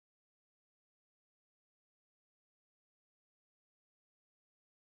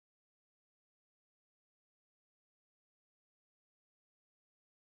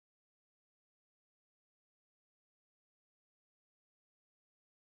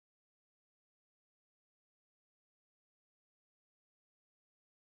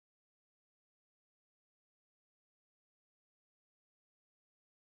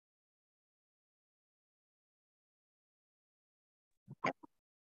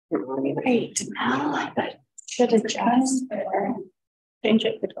Right, now I should adjust or change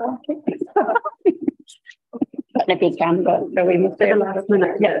it. Got a big camera, so we must do a lot of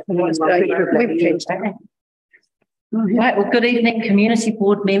minutes. Yeah, we've changed that. Right, well, good evening, Community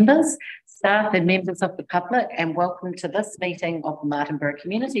Board members, staff and members of the public, and welcome to this meeting of the Martinborough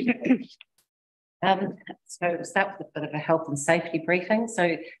Community Board. So we'll start with a bit of a health and safety briefing.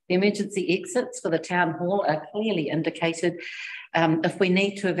 So the emergency exits for the town hall are clearly indicated. If we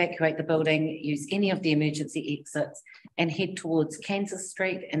need to evacuate the building, use any of the emergency exits and head towards Kansas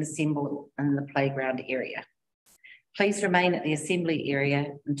Street and assemble in the playground area. Please remain at the assembly area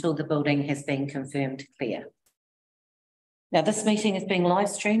until the building has been confirmed clear. Now, this meeting is being live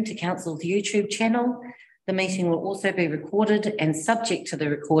streamed to Council's YouTube channel. The meeting will also be recorded and, subject to the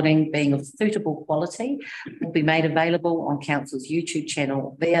recording being of suitable quality, will be made available on Council's YouTube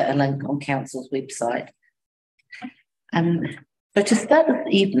channel via a link on Council's website. So to start this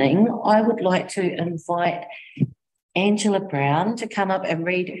evening, I would like to invite Angela Brown to come up and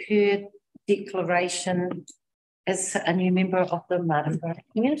read her declaration as a new member of the Martinborough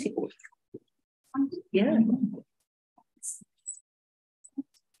Community Board. Yeah.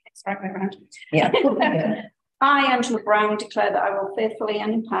 Right way around. Yeah. I, Angela Brown, declare that I will faithfully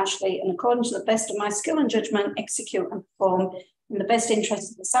and impartially, and according to the best of my skill and judgment, execute and perform in the best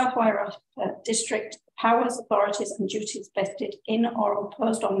interests of the South Wairarapa District, powers, authorities and duties vested in or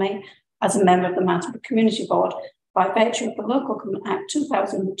imposed on me as a member of the Martinborough Community Board by virtue of the Local Government Act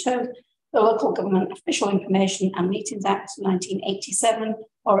 2002, the Local Government Official Information and Meetings Act 1987,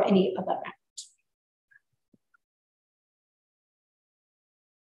 or any other act.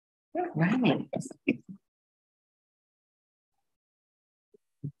 Right.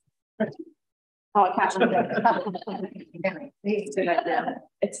 Oh, I can't remember.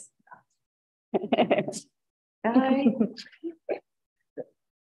 It's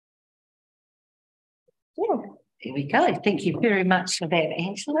There we go. Thank you very much for that,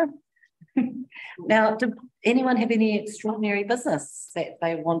 Angela. Now, did anyone have any extraordinary business that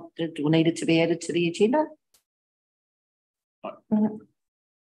they wanted or needed to be added to the agenda?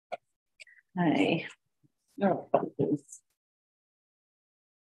 Okay. No apologies.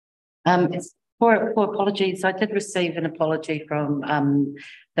 For apologies, I did receive an apology from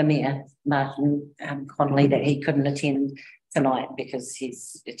the Mayor, Martin Connolly, that he couldn't attend tonight because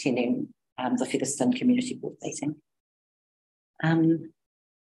he's attending the Featherston Community Board meeting.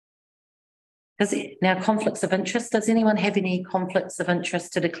 Now, conflicts of interest. Does anyone have any conflicts of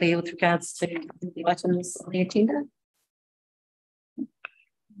interest to declare with regards to the items on the agenda?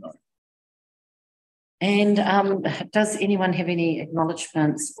 And does anyone have any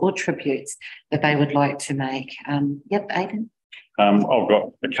acknowledgements or tributes that they would like to make? Yep, Aidan. I've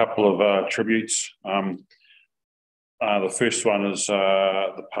got a couple of tributes. The first one is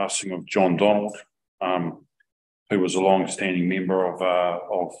the passing of John Donald, who was a long-standing member of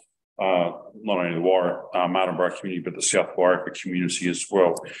not only the Martinborough community, but the South Wairarapa community as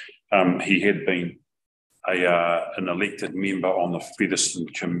well. He had been an elected member on the Featherston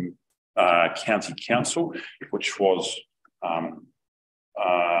County Council, which was, I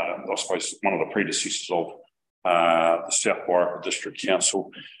suppose, one of the predecessors of the South Wairarapa District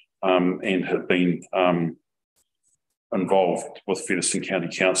Council, and had been involved with Featherston County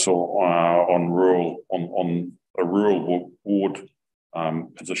Council on a rural ward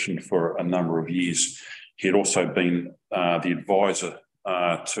position for a number of years. He had also been the advisor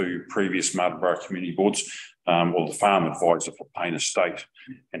to previous Martinborough community boards, or the farm advisor for Payne Estate,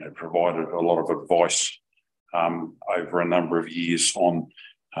 and had provided a lot of advice over a number of years on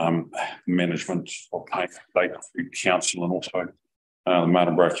management of Payne Estate Food Council and also the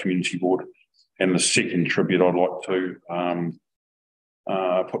Martinborough Community Board. And the second tribute I'd like to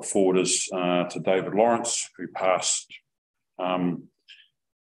put forward is to David Lawrence, who passed a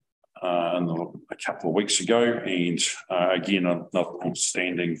couple of weeks ago, and again, another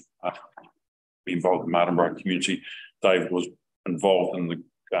outstanding involved in the Martinborough community. David was involved in the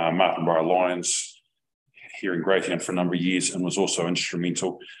Martinborough Lions here in Greytown for a number of years, and was also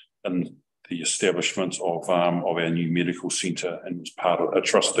instrumental in the establishment of our new medical centre, and was part of a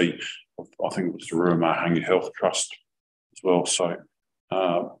trustee of, I think it was the Ruamahanga Health Trust as well. So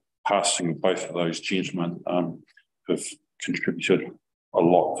passing both of those gentlemen have contributed a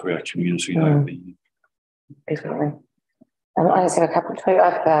lot to our community over the years. Definitely. I just have a couple too.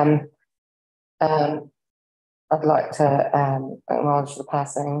 I'd like to acknowledge the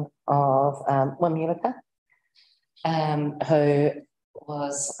passing of Wim Ulicker, who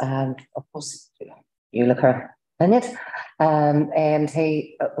was, of course, Ulicker Vineyard, and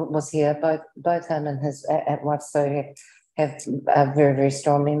he was here, both him and his wife Sue have very, very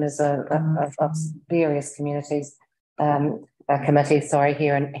strong members of various communities, committees,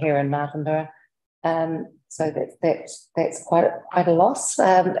 here in Martinborough. So that's quite a loss.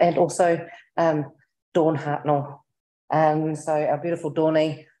 And also Dawn Hartnell. So our beautiful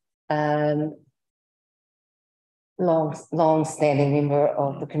Dawny, long-standing member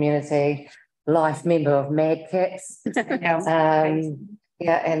of the community, life member of Mad Cats, and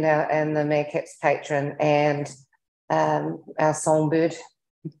the Mad Cats patron, and our songbird.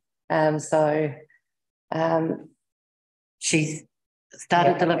 She's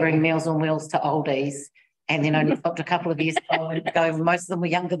started delivering Meals on Wheels to oldies, and then only stopped a couple of years ago. Most of them were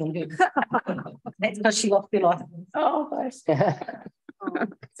younger than her. That's because she lost her license. Oh, nice.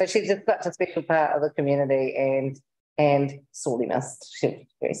 So she's just such a special part of the community, and sorely missed. She's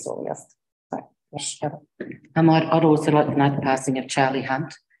very sorely missed. So, I'd also like to note the passing of Charlie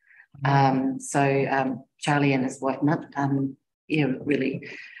Hunt. Charlie and his wife Mint, really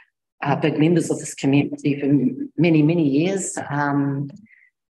big members of this community for many, many years,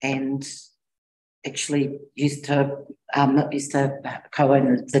 and actually used to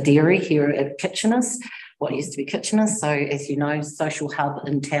co-own the dairy here at Kitchener's, what used to be Kitchener's. So, as you know, social hub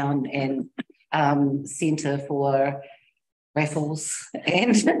in town and centre for raffles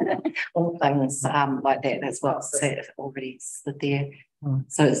and all things like that as well. So that already stood there.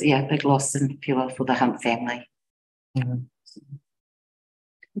 So it's a big loss and pure for the Hunt family. Does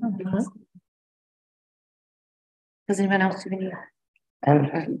anyone else have any?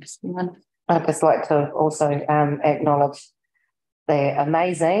 I'd just like to also acknowledge the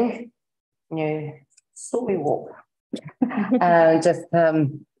amazing new story walk, which has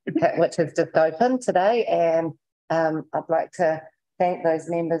just opened today, and I'd like to thank those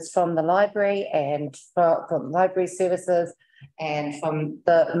members from the library and from library services and from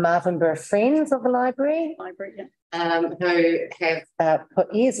the Martinborough Friends of the Library, who have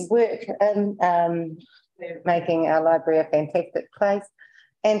put years of work in making our library a fantastic place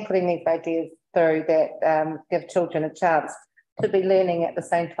and putting these ideas through that give children a chance to be learning at the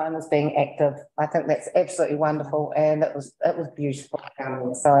same time as being active. I think that's absolutely wonderful, and it was beautiful.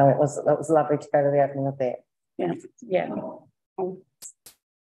 So it was lovely to go to the opening of that. Yeah.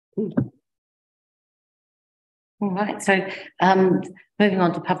 All right, so moving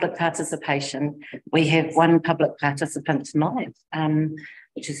on to public participation, we have one public participant tonight,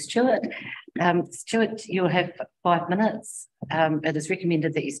 which is Stuart. Stuart, you'll have 5 minutes. It is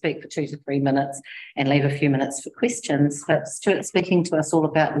recommended that you speak for 2 to 3 minutes and leave a few minutes for questions. But Stuart's speaking to us all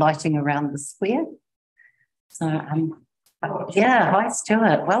about lighting around the square. So, hi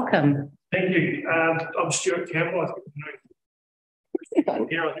Stuart, welcome. Thank you. I'm Stuart Campbell.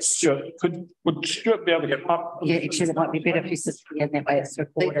 Stuart, would Stuart be able to get up? Yeah, actually, it might be better if you sit here, and that way it's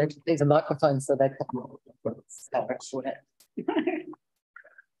recorded. These are microphones, so they can record it.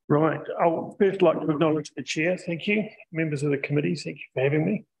 Right. I'll first like to acknowledge the chair. Thank you. Members of the committee, thank you for having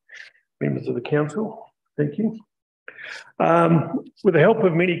me. Members of the council, thank you. With the help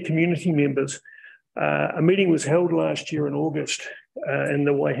of many community members, a meeting was held last year in August in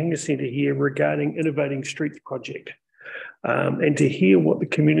the Waihinga Centre here regarding Innovating Streets project, and to hear what the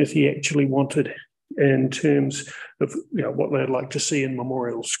community actually wanted in terms of what they'd like to see in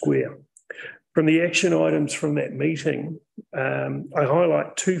Memorial Square. From the action items from that meeting, I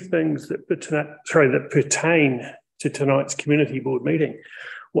highlight 2 things that pertain to tonight's community board meeting.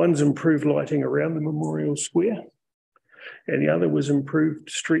 One's improved lighting around the Memorial Square, and the other was improved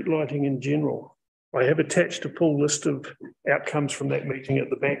street lighting in general. I have attached a full list of outcomes from that meeting at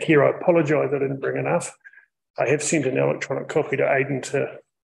the back here. I apologise I didn't bring enough. I have sent an electronic copy to Aidan to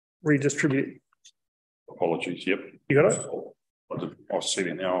redistribute. Apologies, yep. You got it? I'll see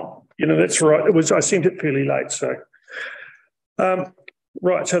it now. That's right. I sent it fairly late, so.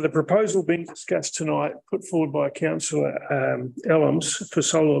 Right, so the proposal being discussed tonight, put forward by Councillor Ellams for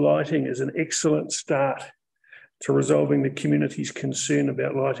solar lighting, is an excellent start to resolving the community's concern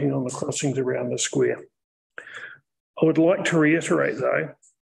about lighting on the crossings around the square. I would like to reiterate, though,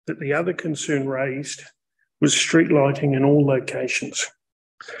 that the other concern raised was street lighting in all locations.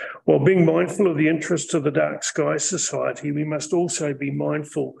 While being mindful of the interests of the Dark Sky Society, we must also be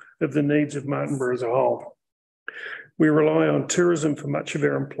mindful of the needs of Martinborough as a whole. We rely on tourism for much of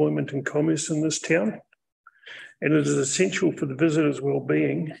our employment and commerce in this town, and it is essential for the visitors'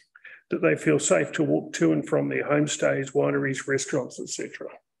 well-being that they feel safe to walk to and from their homestays, wineries, restaurants, etc.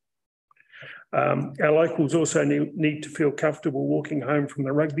 Our locals also need to feel comfortable walking home from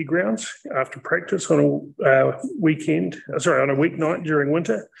the rugby grounds after practice on a weeknight during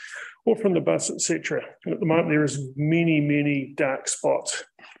winter, or from the bus, etc. At the moment, there is many dark spots.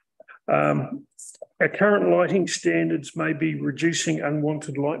 Our current lighting standards may be reducing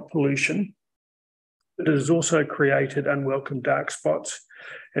unwanted light pollution, but it has also created unwelcome dark spots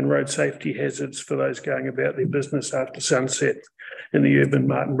and road safety hazards for those going about their business after sunset in the urban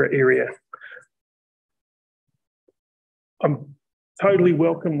Martinborough area. I'm totally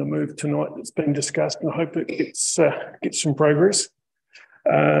welcome the move tonight that's been discussed, and I hope it gets some progress.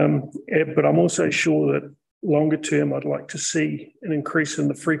 But I'm also sure that longer term, I'd like to see an increase in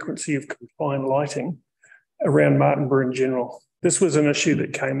the frequency of compliant lighting around Martinborough in general. This was an issue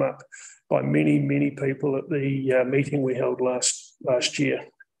that came up by many people at the meeting we held last year,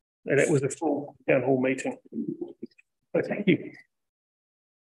 and it was a full town hall meeting. So thank you.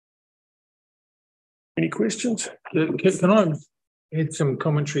 Any questions? Can I add some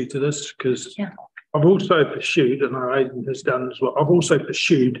commentary to this? Because I've also pursued, and Aidan has done as well, I've also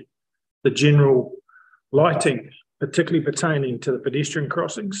pursued the general lighting, particularly pertaining to the pedestrian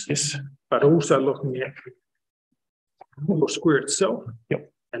crossings. Yes. But also looking at the square itself. Yep.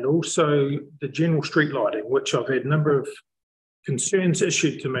 And also the general street lighting, which I've had a number of concerns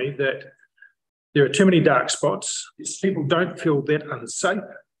issued to me that there are too many dark spots. People don't feel that unsafe,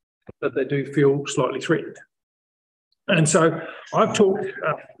 but they do feel slightly threatened. And so I've talked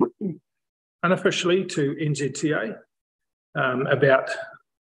unofficially to NZTA about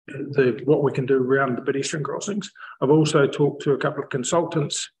what we can do around the pedestrian crossings. I've also talked to a couple of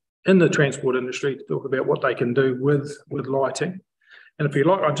consultants in the transport industry to talk about what they can do with lighting. And if you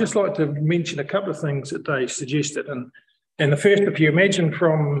like, I'd just like to mention a couple of things that they suggested. And the first, if you imagine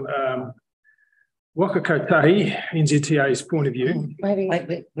from Wakakotahi, NZTA's point of view.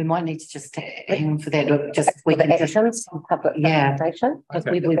 Maybe we might need to just hang on for that. Just we can actions on public presentation, because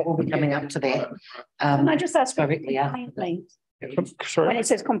we will be coming up to that. Can I just ask directly compliant lighting? Sorry. When it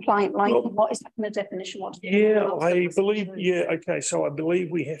says compliant lighting, what is that in the definition? I believe, okay. So I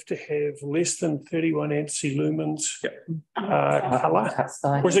believe we have to have less than 31 ANSI lumens colour.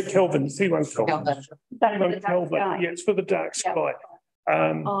 Or is it Kelvin? 31 Kelvin. Kelvin. Yeah, it's for the dark sky.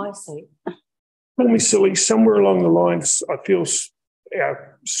 I see. Call me silly, somewhere along the lines, I feel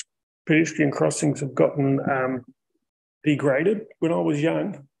our pedestrian crossings have gotten degraded. When I was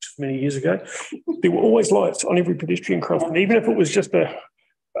young, many years ago, there were always lights on every pedestrian crossing, even if it was just a...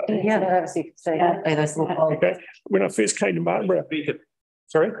 Okay. When I first came to Martinborough... Beacon.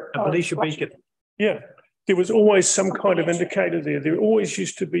 Sorry? A Belisha beacon. Yeah. There was always some kind of indicator there. There always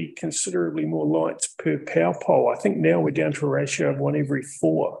used to be considerably more lights per power pole. I think now we're down to a ratio of 1 every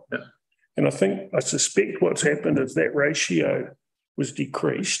 4. Yeah. And I suspect what's happened is that ratio was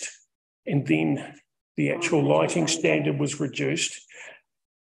decreased, and then the actual lighting standard was reduced,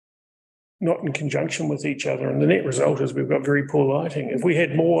 not in conjunction with each other. And the net result is we've got very poor lighting. If we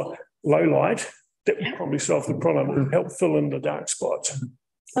had more low light, that would probably solve the problem and help fill in the dark spots.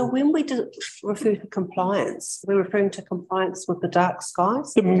 So when we refer to compliance, we're referring to compliance with the dark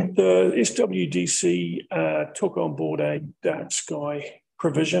skies? The SWDC took on board a dark sky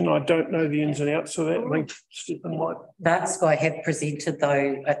provision. I don't know the ins and outs of that. I think Stephen might. Dark Sky have presented,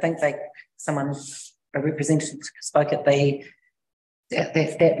 though, I think a representative spoke at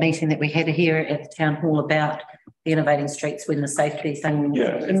that meeting that we had here at the town hall about the innovating streets when the safety thing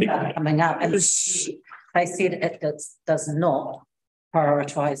started coming up. And they said it does not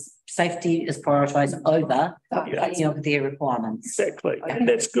prioritise, safety is prioritised over any of their requirements. Exactly. And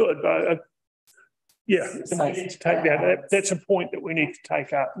that's good. But we need to take that. That's a point that we need to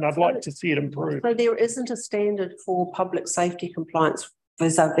take up, and I'd like to see it improve. So there isn't a standard for public safety compliance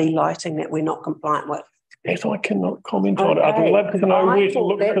vis-a-vis lighting that we're not compliant with? That I cannot comment on. I'd love to know where to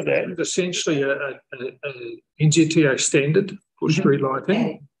look for that. It's essentially a NZTA standard for street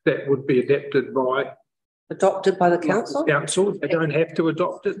lighting that would be adopted by the council? Council. They don't have to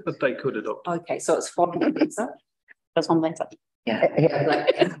adopt it, but they could adopt it. Okay, so it's for that's on that.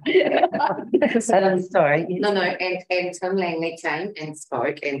 Sorry. No, and Tim Langley came and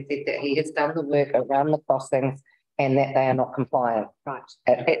spoke and said that he has done the work around the crossings and that they are not compliant. Right.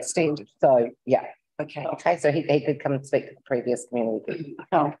 At that standard. So, yeah. Okay. Okay, so he did come and speak to the previous community.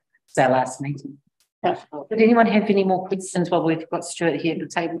 Oh, it's our last meeting. Did anyone have any more questions while we've got Stuart here to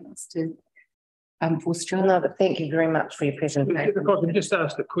table us to for Stuart? No, but thank you very much for your presentation. If I can just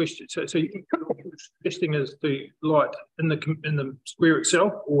ask the question, so you suggesting is the light in the square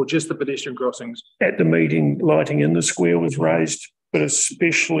itself, or just the pedestrian crossings? At the meeting, lighting in the square was raised, but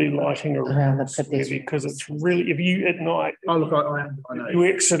especially lighting around the square, because it's really, if you at night, I know. You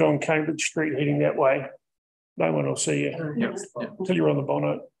exit on Cambridge Street heading that way, no one will see you until you're on the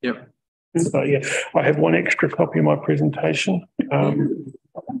bonnet. Yeah. So I have one extra copy of my presentation. Yeah.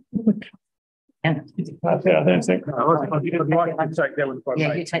 I'd like to take that one.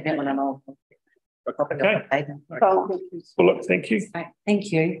 You take that one and I'll. Okay. Well, look, thank you.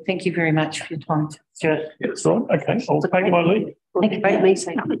 Thank you. Thank you very much for your time, Stuart. Yes, right. Okay, I'll take my leave. Thank you. Great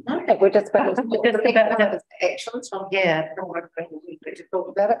meeting. No, we're just about to actions from Yeah. to talk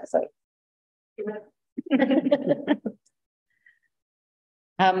about it. So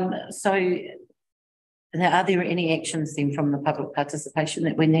So now, are there any actions then from the public participation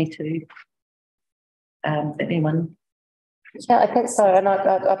that we need to that anyone? yeah, I think so, and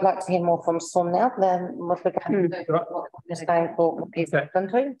I'd like to hear more from Storm now. Then with regard to what we're saying for what he's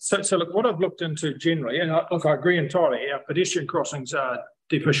into. So look, what I've looked into generally, and I agree entirely. Our pedestrian crossings are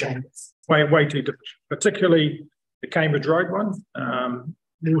deficient, way too deficient, particularly the Cambridge Road one,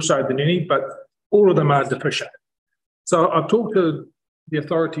 more so than any, but all of them are deficient. So I've talked to the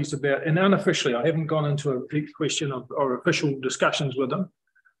authorities about, and unofficially, I haven't gone into a big question of or official discussions with them,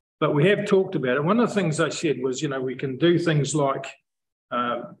 but we have talked about it. One of the things they said was, we can do things like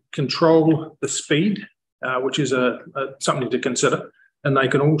control the speed, which is something to consider, and they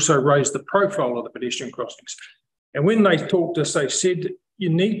can also raise the profile of the pedestrian crossings. And when they talked to us, they said, you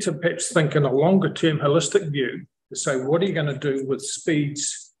need to perhaps think in a longer term holistic view to say, what are you going to do with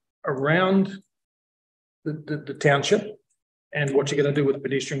speeds around the township and what you're going to do with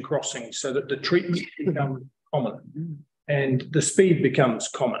pedestrian crossings so that the treatment becomes common and the speed becomes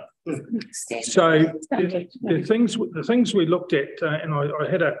common. So the things we looked at, and I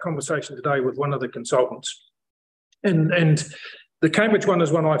had a conversation today with one of the consultants, and the Cambridge one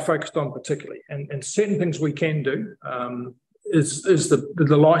is one I focused on particularly, and certain things we can do is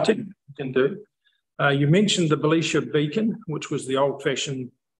the lighting we can do. You mentioned the Belisha beacon, which was the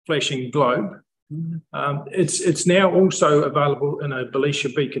old-fashioned flashing globe. It's now also available in a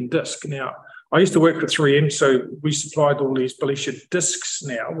Belisha beacon disc. Now, I used to work for 3M, so we supplied all these Belisha discs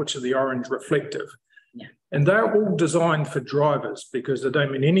now, which are the orange reflective. Yeah. And they're all designed for drivers because they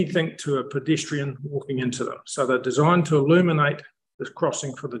don't mean anything to a pedestrian walking into them. So they're designed to illuminate the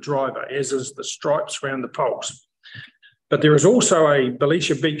crossing for the driver, as is the stripes around the poles. But there is also a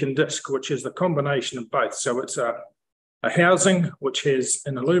Belisha beacon disc, which is the combination of both. So it's a housing which has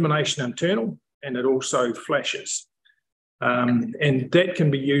an illumination internal, and it also flashes. And that can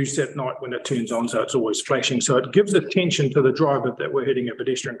be used at night when it turns on, so it's always flashing. So it gives attention to the driver that we're hitting a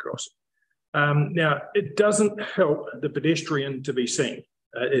pedestrian crossing. Now, it doesn't help the pedestrian to be seen.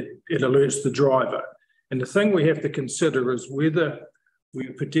 It alerts the driver. And the thing we have to consider is whether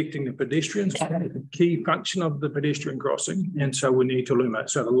we're protecting the pedestrians, the key function of the pedestrian crossing, and so we need to illuminate.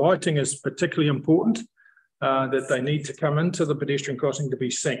 So the lighting is particularly important, that they need to come into the pedestrian crossing to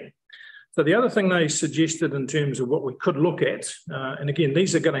be seen. So the other thing they suggested in terms of what we could look at, and again,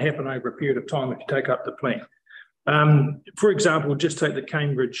 these are going to happen over a period of time if you take up the plan. For example, just take the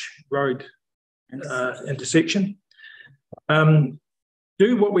Cambridge Road intersection.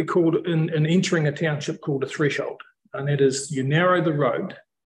 Do what we call in entering a township called a threshold, and that is you narrow the road.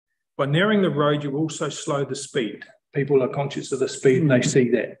 By narrowing the road, you also slow the speed. People are conscious of the speed and they see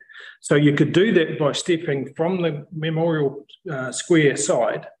that. So you could do that by stepping from the Memorial Square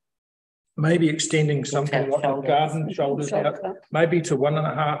side, maybe extending something like the garden shoulders out, maybe to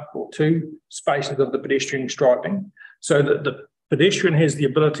 1.5 or 2 spaces of the pedestrian striping, so that the pedestrian has the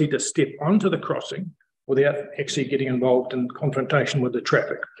ability to step onto the crossing without actually getting involved in confrontation with the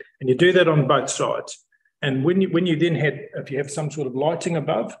traffic. And you do that on both sides. And when you then if you have some sort of lighting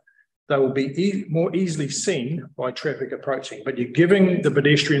above, they will be more easily seen by traffic approaching. But you're giving the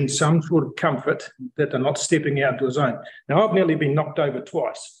pedestrian some sort of comfort that they're not stepping out to a zone. Now, I've nearly been knocked over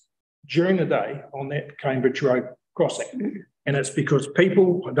twice during the day on that Cambridge Road crossing. And it's because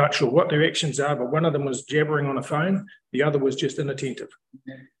people are not sure what their actions are, but one of them was jabbering on a phone, the other was just inattentive.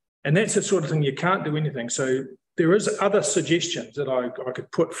 And that's the sort of thing you can't do anything. So there is other suggestions that I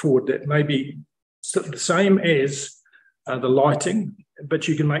could put forward that may be the same as the lighting, but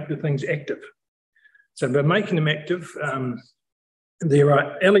you can make the things active. So by making them active, there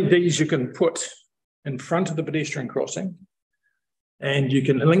are LEDs you can put in front of the pedestrian crossing, and you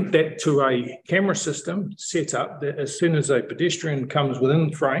can link that to a camera system set up that as soon as a pedestrian comes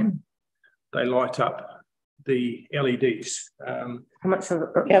within the frame, they light up the LEDs. How much of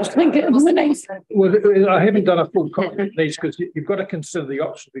it? I was thinking, well, I haven't done a full copy of these because you've got to consider the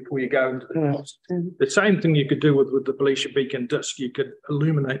options before you go into the cost. The same thing you could do with the Belisha beacon disc. You could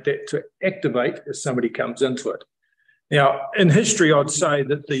illuminate that to activate as somebody comes into it. Now, in history, I'd say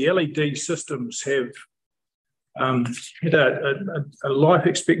that the LED systems have had a life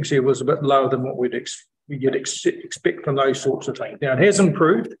expectancy was a bit lower than what we'd expect from those sorts of things. Now, it has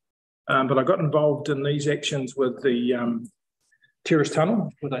improved, but I got involved in these actions with the Terrace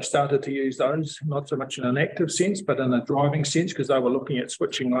Tunnel, where they started to use those, not so much in an active sense, but in a driving sense, because they were looking at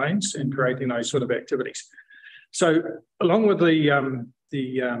switching lanes and creating those sort of activities. So along with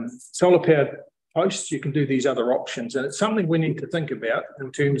the solar powered posts, you can do these other options. And it's something we need to think about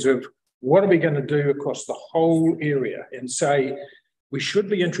in terms of what are we going to do across the whole area, and say we should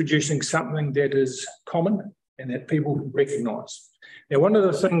be introducing something that is common and that people recognise. Now, one of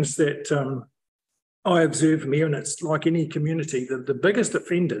the things that I observe from here, and it's like any community, that the biggest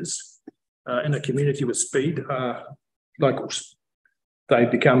offenders in a community with speed are locals. They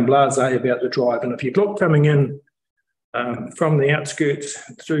become blasé about the drive. And if you look coming in from the outskirts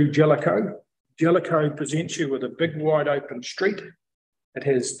through Jellicoe presents you with a big wide open street. It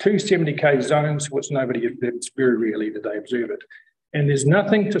has two 70k zones, which nobody observes, very rarely do they observe it. And there's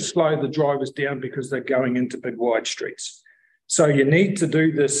nothing to slow the drivers down because they're going into big wide streets. So you need to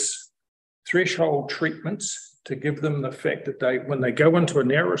do this threshold treatments to give them the fact that when they go into a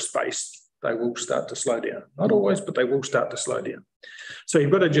narrow space, they will start to slow down. Not always, but they will start to slow down. So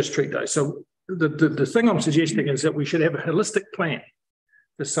you've got to just treat those. So the thing I'm suggesting is that we should have a holistic plan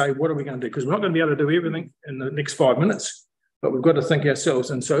to say, what are we going to do? Because we're not going to be able to do everything in the next 5 minutes, but we've got to think ourselves.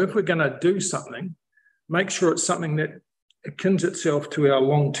 And so if we're going to do something, make sure it's something that akins itself to our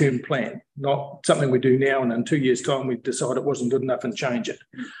long-term plan, not something we do now and in 2 years' time we decide it wasn't good enough and change it.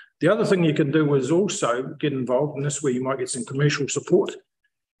 The other thing you can do is also get involved, and this is where you might get some commercial support,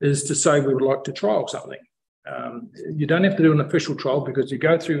 is to say we would like to trial something. You don't have to do an official trial, because you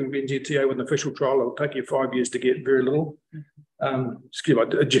go through NZTA with an official trial, it'll take you 5 years to get very little. Excuse me,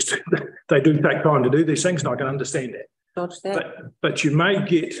 they do take time to do these things, and I can understand that. But you may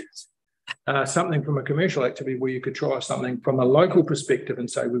get something from a commercial activity where you could try something from a local perspective and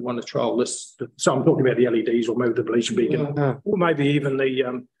say, we want to trial this. So I'm talking about the LEDs, or maybe the bleaching beacon, or maybe even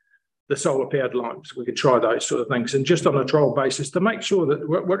the solar powered lamps. We could try those sort of things, and just on a trial basis to make sure that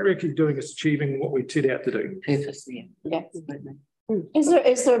what we're actually doing is achieving what we set out to do. Yeah.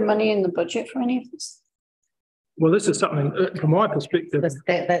 Is there money in the budget for any of this? Well, this is something from my perspective.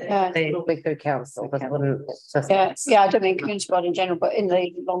 It'll be through council. Yeah, I don't mean community board in general, but in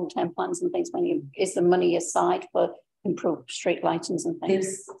the long-term plans and things, is the money aside for improved street lightings and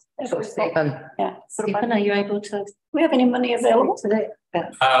things? Yeah. Stephen, are you able to? Do we have any money available today?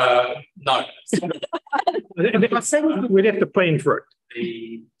 No. We'd have to plan for it.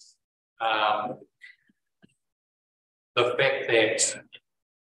 The fact that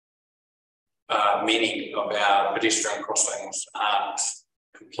many of our pedestrian crossings aren't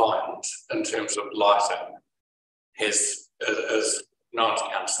compliant in terms of lighting is known to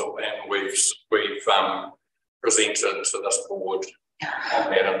council, and we've presented to this board on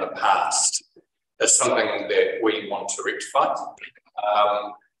that in the past. It's something that we want to rectify,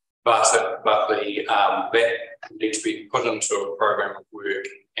 but that needs to be put into a program of work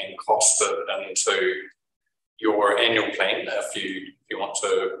and costed into your annual plan if you want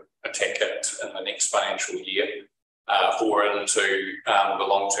to attack it in the next financial year, or into the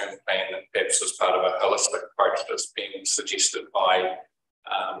long-term plan, that perhaps as part of a holistic approach that's being suggested by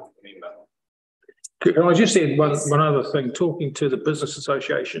the member. Can I just add one other thing? Talking to the Business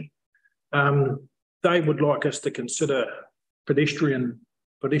Association, they would like us to consider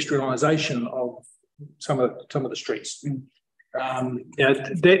pedestrianisation of some of the streets.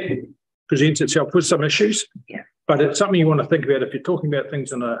 That presents itself with some issues. Yeah. But it's something you want to think about if you're talking about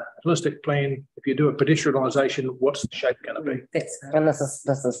things in a holistic plan. If you do a pedestrianisation, what's the shape going to be? And this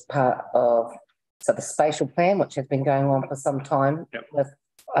is part of the spatial plan, which has been going on for some time, with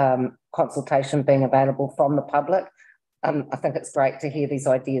consultation being available from the public. I think it's great to hear these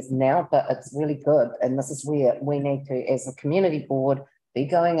ideas now, but it's really good. And this is where we need to, as a community board, be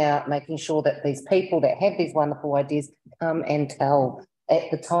going out, making sure that these people that have these wonderful ideas come and tell at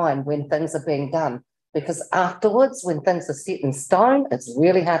the time when things are being done. Because afterwards, when things are set in stone, it's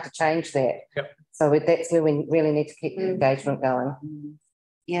really hard to change that. Yep. So that's where we really need to keep the engagement going.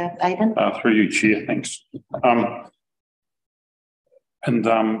 Yeah, Aidan? Through you, Chair, thanks. And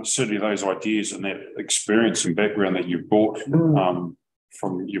certainly those ideas and that experience and background that you brought from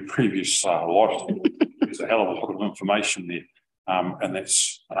your previous life, there's a hell of a lot of information there. And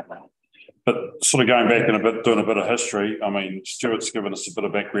that's... But sort of going back and doing a bit of history, I mean, Stuart's given us a bit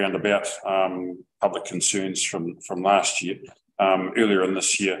of background about public concerns from last year. Earlier in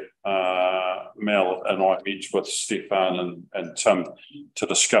this year, Mel and I met with Stefan and Tim to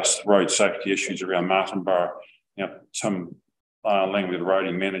discuss road safety issues around Martinborough. You know, Tim Langley, the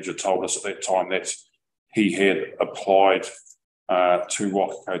roading manager, told us at that time that he had applied to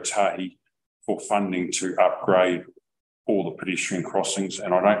Wakakotahi for funding to upgrade all the pedestrian crossings,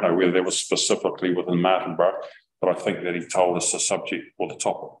 and I don't know whether that was specifically within Martinborough, but I think that he told us the subject or the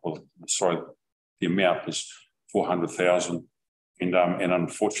top, or sorry, the amount was 400,000, and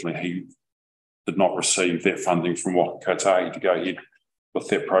unfortunately he did not receive that funding from Kotahi to go ahead with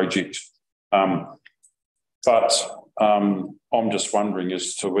that project. But I'm just wondering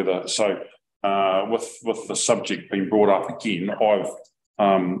as to whether, with the subject being brought up again,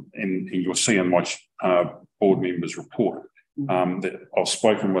 and you'll see in my board members report that I've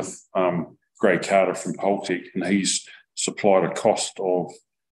spoken with Greg Carter from Poltec, and he's supplied a cost of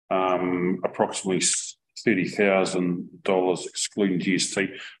approximately $30,000 excluding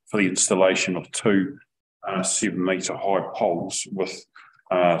GST for the installation of 2 7-metre high poles with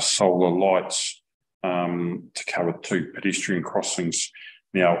solar lights to cover 2 pedestrian crossings.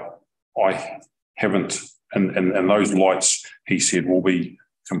 Now, I haven't, and those lights, he said, will be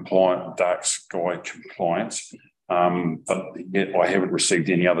compliant, dark sky compliant, but yet I haven't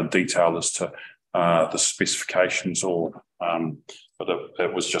received any other detail as to the specifications or, but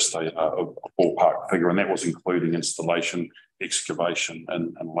it was just a ballpark figure, and that was including installation, excavation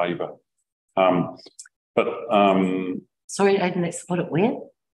and labour. Sorry, Aidan, that's what it where?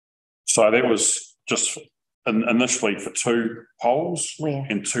 So that was just initially for 2 poles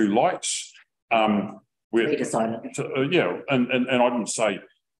and 2 lights. We decided. Yeah, and I didn't say,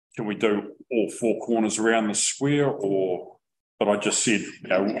 can we do all 4 corners around the square, but I just said, you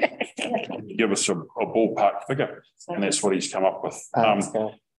know, give us a ballpark figure, and that's what he's come up with.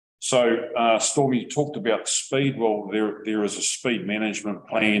 So, Stormy, you talked about speed. Well, there is a speed management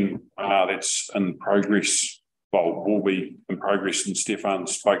plan that's in progress. Well, will be in progress, and Stefan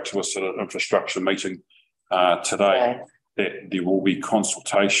spoke to us at an infrastructure meeting today that there will be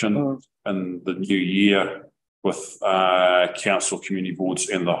consultation in the new year with council, community boards,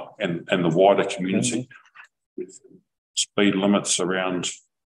 and the wider community with speed limits around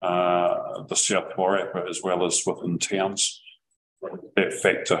the South Wairarapa as well as within towns. That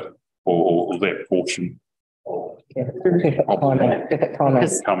factor or that portion come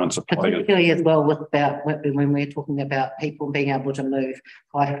into play. Particularly as well with about when we're talking about people being able to move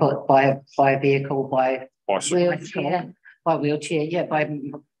by foot, by vehicle, by wheelchair, by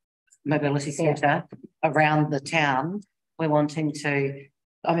mobility centre around the town. We're wanting to,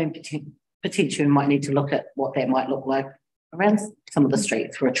 I mean, potentially we might need to look at what that might look like around some of the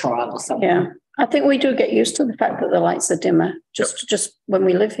streets for a trial or something. Yeah, I think we do get used to the fact that the lights are dimmer just when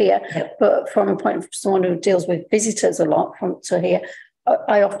we live here. Yep. But from a point of someone who deals with visitors a lot to here,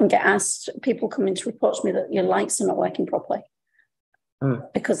 I often get asked, people come in to report to me that your lights are not working properly.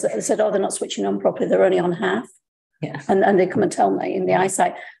 Because they said, oh, they're not switching on properly, they're only on half. Yeah. And they come and tell me in the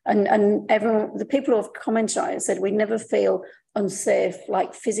eyesight. And everyone, the people who have commented on it said, we never feel unsafe,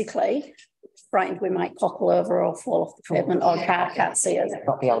 like physically frightened we might cockle over or fall off the pavement or car can't see us.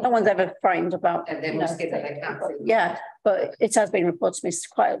 No one's ever frightened about, yeah, but it has been reported to me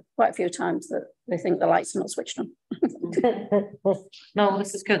quite a few times that they think the lights are not switched on. No,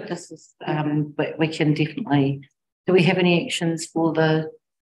 this is good. This is, but we can definitely, do we have any actions for that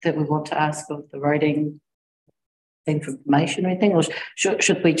we want to ask of the roading information or anything, or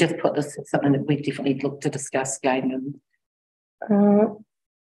should we just put this as something that we definitely look to discuss again?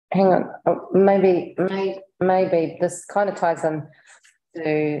 Hang on, maybe this kind of ties in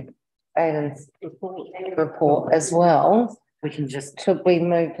to Aidan's report as well. We can just, should we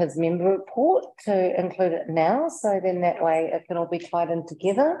move his member report to include it now, so then that way it can all be tied in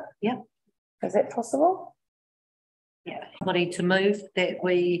together? Yeah. Is that possible? Yeah. Somebody to move that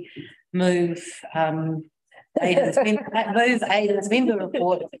we move Aidan's member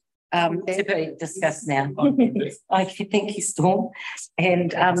report to be discussed now. Okay, thank you, Storm.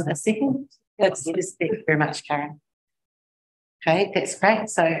 And a second. Thank you very much, Karen. Okay, that's great.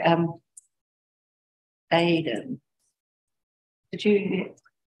 So Aidan, did you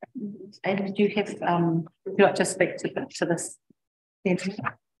have would you like to speak to this?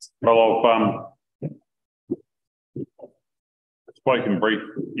 Well, I've spoken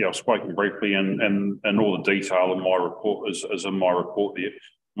briefly, and all the detail in my report is in my report there.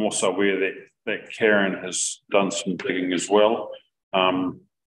 I'm also aware that Karen has done some digging as well, and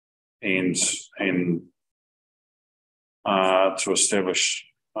to establish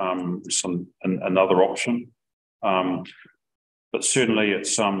another option. But certainly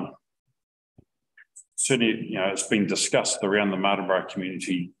it's it's been discussed around the Martinborough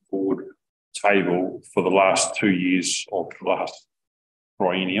Community Board table for the last 2 years of the last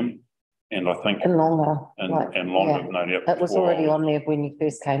triennium. And I think and longer, no doubt. It was already on there when you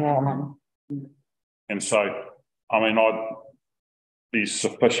first came on. And so, I mean, there's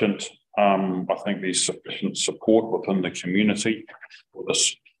sufficient. I think there's sufficient support within the community for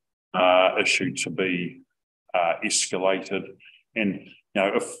this issue to be escalated. And,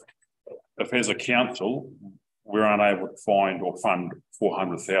 if as a council, we're unable to find or fund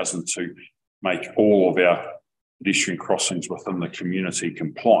 400,000 to make all of our pedestrian crossings within the community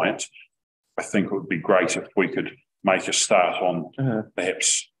compliant, I think it would be great if we could make a start on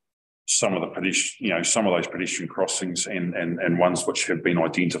perhaps some of the some of those pedestrian crossings and ones which have been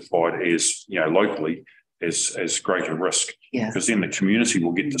identified as, locally as greater risk. Because then the community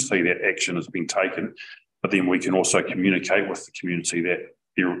will get to see that action has been taken, but then we can also communicate with the community that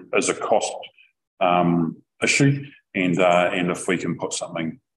there is a cost issue, and if we can put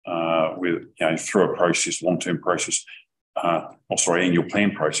something through a process, long-term process, annual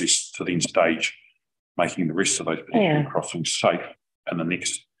plan process, to then stage making the rest of those pedestrian crossings safe in the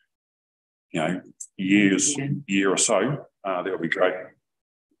next year or so, that would be great.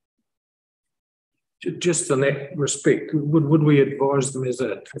 Just in that respect, would we advise them as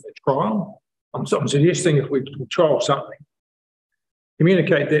a trial? I'm suggesting if we trial something,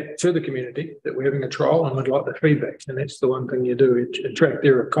 communicate that to the community that we're having a trial and we'd like the feedback. And that's the one thing you do, attract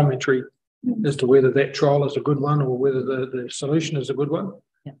their commentary as to whether that trial is a good one or whether the solution is a good one.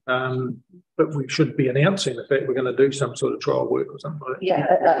 But we should be announcing the fact we're going to do some sort of trial work or something like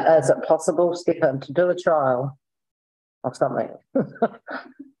that. Is it possible, Stephen, to do a trial of something?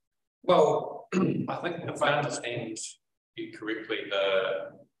 Well, I think if I understand you correctly,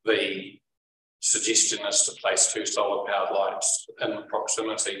 the suggestion is to place 2 solar powered lights in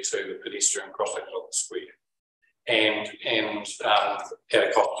proximity to the pedestrian crossings of the square, and at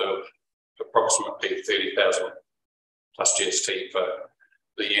a cost of approximately 30,000 plus GST for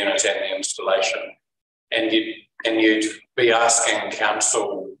the unit and the installation. And you'd be asking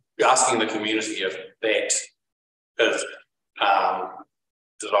the community if that is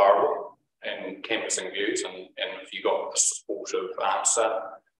desirable and canvassing views, and if you got a supportive answer,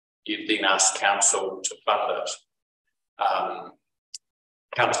 you'd then ask council to fund it.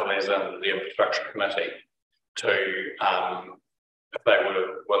 Council, as in the infrastructure committee, to if they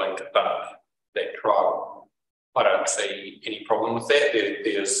were willing to fund that trial. I don't see any problem with that.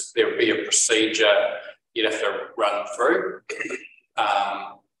 There would be a procedure you'd have to run through.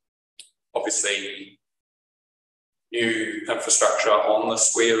 Obviously, new infrastructure on the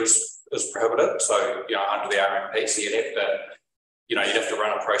square is prohibited. So, under the RMP, so you'd have to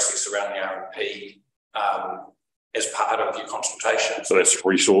run a process around the RMP as part of your consultation. So that's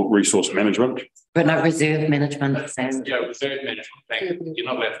resource management? But no, reserve management. Reserve management. You're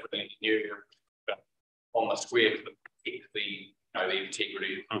not allowed to put anything new on the square to protect the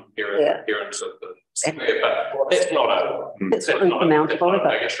integrity and appearance of the square, but that's not a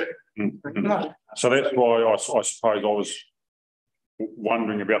big issue. So that's why I suppose I was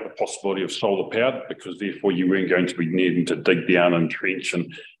wondering about the possibility of solar powered, because therefore you weren't going to be needing to dig down and trench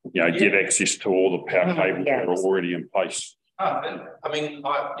and get access to all the power cables that are already in place.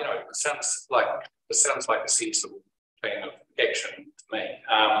 It sounds like a sensible plan of action to me.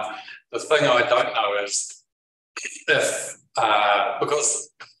 The thing I don't know is if because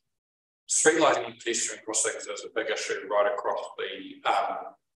street lighting and pedestrian crossings is a big issue right across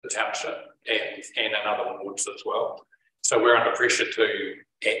the township and in other wards as well. So we're under pressure to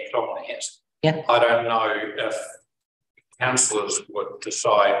act on that. Yeah. I don't know if councillors would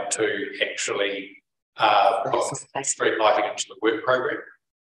decide to actually put street lighting into the work program,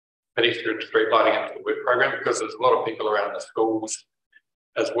 pedestrian street lighting into the work program, because there's a lot of people around the schools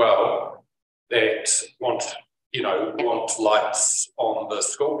as well that want lights on the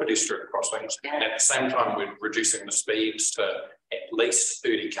school pedestrian crossings, and at the same time we're reducing the speeds to at least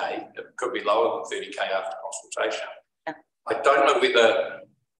 30k. It could be lower than 30k after consultation. I don't know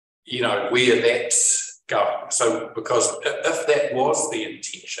where that's going. So, because if that was the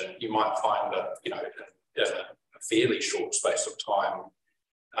intention, you might find that, in a fairly short space of time,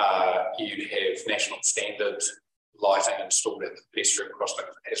 you'd have national standard lighting installed at the pedestrian crossing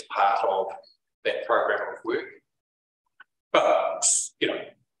as part of that program of work. But,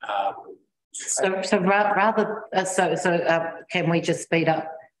 can we just speed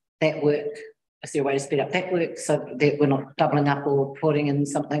up that work? Is there a way to speed up that work so that we're not doubling up or putting in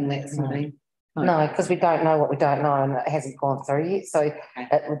something that's No, because we don't know what we don't know, and it hasn't gone through yet. So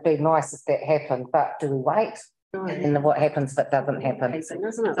it would be nice if that happened, but do we wait? And what happens if it doesn't happen? So,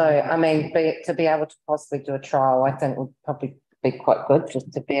 to be able to possibly do a trial, I think would probably be quite good,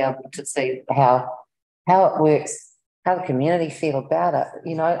 just to be able to see how it works, how the community feel about it.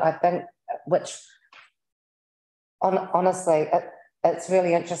 I think, honestly, it's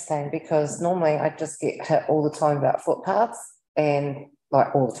really interesting, because normally I just get hit all the time about footpaths, and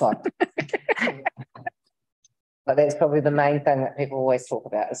all the time. But that's probably the main thing that people always talk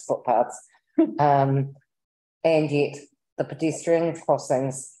about is footpaths. And yet the pedestrian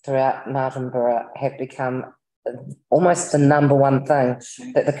crossings throughout Martinborough have become almost the number one thing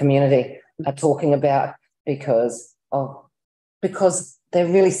that the community are talking about because they're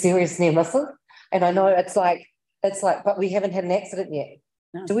really serious near misses. And I know it's like, but we haven't had an accident yet.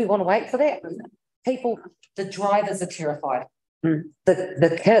 No. Do we want to wait for that? People, the drivers are terrified.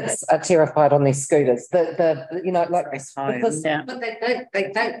 The kids are terrified on these scooters. Because but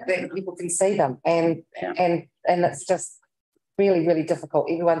they people can see them, and it's just really, really difficult.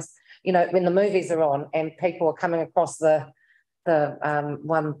 Everyone's, when the movies are on and people are coming across the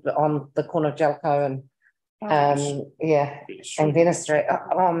one on the corner of Jellicoe and and Venice Street.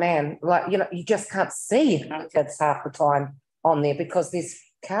 Oh man, you just can't see kids half the time on there because there's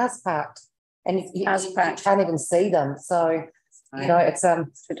cars parked and you can't even see them. So it's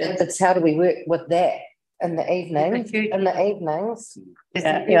how do we work with that in the evening? In the evenings,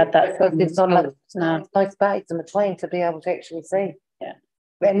 there's no space in between to be able to actually see. Yeah,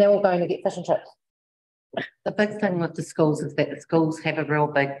 and they're all going to get fish and chips. The big thing with the schools is that the schools have a real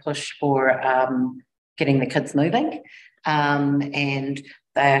big push for getting the kids moving, and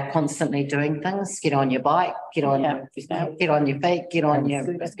they're constantly doing things. Get on your bike, get on your feet, get on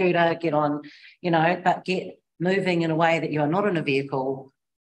your scooter, get on, but get moving in a way that you are not in a vehicle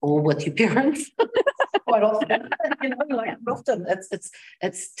or with your parents. Quite often, often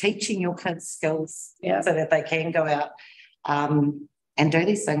it's teaching your kids skills so that they can go out and do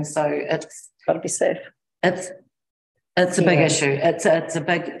these things. So it's got to be safe. It's a big issue. It's a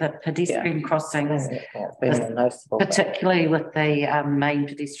big, the pedestrian crossings, particularly with the main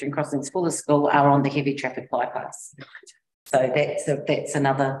pedestrian crossings for the school, are on the heavy traffic bypass. So that's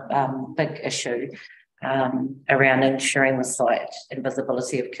another big issue around ensuring the sight and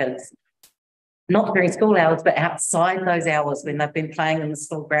visibility of kids, not during school hours, but outside those hours when they've been playing in the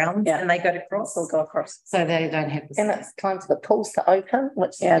school grounds and they go across. So they don't have the. And it's time for the pools to open,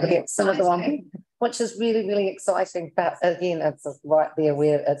 which another one, which is really, really exciting. But again, it's right there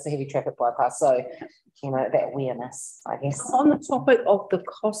where it's a heavy traffic bypass. So, that awareness, I guess. On the topic of the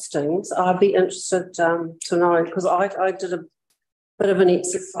costings, I'd be interested to know, because I did a bit of an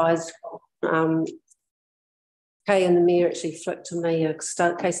exercise. Kay and the Mayor actually flicked to me a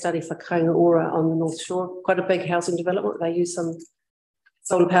case study for Kaingaora on the North Shore, quite a big housing development. They use some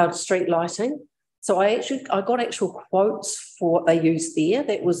solar powered street lighting. So I got actual quotes for what they used there.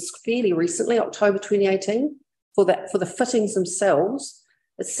 That was fairly recently, October 2018, for the fittings themselves.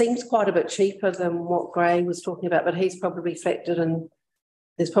 It seems quite a bit cheaper than what Gray was talking about, but he's probably factored in.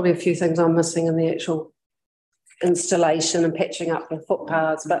 There's probably a few things I'm missing in the actual installation and patching up the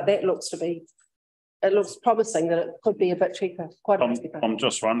footpaths, but that looks to be. It looks promising that it could be a bit cheaper, quite a bit cheaper. I'm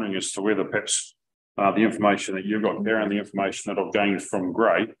just wondering as to whether perhaps the information that you've got there and the information that I've gained from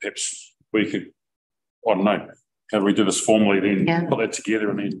Gray, perhaps we could, I don't know, can we do this formally then put that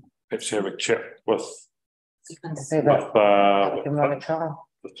together and then perhaps have a chat with to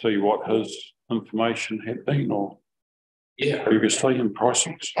see what his information had been or previously in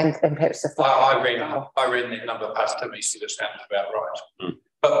pricings. And perhaps I ran that number past him, he said it sounded about right.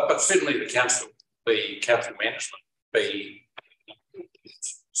 But certainly the council management be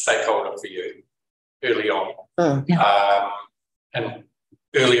stakeholder for you early on. And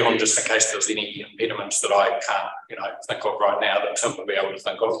early on, just in case there's any impediments that I can't, think of right now that Tim will be able to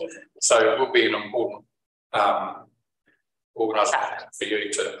think of. So it will be an important organisation for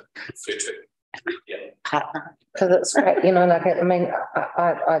you to refer to. Because it's great,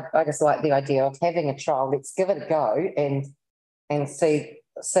 I just like the idea of having a trial. Let's give it a go and see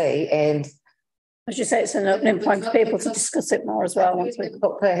and. As you say, it's an opening point for people to discuss it more as well. Once we've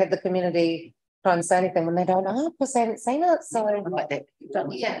got to have the community try and say anything when they don't know because they haven't seen it. So like that.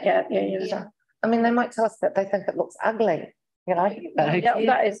 Yeah. I mean, they might tell us that they think it looks ugly,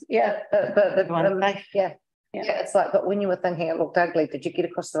 that is, it's like, but when you were thinking it looked ugly, did you get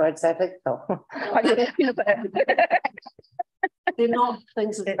across the road safely? Oh. They're not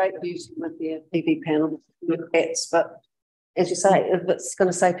things of great beauty with their PV panels, with bats, but as you say, if it's going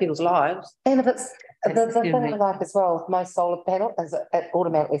to save people's lives. And if it's the thing I like as well with my solar panel is it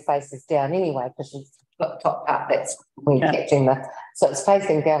automatically faces down anyway because you've got the top part that's when you're catching so it's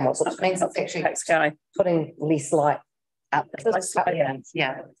facing downwards, which means it's actually putting less light up. This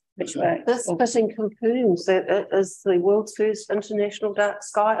fitting confirms that it is the world's first international dark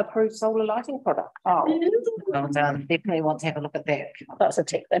sky approved solar lighting product. Oh, well done. Definitely want to have a look at that. That's a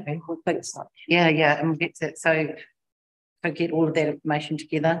tech thing. I think so. Yeah, and we'll get to it. So I'll get all of that information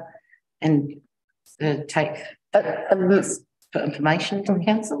together and take for information to the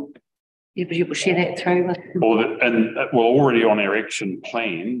council. You will share that through with already on our action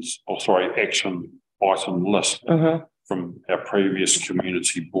plans, action item list from our previous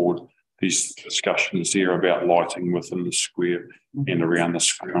community board. These discussions there about lighting within the square and around the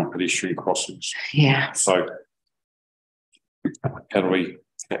square on pedestrian crossings. Yeah. So how do we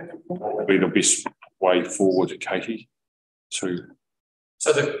be the best way forward, Katie? So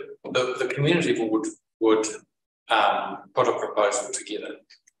the community board would put a proposal together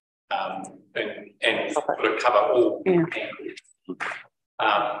and sort of cover all angles.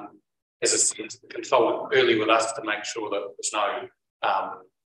 As I said, consult early with us to make sure that there's no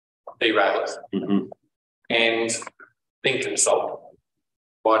derailers, and then consult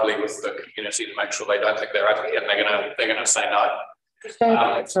widely with the community to make sure they don't think they're ugly and they're gonna say no.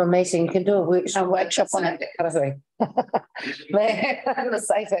 So a meeting, you can do a workshop on it. I'm going to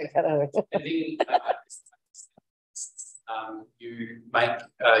say that. You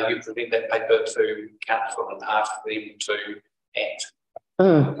present that paper to council and ask them to act.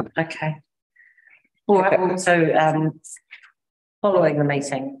 Okay. All right. Also, following the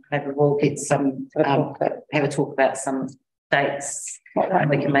meeting, maybe we'll get some have a talk about some dates. And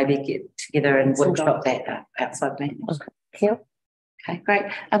we can maybe get together and workshop that outside meetings. Yeah. Okay, great.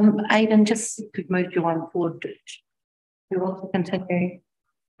 Aidan, just could move you on forward. You want to continue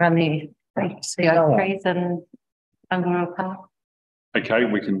around the trees and Martinborough Park? okay,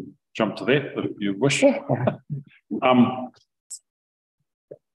 we can jump to that if you wish.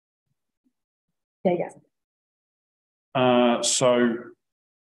 So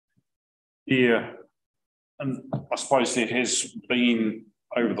yeah, and I suppose there has been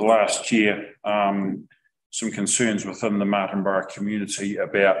over the last year some concerns within the Martinborough community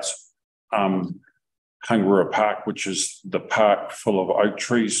about Martinborough Park, which is the park full of oak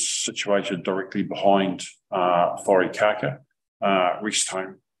trees situated directly behind Wharekaka rest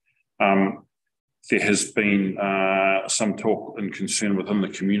home. There has been some talk and concern within the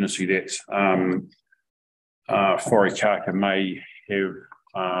community that Wharekaka may have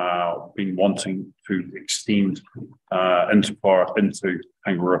been wanting to extend into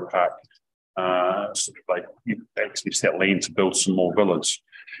Martinborough Park, so that they access that land to build some more villas.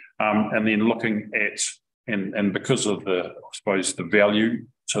 And then looking at, and because of the, I suppose, the value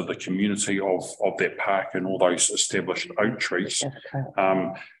to the community of that park and all those established oak trees,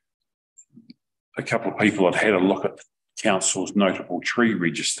 a couple of people had a look at council's notable tree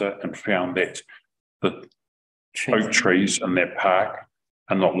register and found that the oak trees in that park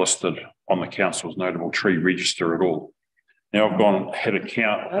are not listed on the council's notable tree register at all. Now I've had a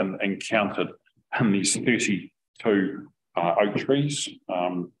count and counted in these 32 oak trees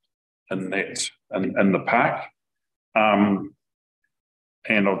in the park, and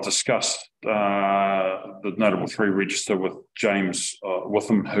I've discussed the notable tree register with James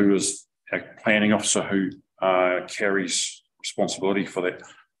Witham, who is a planning officer who carries responsibility for that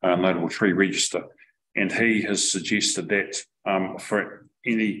notable tree register, and he has suggested that for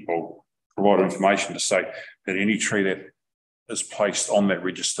any, or provide information to say that any tree that is placed on that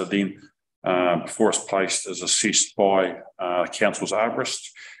register then before it's placed is assessed by council's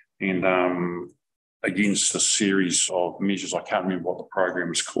arborist, and against a series of measures. I can't remember what the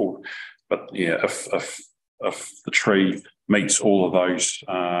program is called, but yeah, if the tree meets all of those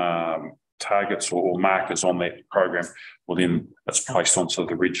targets or markers on that program, well then it's placed onto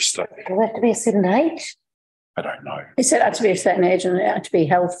the register. Does it have to be a certain age? I don't know. He said it had to be a certain age and it had to be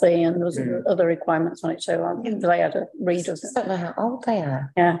healthy, and there was other requirements on it. So they had a read of it. I don't know how old they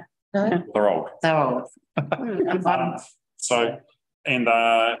are. Yeah. No? Yeah. They're old. They're old. So,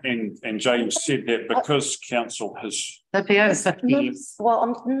 and James said that because council has... They'd be over 50 years.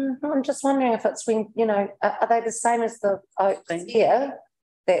 Well, I'm just wondering if it's when, you know, are they the same as the oaks here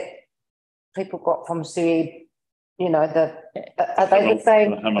that people got from Sued? You know, are they the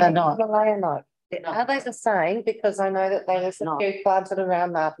same? They're not. Himalayan oak. Are they the same? Because I know that there's a few planted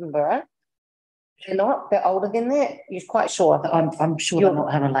around Martinborough. They're not. They're older than that. You're quite sure? I'm sure they're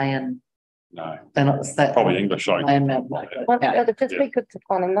not Himalayan. No, they're not. Probably English oak. Well, it'd just be good to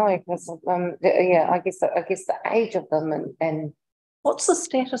kind of know. Because, yeah, I guess the age of them and what's the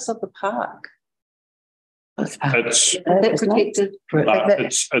status of the park? It's protected.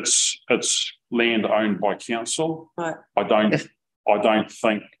 It's land owned by council. Right. I don't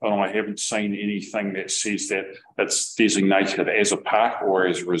think, and I haven't seen anything that says that it's designated as a park or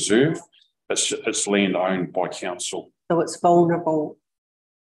as a reserve. It's land owned by council. So it's vulnerable.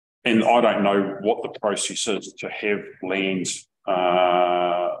 And I don't know what the process is to have land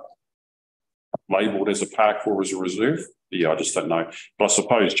labelled as a park or as a reserve. Yeah, I just don't know. But I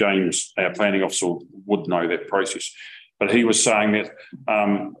suppose James, our planning officer, would know that process. But he was saying that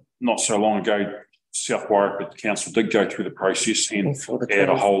not so long ago, South Wairarapa Council did go through the process and add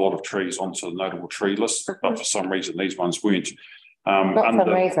a whole lot of trees onto the notable tree list, but for some reason these ones weren't. Not for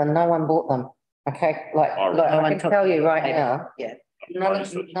some reason, no one bought them. Okay, I can tell you right now. Yeah. No, it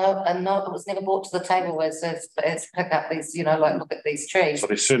was never brought to the table as pick up these, look at these trees. So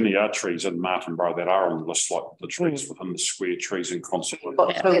there certainly are trees in Martinborough that are on the list, like the trees within the square trees in concert with.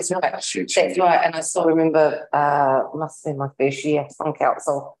 That's right. That's right. And I still remember, must have been my first year on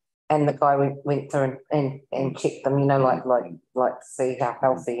council, and the guy went through and checked them, like to see how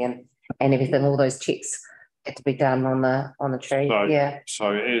healthy and everything. All those checks had to be done on the tree.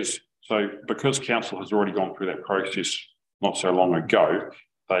 So because council has already gone through that process not so long ago,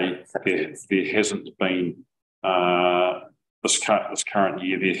 there hasn't been this current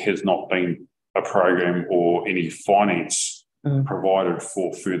year, there has not been a program or any finance provided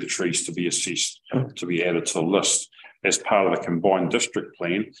for further trees to be assessed, to be added to the list. As part of the combined district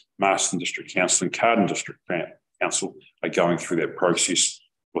plan, Marsden District Council and Carden District Council are going through that process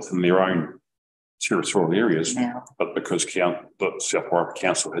within their own territorial areas, but because the South Wairarapa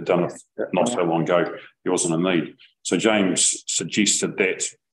Council had done it not so long ago, there wasn't a need. So James suggested that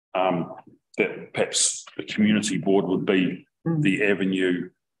that perhaps the community board would be the avenue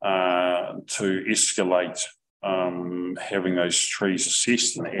to escalate having those trees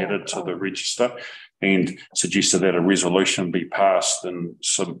assessed and added to the register, and suggested that a resolution be passed and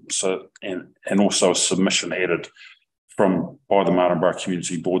also a submission added by the Martinborough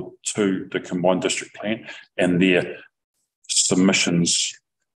Community Board to the combined district plan, and their submissions,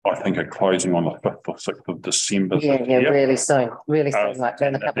 I think, are closing on the 5th or 6th of December. Really soon, like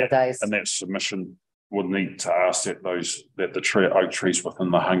in a couple of days. And that submission would need to ask that the oak trees within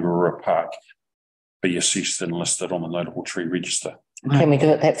the Hungarura Park be assessed and listed on the notable tree register. Can we do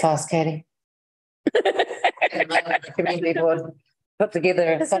it that fast, Katie? Community board put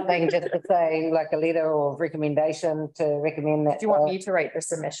together something just to say, like a letter or recommendation to recommend that. Do you want me to write the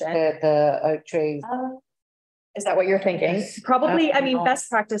submission? The oak trees. Is that what you're thinking? Probably, I mean, best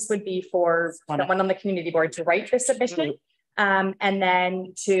practice would be for someone on the community board to write the submission, and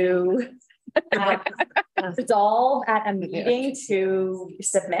then to resolve at a meeting to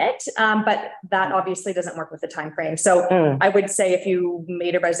submit. But that obviously doesn't work with the time frame. So I would say if you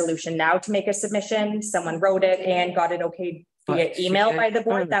made a resolution now to make a submission, someone wrote it and got it okay via email by the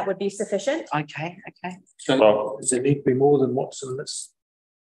board, that would be sufficient. Okay. So does it need to be more than what's in this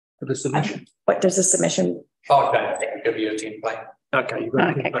for the submission? What does the submission? I don't think it'll give you a template. Okay, you've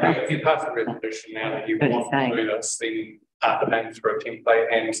got If you pass a resolution now that you want to do this, then the names for a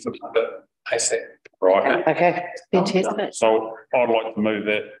template and submit it ASAP. Right. Okay. Fantastic. So I'd like to move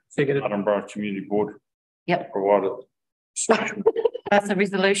that Martinborough Community Board provided. That's a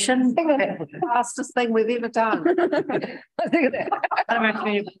resolution. Fastest thing we've ever done.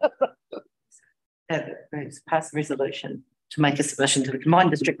 Pass a resolution to make a submission to the combined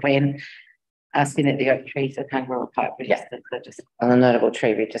district plan, asking that the oak trees at Hungarura Park register. On the notable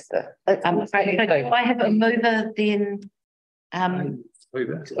tree register. Do I have a mover then?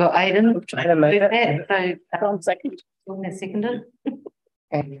 Well, Aidan, move that. So on second. Seconded.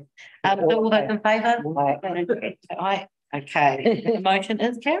 Okay. All those in favour? Aye. Okay. The motion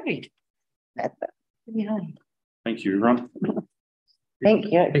is carried. Thank you, everyone.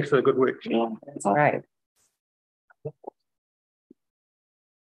 Thank you. Thanks for the good work. That's all right.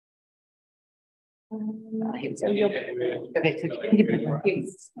 That's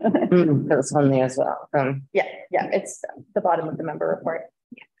on there as well. Yeah, it's the bottom of the member report.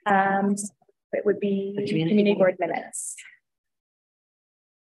 It would be community board minutes.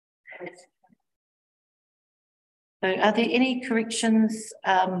 So are there any corrections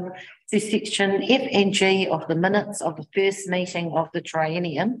to section F and G of the minutes of the first meeting of the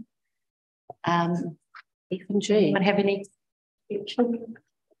triennium? F and G. Anyone have any corrections?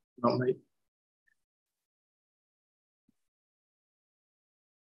 Not me.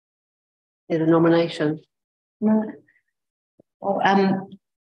 The nomination. No. Well,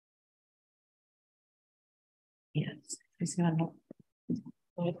 yes. Is anyone not?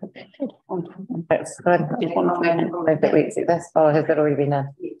 That's good. Has that already been done?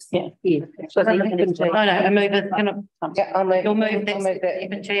 Yeah. So I move it. I'll move. You'll move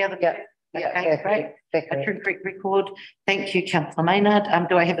that. Okay, great. A true record. Thank you, Councillor Maynard.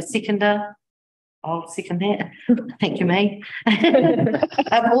 Do I have a seconder? I'll second that. Thank you, May.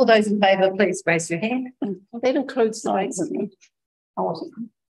 All those in favour, please raise your hand. That includes the vacancy.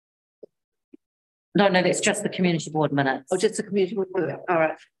 No, that's just the community board minutes. Oh, just the community board. All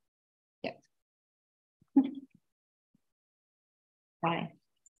right. Yeah. Right.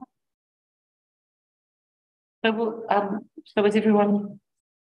 So, so is everyone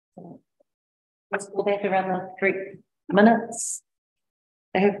Let's go back around the 3 minutes.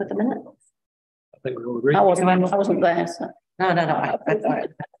 They have with the minutes. I think we all agree. I wasn't there. So. No.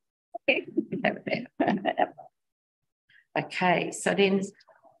 Okay, so then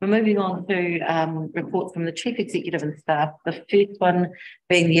we're moving on to reports from the Chief Executive and staff. The first one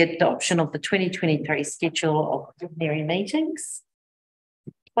being the adoption of the 2023 schedule of ordinary meetings.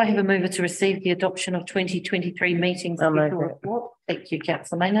 Do I have a mover to receive the adoption of 2023 meetings schedule report? Thank you,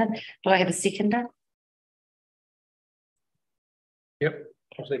 Councillor Maynard. Do I have a seconder? Yep.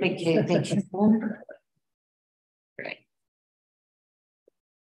 Thank you, Paul. Great.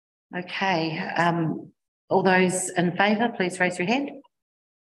 Okay, all those in favour, please raise your hand.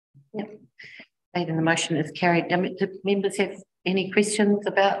 Yep. And the motion is carried. Do members have any questions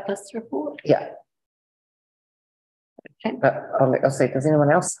about this report? Yeah. Okay. I'll see. Does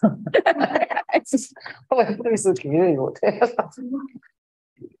anyone else? It's the community board. Thank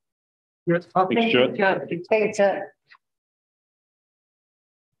you.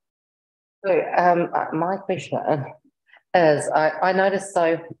 So, my question is, I noticed,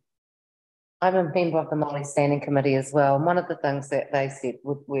 so I'm a member of the Māori Standing Committee as well. And one of the things that they said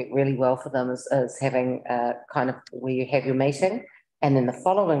would work really well for them is having kind of where you have your meeting, and then the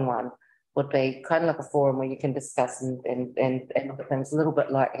following one would be kind of like a forum where you can discuss and look at things, a little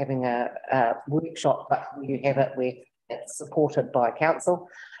bit like having a workshop, but where you have it where it's supported by council.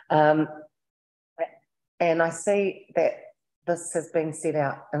 And I see that this has been set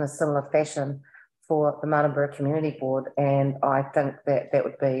out in a similar fashion for the Martinborough Community Board, and I think that that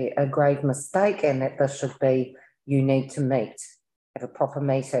would be a grave mistake, and that this should be, you need to meet, have a proper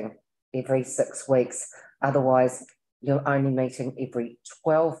meeting every 6 weeks. Otherwise, you're only meeting every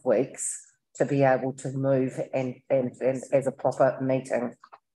 12 weeks to be able to move and as a proper meeting.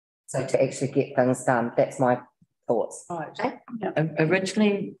 So to actually get things done, that's my thoughts. Right. Yeah.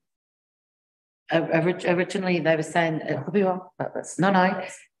 Originally they were saying it could be wrong. No.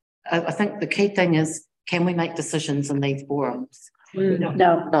 I think the key thing is, can we make decisions in these forums? No.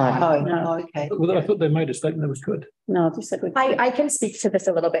 Okay. Well, I thought they made a statement that was good. No, they said I can speak to this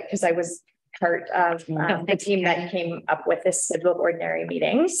a little bit because I was part of the team that came up with this schedule of ordinary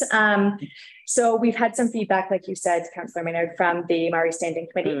meetings. So we've had some feedback, like you said, Councillor Maynard, from the Māori Standing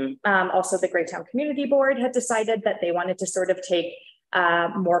Committee. Also, the Greytown Community Board had decided that they wanted to sort of take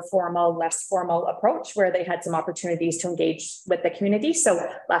more formal, less formal approach where they had some opportunities to engage with the community. So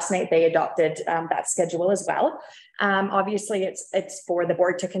last night they adopted that schedule as well. Obviously it's for the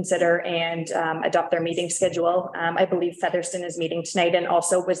board to consider and adopt their meeting schedule. I believe Featherston is meeting tonight and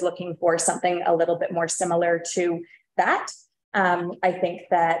also was looking for something a little bit more similar to that. I think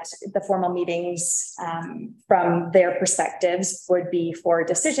that the formal meetings from their perspectives would be for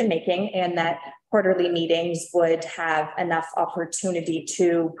decision making, and that quarterly meetings would have enough opportunity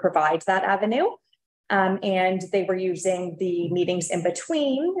to provide that avenue. And they were using the meetings in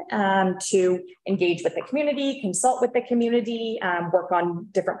between to engage with the community, consult with the community, work on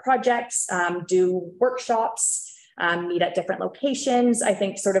different projects, do workshops, meet at different locations. I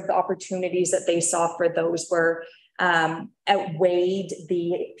think sort of the opportunities that they saw for those were outweighed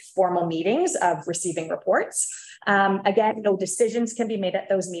the formal meetings of receiving reports. Again, no decisions can be made at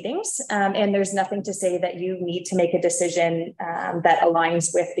those meetings, and there's nothing to say that you need to make a decision that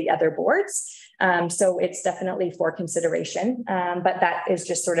aligns with the other boards. So it's definitely for consideration, but that is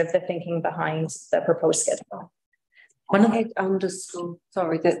just sort of the thinking behind the proposed schedule. One of the understood,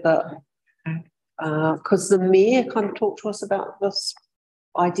 sorry, that because the mayor kind of talked to us about this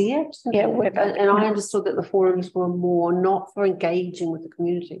idea. Yeah, and I understood that the forums were more not for engaging with the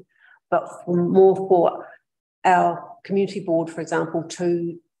community, but more for our community board, for example,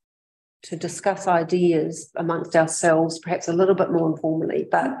 to discuss ideas amongst ourselves, perhaps a little bit more informally,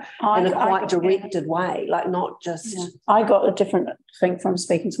 but in a quite directed way, like not just. Yeah. I got a different thing from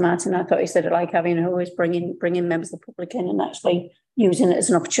speaking to Martin. I thought he said it like having always bringing members of the public in and actually using it as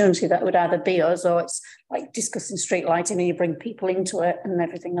an opportunity that would either be us or it's like discussing street lighting and you bring people into it and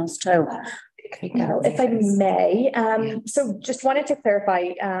everything else too. If I may, so just wanted to clarify,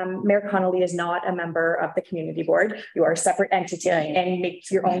 Mayor Connolly is not a member of the community board. You are a separate entity and make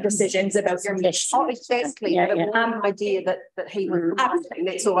your own decisions about your mission. Oh, exactly. Yeah, idea that he was promoting.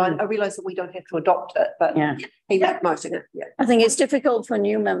 That's all. I realise that we don't have to adopt it, but he was promoting it. Yeah. I think it's difficult for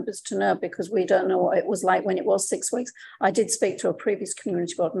new members to know because we don't know what it was like when it was 6 weeks. I did speak to a previous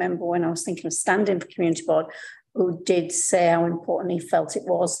community board member when I was thinking of standing for community board, who did say how important he felt it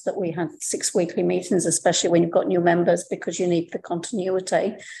was that we had 6 weekly meetings, especially when you've got new members, because you need the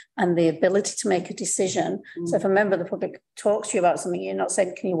continuity and the ability to make a decision. So if a member of the public talks to you about something, you're not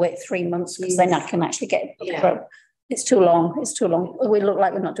saying, can you wait 3 months because then I can actually get it through. It's too long. It's too long. We look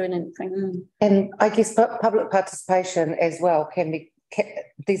like we're not doing anything. And I guess public participation as well can be,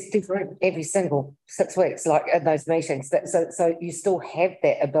 there's different every single 6 weeks, like in those meetings. So you still have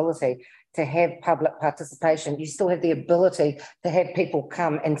that ability to have public participation. You still have the ability to have people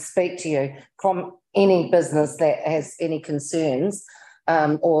come and speak to you from any business that has any concerns,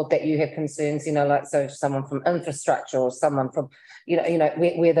 or that you have concerns, you know, like, so if someone from infrastructure or someone from, you know,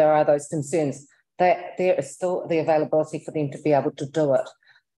 where there are those concerns, that there is still the availability for them to be able to do it.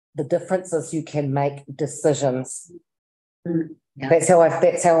 The difference is you can make decisions. Yeah. That's how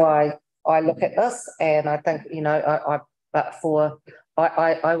I look at this, and I think, you know,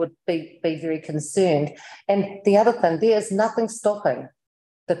 I would be very concerned. And the other thing, there is nothing stopping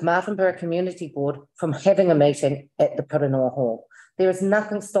the Martinborough Community Board from having a meeting at the Pirinoa Hall. There is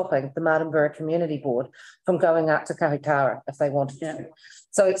nothing stopping the Martinborough Community Board from going out to Kahitara if they wanted to.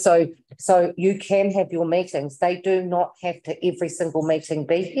 So you can have your meetings. They do not have to every single meeting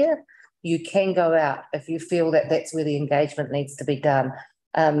be here. You can go out if you feel that that's where the engagement needs to be done.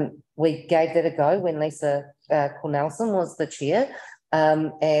 We gave that a go when Lisa Cornelson was the chair,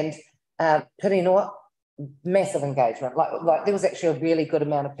 and Pirinoa, massive engagement. Like there was actually a really good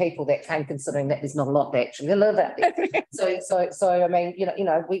amount of people that came, considering that there's not a lot that actually live out there. So I mean, you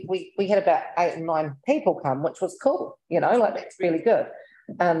know, we had about 8 or 9 people come, which was cool. You know, like that's really good.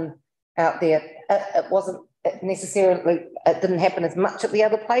 Out there, it wasn't necessarily. It didn't happen as much at the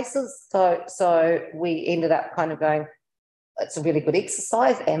other places. So we ended up kind of going, it's a really good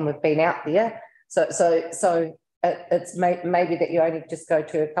exercise, and we've been out there. So it's maybe that you only just go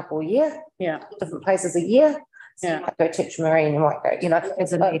to a couple a year, different places a year. So you might go to Tipperary, and you might go, you know,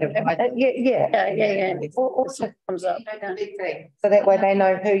 as a native. It also comes up. So that way they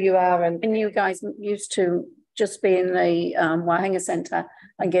know who you are. And you guys used to just be in the Waihinga Centre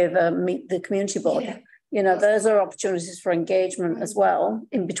and give meet the community board. Yeah. You know, those are opportunities for engagement as well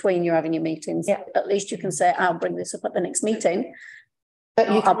in between you having your meetings. Yeah. At least you can say, I'll bring this up at the next meeting. But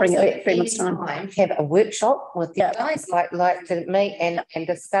I'll bring it up 3 months' time. Have a workshop with you guys, like to meet and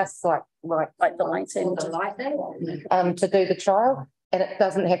discuss like the lighting, to do the trial, and it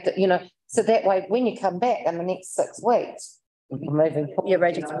doesn't have to, you know. So that way, when you come back in the next 6 weeks, you're moving forward. You're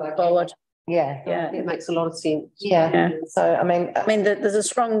ready to move forward. Yeah, it makes a lot of sense. Yeah. So I mean, there's a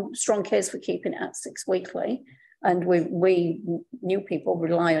strong case for keeping it at 6 weekly, and we new people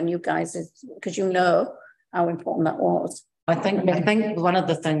rely on you guys because you know how important that was. I think one of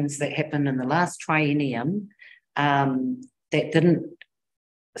the things that happened in the last triennium that didn't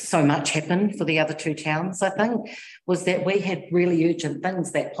so much happen for the other 2 towns, I think, was that we had really urgent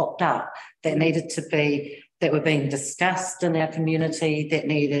things that popped up that that were being discussed in our community, that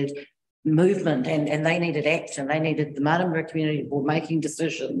needed movement, and they needed action. They needed the Martinborough Community Board making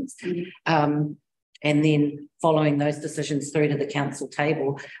decisions, and then following those decisions through to the council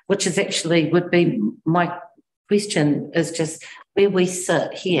table, which is actually would be my question is just where we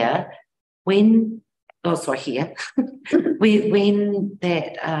sit here when which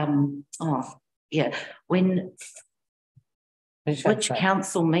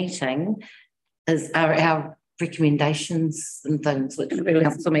council meeting are our recommendations and things which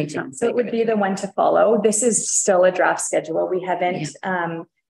council meetings. So it would be the one to follow. This is still a draft schedule. We haven't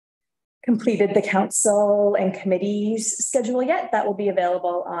completed the council and committees schedule yet. That will be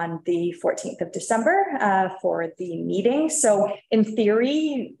available on the 14th of December for the meeting. So in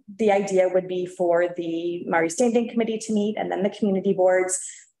theory, the idea would be for the Maori Standing Committee to meet, and then the community boards,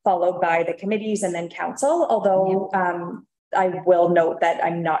 followed by the committees and then council. Although I will note that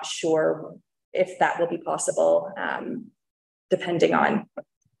I'm not sure if that will be possible, depending on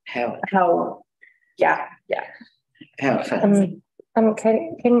how it fits.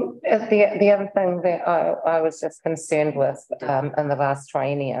 The other thing that I was just concerned with in the last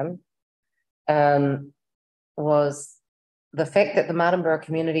triennium was the fact that the Martinborough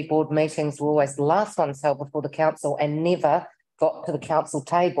Community Board meetings were always the last ones held before the council and never got to the council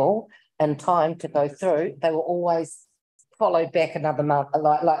table in time to go through. They were always followed back another month,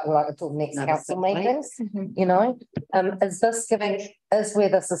 like until next council meetings. You know, is where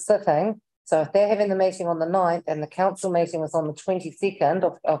this is sitting? So if they're having the meeting on the 9th and the council meeting was on the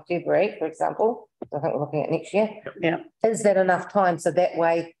 22nd of February, for example, I think we're looking at next year. Yeah. Is that enough time? So that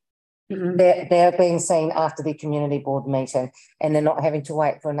way they're being seen after the community board meeting, and they're not having to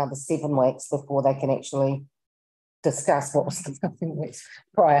wait for another 7 weeks before they can actually discuss what was the 7 weeks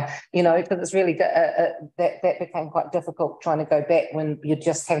prior, you know, because it's really, that became quite difficult trying to go back when you're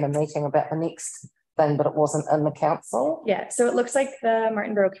just having a meeting about the next thing, but it wasn't in the council. Yeah, so it looks like the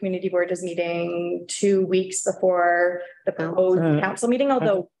Martinborough Community Board is meeting 2 weeks before the proposed council meeting,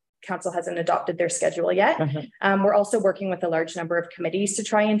 although council hasn't adopted their schedule yet. We're also working with a large number of committees to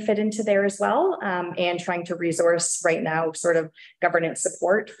try and fit into there as well, and trying to resource right now sort of governance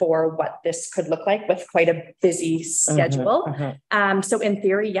support for what this could look like with quite a busy schedule. So in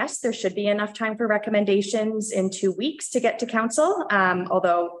theory, yes, there should be enough time for recommendations in 2 weeks to get to council.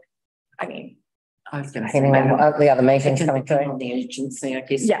 Although, I mean, depending on what the other meetings coming through. On the agency, I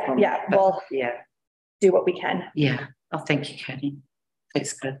guess. Well, yeah, do what we can. Yeah. Oh, thank you, Katie.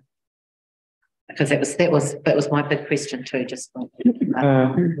 That's good. Because that was my big question too, just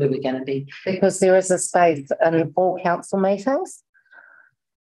where we're going to be. Because there is a space in all council meetings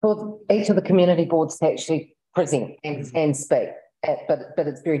for each of the community boards to actually present and speak. But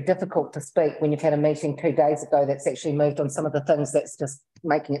it's very difficult to speak when you've had a meeting 2 days ago that's actually moved on some of the things that's just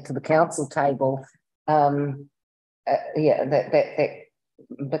making it to the council table. That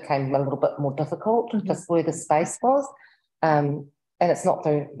became a little bit more difficult, just where the space was. And it's not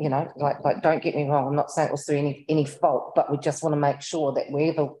through, you know, like don't get me wrong, I'm not saying it was through any fault, but we just want to make sure that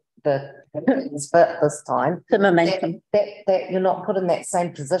wherever the fit this time, the momentum, that you're not put in that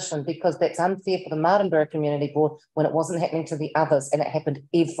same position, because that's unfair for the Martinborough Community Board when it wasn't happening to the others, and it happened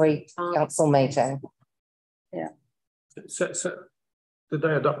every council meeting. Yeah. So did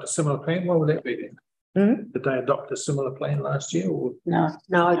they adopt a similar plan? What would that be then? Did they adopt a similar plan last year? Or? No.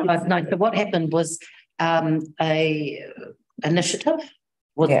 So what happened was a initiative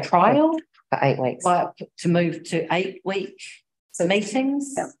was trialled for 8 weeks to move to 8 week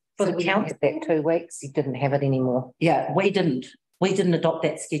meetings for the council. That 2 weeks, you didn't have it anymore. Yeah, we didn't adopt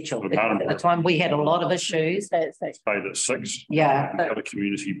that schedule. At the time, we had a lot of issues. Stayed at 6. Yeah. The other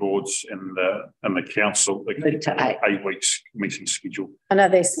community boards and the council moved to 8 weeks meeting schedule. I know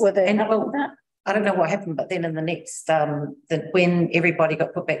this. Were they? I don't know what happened, but then in the next, when everybody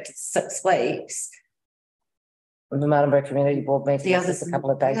got put back to 6 weeks, the Martinborough Community Board meeting was just a couple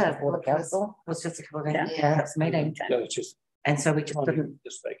of days before the council. It was just a couple of days. Yeah, meeting. And so we just didn't.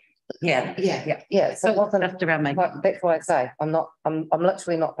 Yeah. So it wasn't just around me. That's why I say I'm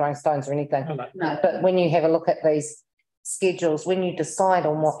literally not throwing stones or anything. No. But when you have a look at these schedules, when you decide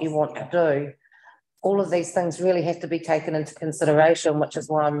on what you want to do, all of these things really have to be taken into consideration, which is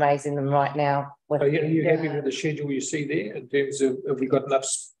why I'm raising them right now. Are you happy with the schedule you see there in terms of have we got enough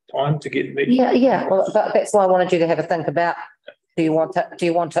time to get there? Yeah. Well, that's why I wanted you to have a think about. Do you want it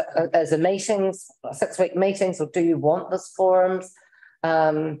as a meetings, 6 week meetings, or do you want this forums?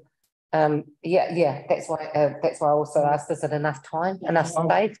 That's why I also asked, is it enough time, enough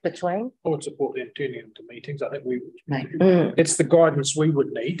space between? I would support them turning into meetings. I think it's the guidance we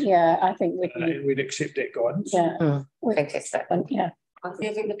would need. Yeah, I think we'd accept that guidance. Yeah. Fantastic. Yeah. I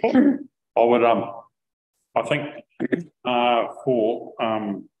would I think for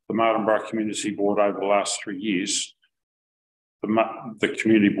the Martinborough Community Board over the last 3 years, the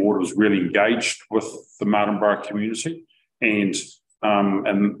community board was really engaged with the Martinborough community, and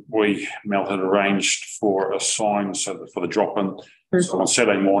Mel had arranged for a sign for the drop-in. So on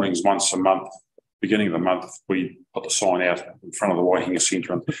Saturday mornings, once a month, beginning of the month, we put the sign out in front of the Waihinga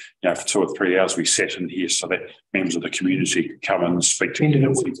Centre, and for 2 or 3 hours we sat in here so that members of the community could come in and speak to the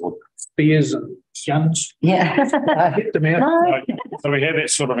community board. Spears and guns. Yeah. Hit them out. So we had that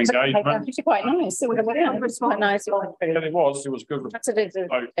sort of engagement. It's quite nice. It was quite nice. It was good. That's a good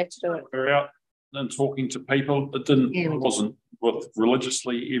extra. We're out and talking to people. It wasn't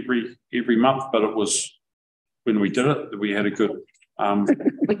religiously every month, but it was when we did it, we had a good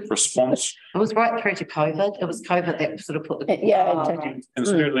response. It was right through to COVID. It was COVID that sort of put the and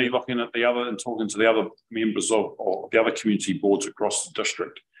certainly looking at the other and talking to the other members of the other community boards across the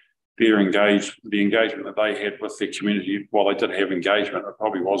district, the engagement that they had with their community. While they did have engagement, it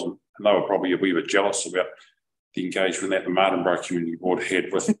probably wasn't, and they were probably a wee bit jealous about the engagement that the Martinborough Community Board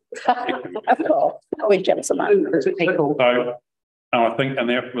had with. Of course, we're jealous of that. So I think, and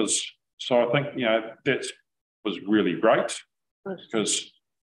that was, so I think, that was really great, because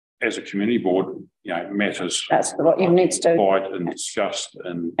as a community board, matters. That's what you need to do. And discussed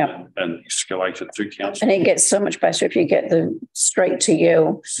and escalated to council. And it gets so much better if you get them straight to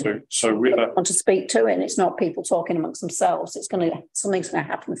you. So whether want to speak to it, and it's not people talking amongst themselves. Something's going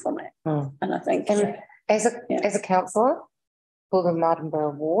to happen from it. And I think as a councillor for the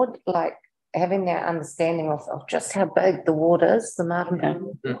Martinborough ward, like having that understanding of just how big the ward is, the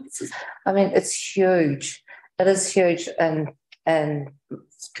Martinborough. I mean, it's huge. It is huge, and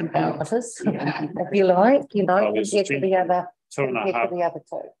kilometres, if you like, compared to the other.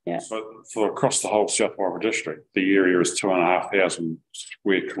 2.5. Yeah. So for across the whole South Wairau district, the area is 2,500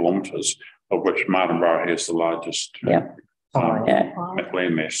 square kilometres, of which Martinborough has the largest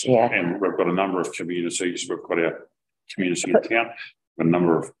landmass. And we've got a number of communities. We've got our community in town, a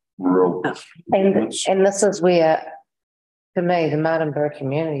number of rural. And this is where, for me, the Martinborough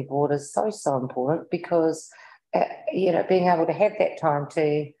Community Board is so important because, you know, being able to have that time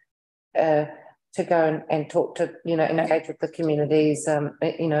to go and talk to, you know, engage with the communities,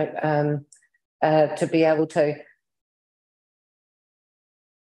 you know, to be able to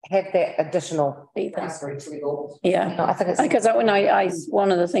have that additional. Yeah, No, I think it's because when I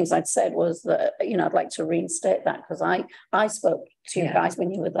one of the things I'd said was that, you know, I'd like to reinstate that because I spoke to you guys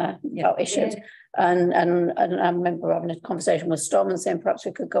when you were there about issues. And I remember having a conversation with Storm and saying perhaps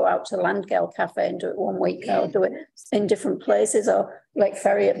we could go out to Landgale Cafe and do it one week or do it in different places or like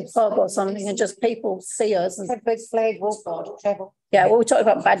ferry at the pub or something and just people see us. And a big flag walk travel. Yeah, well, we talked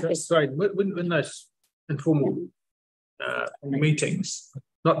about badges. Sorry, when those informal meetings,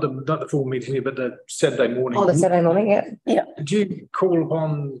 not the full meeting here, but the Saturday morning. Oh, the Saturday morning, yeah. Do you call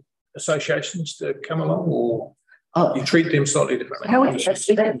upon associations to come along or you treat them slightly differently? How would you just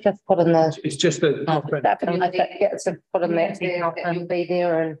put in the... It's just the... Yeah, so put in that and be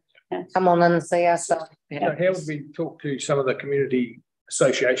there and come on in and see us. So how would we talk to some of the community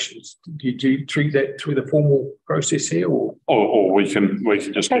associations? Do you treat that through the formal process here or we can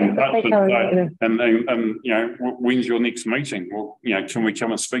just get in touch and you know, when's your next meeting? Well, you know, can we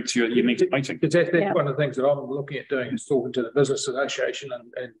come and speak to you at your next meeting? Because that's one of the things that I'm looking at doing is talking to the business association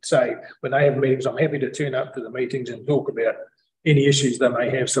and say when they have meetings, I'm happy to turn up to the meetings and talk about any issues they may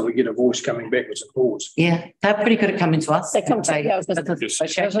have, so we get a voice coming back with supports. Yeah, they're pretty good at coming to us. They come to they're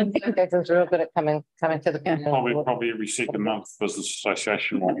real good at coming to the Probably every second month, business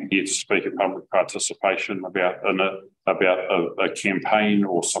association will be here to speak at public participation about a campaign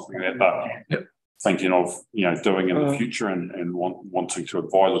or something that they're thinking of, you know, doing in the future and wanting to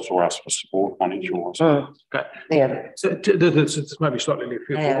advise us or ask for support, financial. Okay. Yeah. So this may be slightly left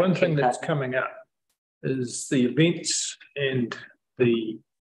field, but one thing that's coming up is the events and the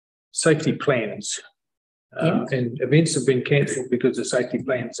safety plans. And events have been cancelled because the safety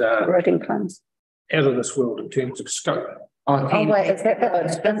plans are out of this world in terms of scope. Oh wait, is that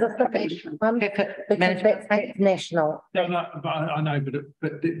that's national? No, I know,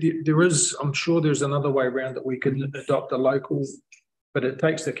 but there is, I'm sure there's another way around that we can adopt a local, but it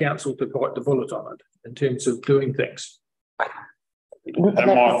takes the council to bite the bullet on it in terms of doing things.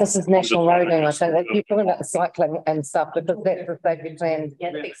 This is national roading. I think you're talking about the cycling and stuff because that's the safety plan.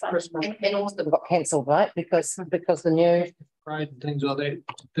 And also got cancelled, right? Because the new parade and things like that.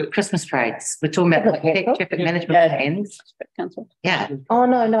 The Christmas parades. We're talking about like traffic management plans. Yeah. Oh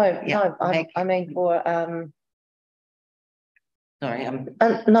no. I mean for sorry,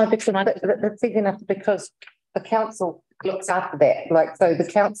 no, because that's easy enough because the council looks after that. Like so, the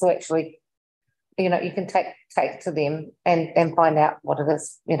council actually. You know, you can take to them and find out what it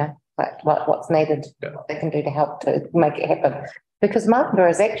is, you know, like what's needed, what they can do to help to make it happen. Because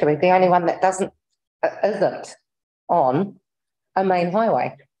Martinborough is actually the only one that isn't on a main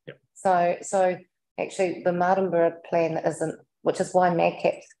highway. Yep. So actually the Martinborough plan isn't, which is why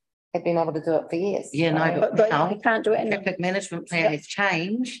MAGCAPs have been able to do it for years. Yeah, no, but you can't do it. The traffic management plan has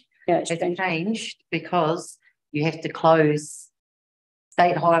changed. Yeah, it's changed because you have to close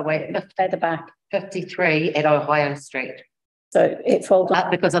State Highway at the back. 53 at Ohio Street. So it folds up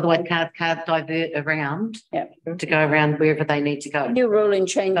because otherwise cars can't divert around to go around wherever they need to go. New ruling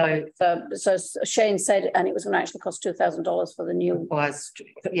change. So Shane said, and it was going to actually cost $2,000 for the new. That's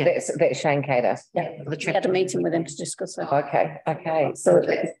Shane Cater. Yeah, we had a meeting with him to discuss it. Okay. So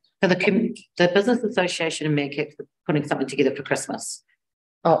the Business Association and MAGCAPs are putting something together for Christmas.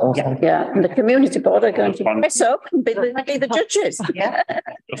 Oh, awesome. Yeah, and the community board are going to press up and be the judges. Yeah.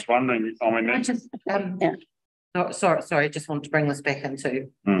 Just wondering, I mean, sorry, just want to bring this back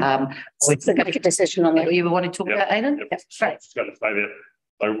into we're going to make a decision on that. You were wanting to talk about, Aidan? Right. I was going to say that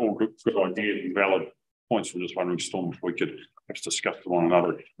they're all good ideas and valid points. We're just wondering, Storm, if we could perhaps discuss with one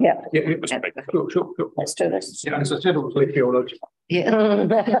another. Yeah. Sure. Let's do this. Yeah, as I said, it was left field. Yeah.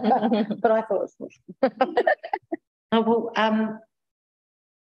 But I thought oh, well,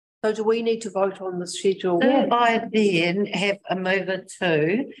 so do we need to vote on the schedule? I then have a mover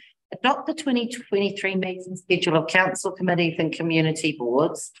to adopt the 2023 meeting schedule of council committees and community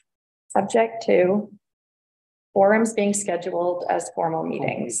boards. Subject to forums being scheduled as formal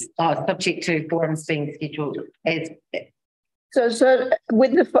meetings. Subject to forums being scheduled as. So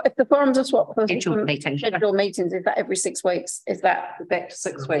with if the forums are what? Scheduled meetings. Scheduled meetings, is that every 6 weeks? Is that back to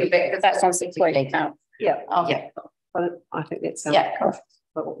 6 weeks? That's on 6 weeks now. Yeah. Yeah. I think that sounds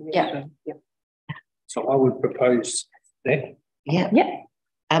yeah. So I would propose that. Yeah.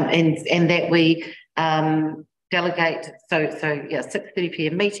 And that we delegate. So 6:30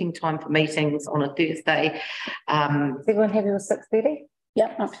 p.m. meeting time for meetings on a Thursday. Is everyone happy with 6:30?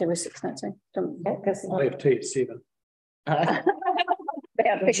 Yeah, I'm happy with 6:30. I have tea at 7. They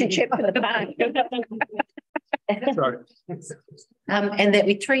have fish and chip for the bag. Sorry. And that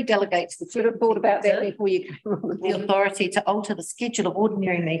we 3 delegates Should have thought about that before you came on. the authority to alter the schedule of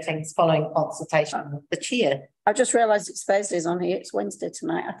ordinary meetings following consultation with the chair. I just realised it's Thursdays on here. It's Wednesday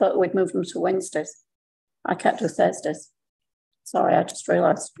tonight. I thought we'd move them to Wednesdays. I kept with Thursdays. Sorry, I just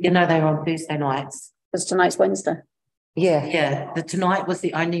realised. You know, they were on Thursday nights. Because tonight's Wednesday. Yeah, Yeah, tonight was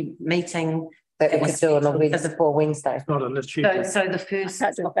the only meeting. that we It could was do on a scheduled Wednesday before Wednesday. It's not in the schedule. So the first. I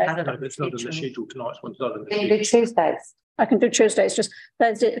can't do part of No, the it's not in the schedule- schedule tonight. It's not in the Can you schedule. do Tuesdays? I can do Tuesday. It's just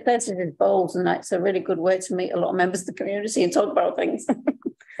Thursday is bowls, and that's a really good way to meet a lot of members of the community and talk about things.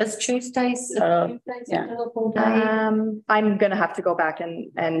 Is Tuesdays? yeah. Available day? I'm gonna have to go back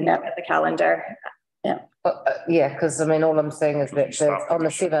and Yeah. look at the calendar. Yeah, because I mean, all I'm saying is that on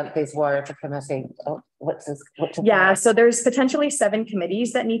the 7th, there's Wairarapa Committee, which is. Yeah, so there's potentially 7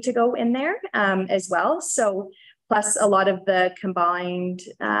 committees that need to go in there as well. So plus a lot of the combined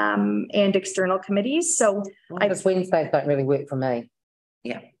and external committees. So Because Wednesdays don't really work for me.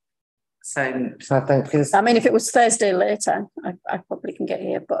 So So I think because I mean, if it was Thursday later, I probably can get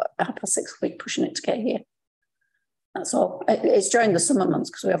here, but 6:30 week pushing it to get here. That's all. It's during the summer months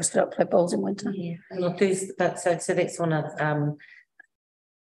because we obviously don't play bowls in winter. yeah, well, Thursday, but so that's one of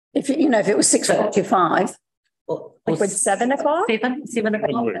If if it was 6:45, like with 7 o'clock. 7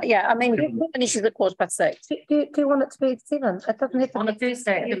 o'clock yeah, I mean, it finishes at 6:15. do you want it to be 7? It doesn't have to on a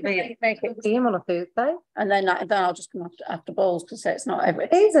Thursday. It can be make it PM on a Thursday. And then I'll just come after bowls because it's not every.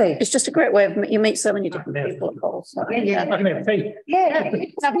 Easy. It's just a great way of you meet so many different people at bowls. So, Yeah. I can have tea. Yeah.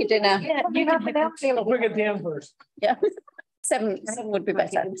 Have your dinner. Yeah, You have an outfit. I'll bring it down first. Yeah. 7 would be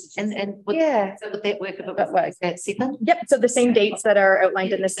better. and Yeah. so would that work if it That was works. at 7? Yep, so the same dates that are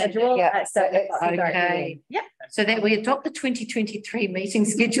outlined in the schedule Yeah. at 7 o'clock. Okay. Yep. So that we adopt the 2023 meeting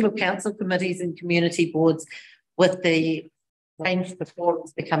schedule of council committees and community boards with the change the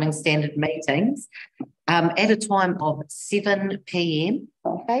forums becoming standard meetings at a time of 7 p.m.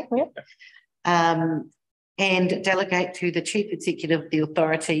 Okay, yeah. And delegate to the chief executive the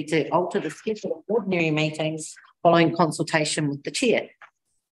authority to alter the schedule of ordinary meetings following consultation with the chair.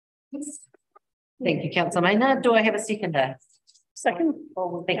 Thank you, Councillor Maynard. Do I have a seconder? Second.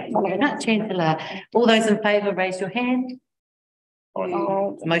 Thank you very much, Chancellor. All those in favour, raise your hand.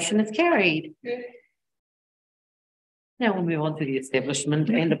 The motion is carried. Now we'll move on to the establishment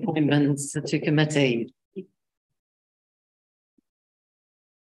and appointments to committees.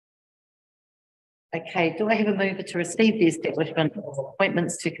 Okay, do I have a mover to receive the establishment of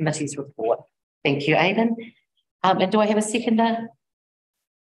appointments to committees report? Thank you, Aidan. And do I have a seconder?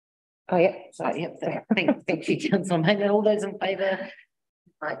 Oh, yeah. So, yep, thank you, Councillor Maynard. All those in favour?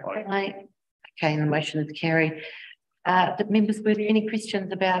 Right. Okay, and the motion is carried. The members, were there any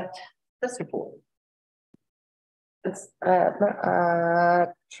questions about this report?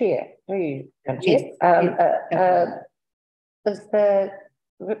 Chair, do you? Yes. Is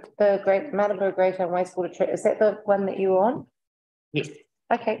the Great Martinborough Great and Wastewater Treatment, is that the one that you're on? Yes.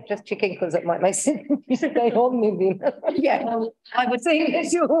 Okay, just checking because it might make sense to stay on there then. Yeah. I would See,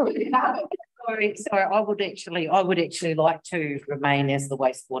 as you already have. Sorry, I would actually like to remain as the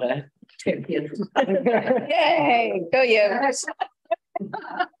wastewater champion. Yay, go you.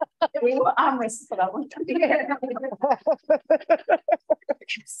 We were armrests for that one.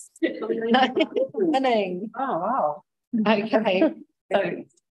 Winning. Oh, wow. Okay, so,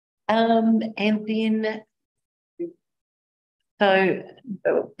 and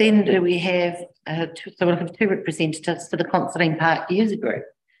then do we have, so we'll have 2 representatives for the Considine Park User Group.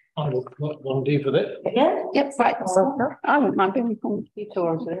 I will volunteer for that. Yeah, yep, right. I wouldn't mind being on.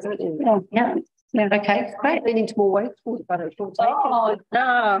 Yeah. Okay, great. Leaning to more wastewater, but it's all taken. Oh,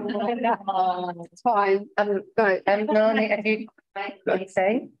 no. It's fine. No, Melanie, have you got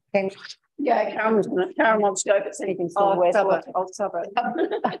anything? Yeah, Karen wants to go if it's anything. I'll sub it.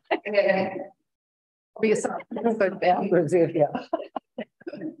 Yeah. Be a reserve, yeah.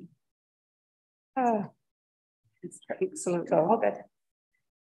 It's excellent.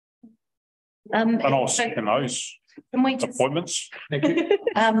 And I'll second those Can we just, appointments. Thank you.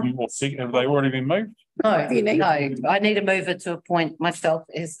 Have they already been moved? no, I need a mover to appoint myself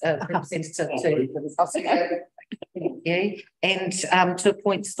as a representative to. Yeah, and to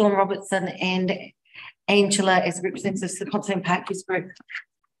appoint Storm Robertson and Angela as representatives to the Considine Park Youth Group.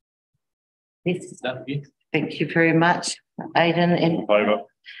 Yes. Thank you very much, Aidan and Favour.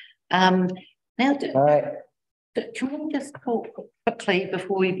 now can we just talk quickly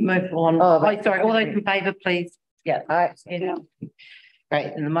before we move on? Sorry, all those in favour, please. Yeah. Right. Yeah.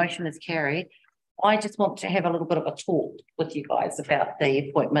 Great, and the motion is carried. I just want to have a little bit of a talk with you guys about the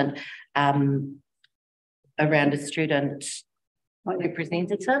appointment around a student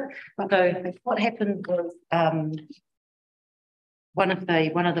representative. So what happened was one of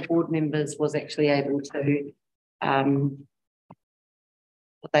the board members was actually able to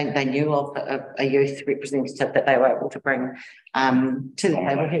they knew of a youth representative that they were able to bring to the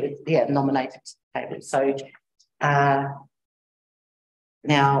table. He was nominated to the table. So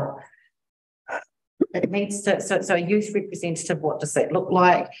now it needs to so a youth representative, what does that look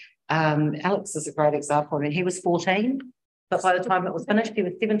like? Alex is a great example. I mean, he was 14, but by the time it was finished, he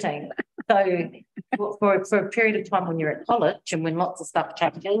was 17. So for a period of time when you're at college and when lots of stuff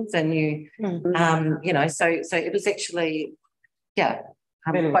changes and you, you know, so it was actually,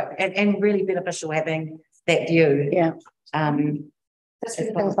 and really beneficial having that view. Yeah.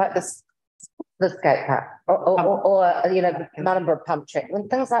 Things like this skate park or you know, Martinborough pump track, when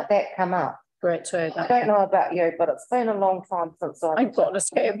things like that come up. Great too. I don't know about you, but it's been a long time since I've got a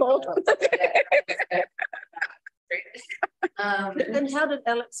skateboard. And how did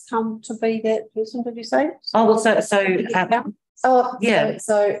Alex come to be that person, did you say? Oh, well,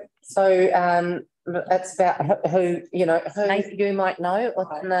 it's about who you might know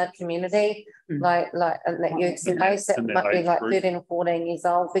within the community, like in that youth space that might be like 13 or 14 years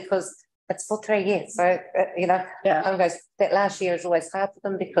old, because it's for 3 years. So goes that last year is always hard for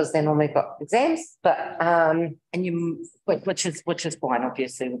them because they normally got exams, but which is fine.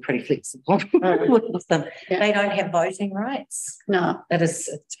 Obviously, we're pretty flexible with them. Yeah. They don't have voting rights. No, it's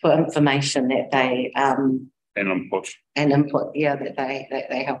for information that they and input. Yeah, that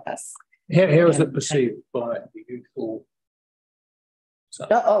they help us. How is it perceived by the youth or?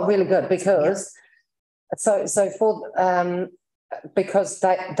 Oh, really good, because so for because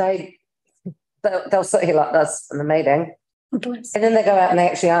they'll sit here like this in the meeting, and then they go out and they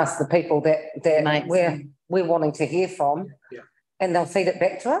actually ask the people that we're wanting to hear from, and they'll feed it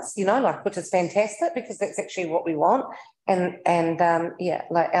back to us, you know, like, which is fantastic because that's actually what we want. And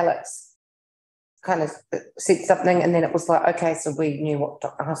like Alex kind of said something, and then it was like, okay, so we knew what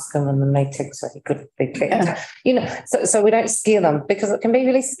to ask him in the meeting so he could be clear. You know, so we don't scare them because it can be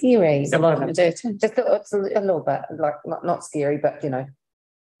really scary. A lot of them do. Just it's a little bit like not scary, but you know.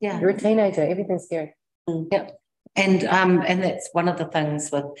 Yeah, you're a teenager. Everything's scary. Yeah, and that's one of the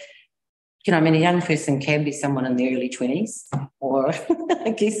things with, you know, I mean, a young person can be someone in the early 20s, or I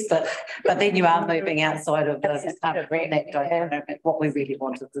guess, but then you are moving outside of what we really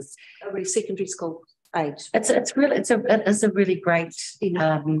want is this secondary school age. It's a really great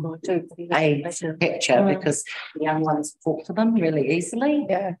age picture because the young ones talk to them really easily.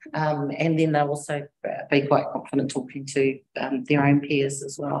 Yeah. And then they'll also be quite confident talking to their own peers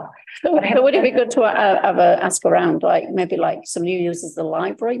as well. So would it be good to ask around, like maybe like some new users of the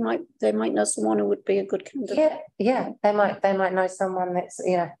library they might know someone who would be a good candidate? Yeah, they might know someone that's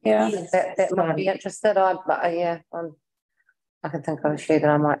that might be interested. I can think of a few that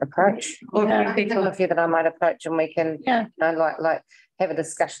I might approach. A few that I might approach, and we can, you know, like have a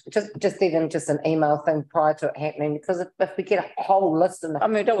discussion. Just an email thing prior to it happening, because if we get a whole list of them, I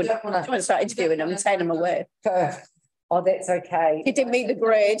mean, don't want to start interviewing them and take them away. Oh, that's okay. He didn't meet the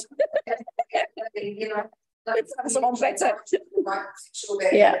grade. You know. Someone better.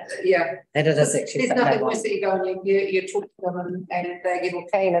 Yeah. That it is actually. There's nothing worse that you go and you talk to them and they get all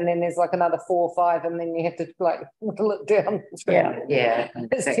keen, and then there's like another 4 or 5, and then you have to like look down. Yeah,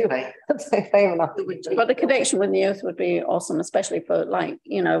 exactly. But the connection with the youth would be awesome, especially for like,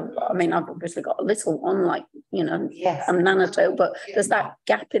 you know, I mean, I've obviously got a little one, like, you know, I'm Nana too, but there's that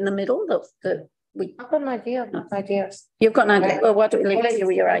gap in the middle that I've got an idea. You've got an idea. Well, what do we leave you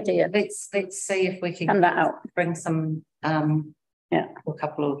with your idea? Let's see if we can hand that out. Bring some a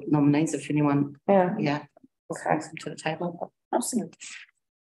couple of nominees if anyone okay to the table. Awesome.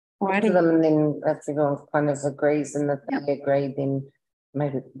 Alrighty. And then if everyone kind of agrees and they agree, then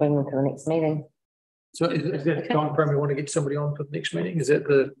maybe bring them to the next meeting. So is that the time frame we want to get somebody on for the next meeting? Is that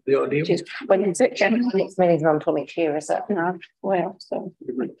the idea? When is it? The next meeting's not until next year, is it? No. Well, so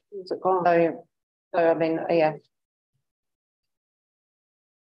is it gone? So I mean, I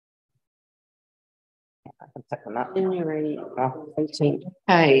can pick them up. January 18th.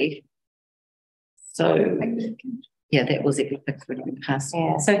 Okay. So that was it. Passed.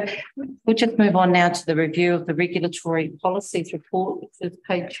 Yeah. So we'll just move on now to the review of the regulatory policies report, which is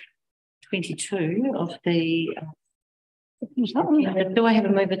page 22 of the. Do I have a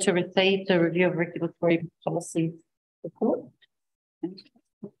mover to receive the review of regulatory policy report?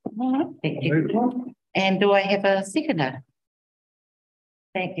 Thank you. And do I have a seconder?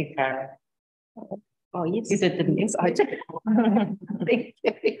 Thank you, Cara. Oh, yes. You did, didn't you? Yes, I did. Thank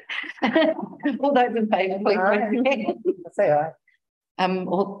you. All those in favour, please. Say aye.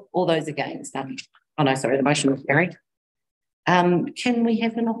 All those against. Oh no, sorry, the motion was carried. Can we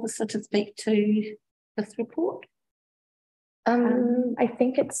have an officer to speak to this report? I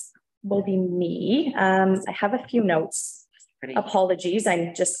think will be me. I have a few notes. Apologies,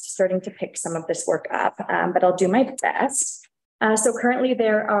 I'm just starting to pick some of this work up, but I'll do my best. So currently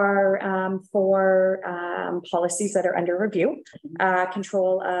there are 4 policies that are under review.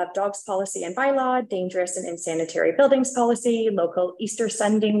 Control of dogs policy and bylaw, dangerous and insanitary buildings policy, local Easter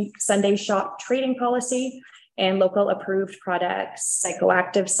Sunday shop trading policy, and local approved products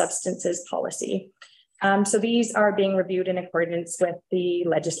psychoactive substances policy. So these are being reviewed in accordance with the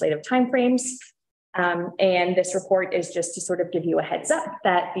legislative timeframes. And this report is just to sort of give you a heads up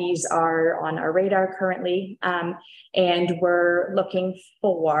that these are on our radar currently. And we're looking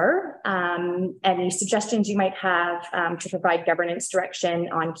for any suggestions you might have to provide governance direction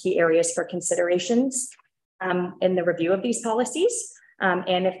on key areas for considerations in the review of these policies.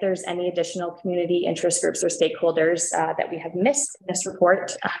 And if there's any additional community interest groups or stakeholders that we have missed in this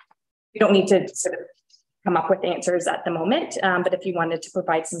report, you don't need to sort of come up with answers at the moment, but if you wanted to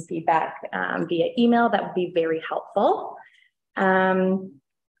provide some feedback via email, that would be very helpful.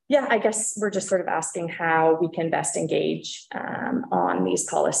 Yeah, I guess we're just sort of asking how we can best engage on these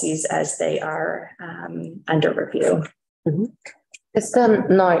policies as they are under review. Mm-hmm. Just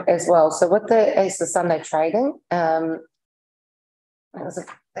a note as well. So with the Easter Sunday trading, that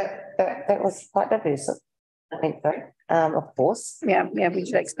was quite divisive, I think so. Of course. Yeah, we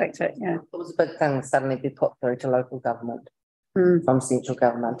should expect it. Yeah. It was a big thing to suddenly be put through to local government from central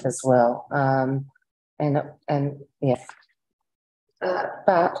government as well. And yeah.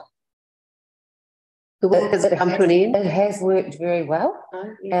 But it come to an end? It has worked very well.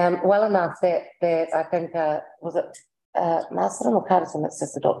 Well enough that I think was it Masterton or Carterton that's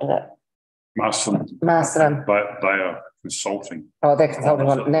just adopted it? Masterton. But they are consulting. Oh, they're consulting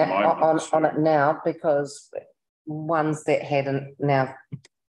on it now, because ones that hadn't now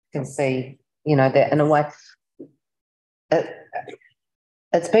can see, you know, that in a way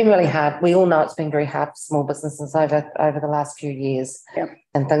it's been really hard. We all know it's been very hard for small businesses over the last few years. Yep.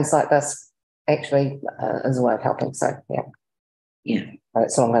 And things like this actually is a way of helping. So yeah,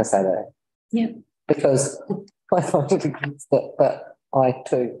 that's all I'm going to say there. Yeah, because I find it against it, but I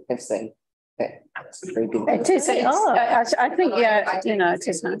too have seen. It is. I think, you know, it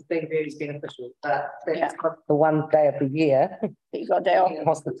is. It's been very beneficial, but that's the one day of the year you got a day off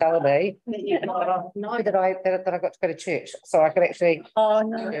hospitality. No, that I got to go to church, so I could actually. Oh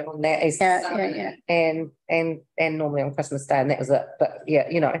no! On that is and normally on Christmas Day, and that was it. But yeah,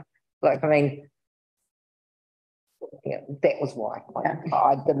 you know, like I mean, yeah, that was why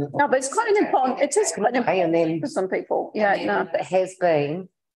I didn't. No, but it's quite an important. It is quite important and then for some people. Yeah, no, it has been.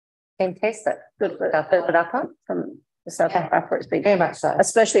 Fantastic. Good for from the South Africa. It's been very much so,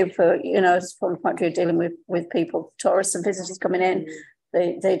 especially for, you know, from the point of view dealing with people, tourists and visitors coming in.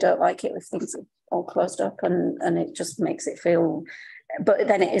 They don't like it if things are all closed up, and it just makes it feel. But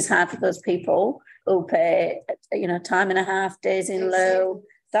then it is hard for those people who pay, you know, time and a half, days in lieu.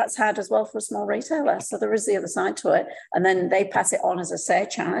 That's hard as well for a small retailer. So there is the other side to it, and then they pass it on as a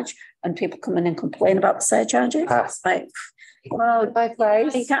surcharge, and people come in and complain about the surcharges. It's like, well, both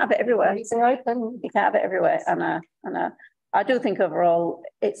ways. You can't have it everywhere. It's open. You can't have it everywhere. And I do think overall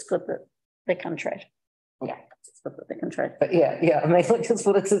it's good that they can trade. Yeah, it's good that they can trade. But yeah. I mean, I just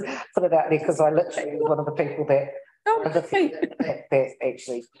wanted to put it out there because I literally was one of the people that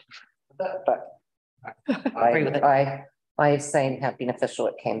actually. But I have seen how beneficial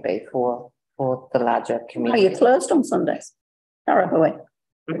it can be for the larger community. Are you closed on Sundays? Or by the way.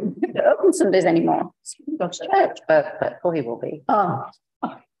 Don't open Sundays anymore. But he will be. Oh.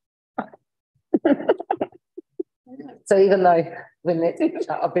 So even though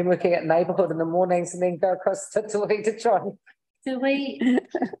I've been working at neighbourhood in the mornings and then go across to Italy to try. Do we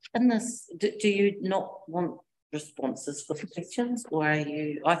in this? Do you not want responses for questions, or are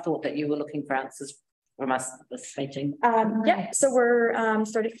you? I thought that you were looking for answers from us this meeting. Yeah, so we're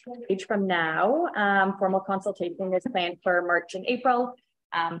starting from now. Formal consultation is planned for March and April.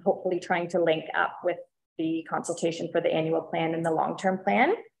 Hopefully trying to link up with the consultation for the annual plan and the long-term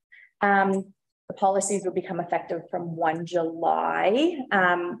plan. The policies will become effective from 1 July,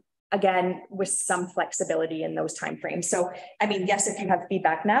 again, with some flexibility in those timeframes. So, I mean, yes, if you have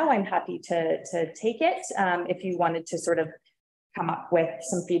feedback now, I'm happy to take it. If you wanted to sort of come up with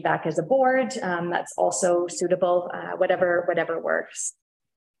some feedback as a board, that's also suitable, whatever works.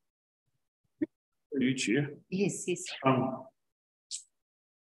 You, Chair. Yes.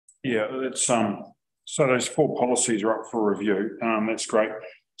 Yeah, it's so those 4 policies are up for review. That's great.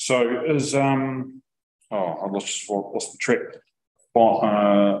 So is, I lost the track,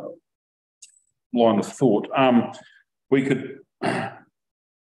 line of thought. We could,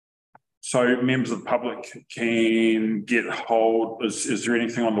 so members of the public can get hold, is there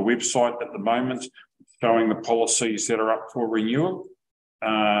anything on the website at the moment showing the policies that are up for renewal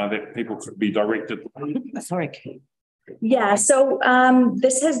that people could be directed? Sorry. Yeah, so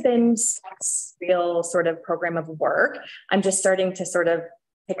this has been a real sort of program of work. I'm just starting to sort of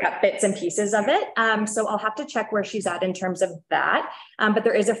pick up bits and pieces of it. So I'll have to check where she's at in terms of that. But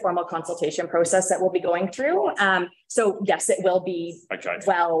there is a formal consultation process that we'll be going through. So yes, it will be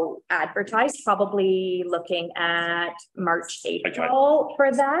well advertised, probably looking at March, April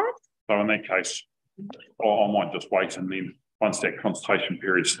for that. So in that case, I might just wait, and then once that consultation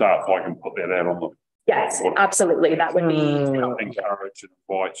period starts, I can put that out on the. Yes, absolutely. That would be encourage and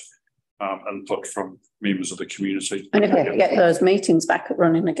invite input from members of the community. And if we can get those meetings back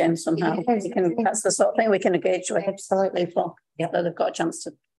running again somehow, that's the sort of thing we can engage with. Absolutely. So they've got a chance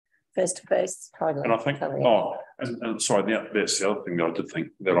to face to face. And I think, and sorry, that's the other thing that I did think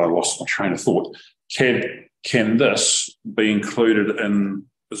that I lost my train of thought. Can this be included in,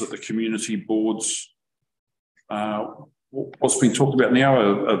 is it the community boards? What's been talked about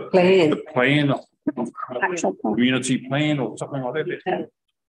now? The plan. Actual community plan or something like that.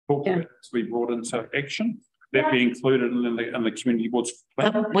 To be brought into action. That be included in the community board's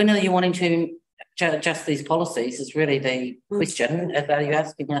plan. When are you wanting to adjust these policies? Is really the question. Are you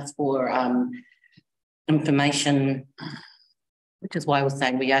asking us for information? Which is why I was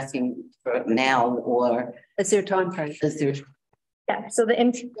saying we're asking for it now, or is there a time frame? Is there? Yeah, so the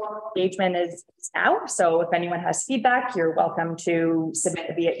engagement is now. So if anyone has feedback, you're welcome to submit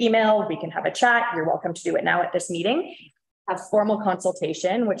it via email. We can have a chat. You're welcome to do it now at this meeting. A formal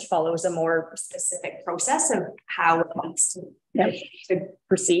consultation, which follows a more specific process of how it wants to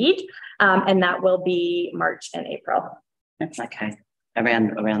proceed. And that will be March and April. Okay.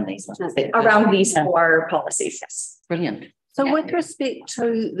 Around these ones. Around these four policies, yes. Brilliant. So with respect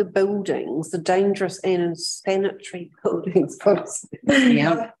to the buildings, the dangerous and unsanitary buildings, are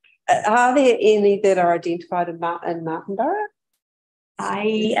there any that are identified in Martinborough?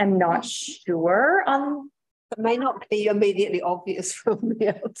 I am not sure on. It may not be immediately obvious from the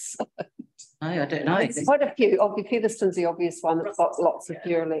outside. No, I don't know. There's quite a few. Obviously, Featherston's the obvious one that's got lots of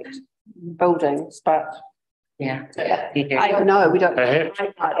derelict buildings, but I don't know. We don't.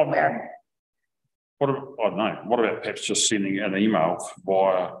 I'm not aware. I don't know. What about perhaps just sending an email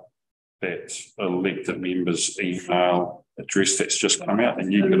via that elected member's email address that's just come out,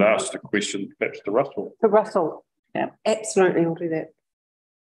 and you could ask the question perhaps to Russell. To Russell. Yeah, absolutely. We'll do that.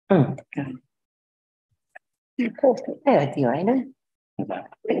 Okay. Hey, do I know?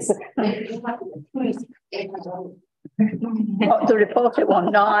 The reported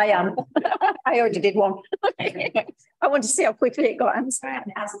one. No, I am. I already did one. I want to see how quickly it got answered.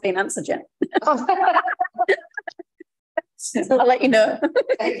 It hasn't been answered yet. I'll let you know.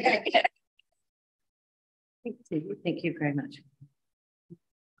 Thank you very much.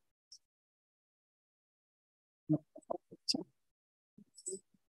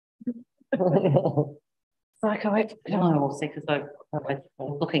 Like I will see, because I was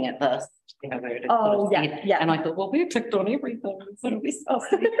looking at this, where it and I thought, well, we've clicked on everything, so we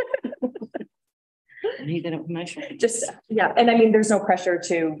need that information. Just and I mean, there's no pressure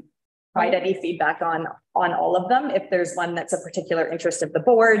to provide any feedback on all of them. If there's one that's a particular interest of the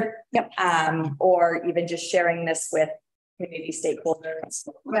board, or even just sharing this with community stakeholders,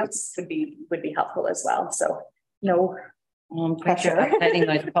 would be helpful as well. So no. Pressure updating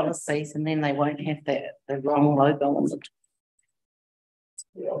those policies, and then they won't have the wrong logo on them.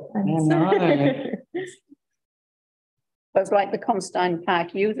 No. But like the Constantine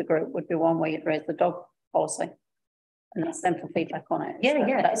Park user group would be one where you'd raise the dog policy and ask them for feedback on it.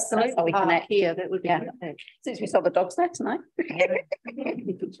 That's how we connect here. That would be since we saw the dogs there tonight.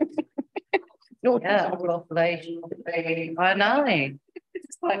 I know.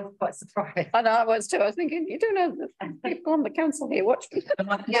 I'm quite surprised. I know I was too. I was thinking, you don't know the people on the council here. Watch me.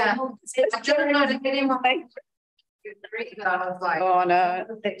 I don't know to get in my face. I was like, oh no.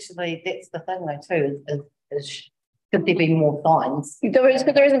 Actually, that's the thing though too. Is could there be more fines? There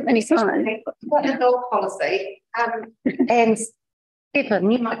isn't any signs. What the dog policy? And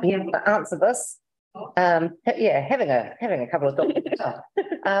Stephen, you might be able to answer this. Having a couple of dogs.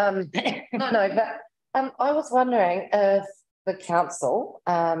 But I was wondering if the council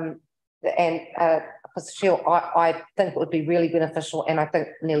and for sure, I think it would be really beneficial, and I think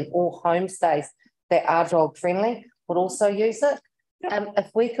nearly all homestays that are dog friendly would also use it.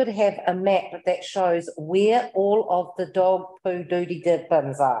 If we could have a map that shows where all of the dog poo duty dip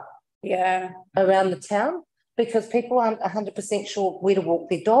bins are. Yeah. Around the town, because people aren't 100% sure where to walk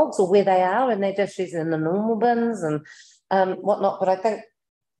their dogs or where they are, and they're just using the normal bins and whatnot. But I think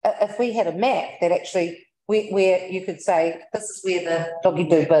if we had a map that actually where you could say this is where the doggy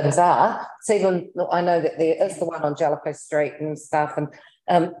do bins are. So even I know that there is the one on Jellicoe Street and stuff,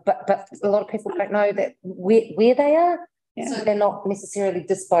 and but a lot of people don't know that where they are, so they're not necessarily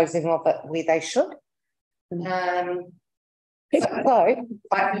disposing of it where they should. I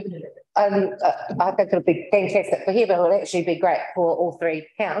think it'll be fantastic for here, but it'll actually be great for all three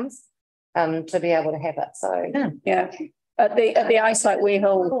towns to be able to have it. So yeah. At the eyesight we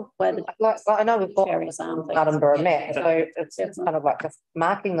hold where the I know we've got Martinborough map, so it's kind of like just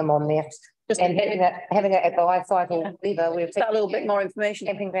marking them on there and having it at the eyesight or whatever. We've got a little bit more information.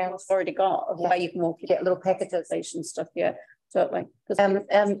 Camping grounds already got of where you can walk, get little packages and stuff. Yeah, certainly.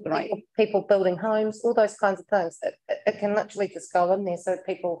 Right. People building homes, all those kinds of things. It can literally just go in there so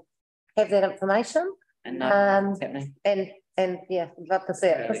people have that information. And yeah, I'd love to see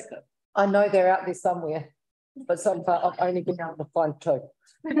it. I know they're out there somewhere. But so far, I've only been able to find two.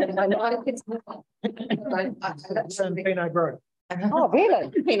 Pinot Grove. Oh, really?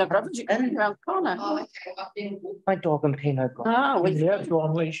 Pinot Grove, you can around the corner. Oh, okay. My dog in Pinot Grove. Oh, You're allowed to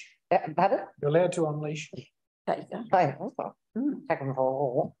unleash. Pardon? You're allowed to unleash. Take him for a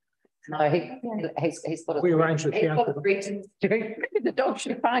walk. No, he's got a. We arranged with the dog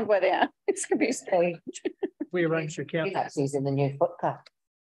should find where they are. It's going to be strange. We arranged to count. He's using the new footpath.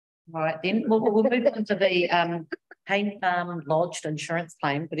 All right, then we'll move on to the Payne Farm lodged insurance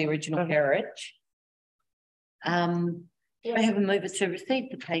claim for the original garage. Do I have a mover to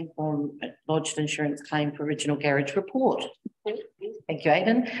receive the Payne Farm lodged insurance claim for original garage report? Thank you,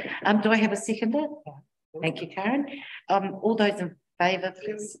 Aidan. Do I have a seconder? Thank you, Karen. All those in favour,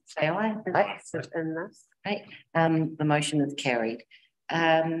 please say aye. Right. The motion is carried.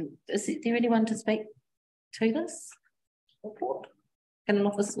 Is there anyone to speak to this report? Can an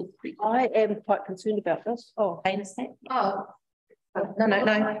officer speak? I am quite concerned about this. Oh, Payne estate? Oh.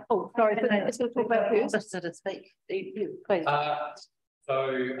 No. Oh, sorry. Let's talk about who. Officer to speak. You, please.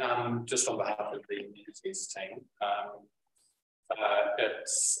 So just on behalf of the communities team,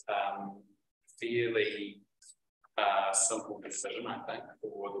 it's fairly simple decision, I think,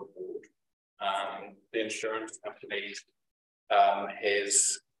 for the board. The insurance company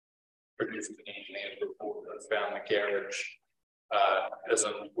has produced an engineer's report that found the garage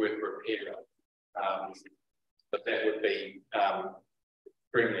isn't worth repairing, but that would be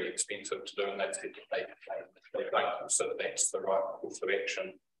extremely expensive to do, and that's it. They don't consider that's the right course of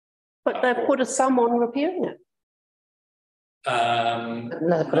action. But they put a sum on repairing it.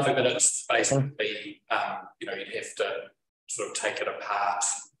 No, but it's basically, you'd have to sort of take it apart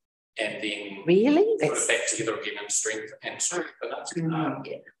and then put it back together again and strengthen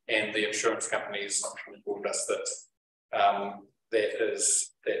it. And the insurance companies informed us that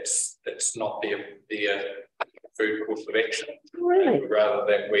that's not their food course of action. Really? Rather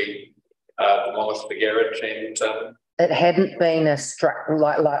than we demolish the garage and it hadn't been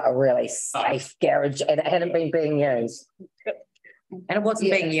like a really safe garage, and it hadn't been being used. And it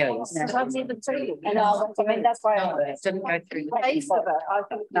wasn't being used. No. I've never seen it. And I mean, that's why it didn't go through the face of it. I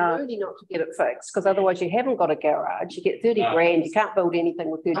think really not to get it fixed, because otherwise you haven't got a garage. You get 30 grand. You can't build anything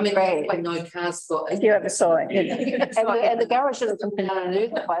with 30 grand. Like no cars got. If you ever saw it, and the garage isn't something an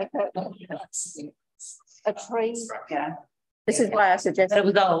earthquake. A tree. Yeah. This is why I suggested it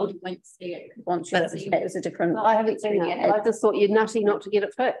was old. Once you see it was a different. I haven't seen it. I just thought you're nutty not to get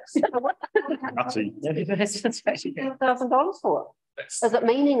it fixed. Nutty. $1,000 for it. Is it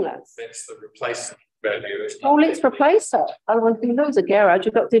meaningless? That's the replacement value. Well, let's replace it. Otherwise, if you lose a garage,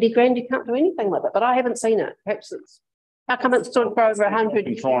 you've got 30 grand, you can't do anything with it. But I haven't seen it. Perhaps it's, how come it's stood for over 100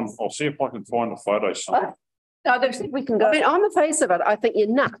 years? I'll see if I can find a photo somewhere. No, we can go. I mean, on the face of it, I think you're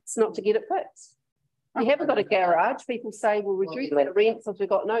nuts not to get it fixed. You haven't got a garage. People say, well, reduce the rent since we've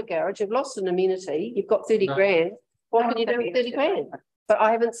got no garage. You've lost an amenity. You've got 30 grand. What can you do with 30 grand? But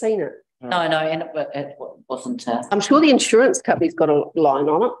I haven't seen it. No, and it wasn't. I'm sure the insurance company's got a line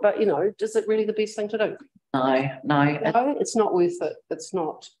on it, but is it really the best thing to do? No, it's not worth it. It's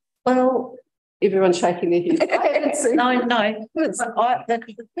not. Well, everyone's shaking their head. I haven't seen no.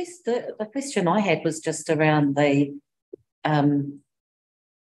 The question I had was just around the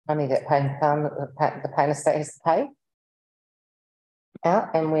money that Payne Farm, the Payne estate has to pay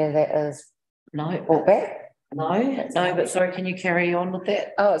out, and where that is brought back. No, but sorry, can you carry on with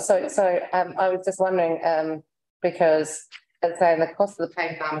that? Oh, so I was just wondering, because and saying the cost of the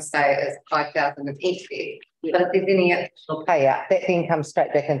paying farm stay is 5,000 in each bed. But if there's any additional payout, that then comes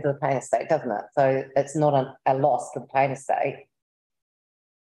straight back into the paying estate, doesn't it? So it's not a loss to the paying estate.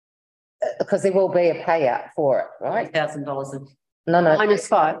 Because there will be a payout for it, right? $1,000. No.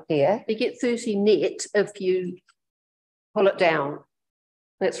 -5. Yeah. You get 30 net if you pull it down.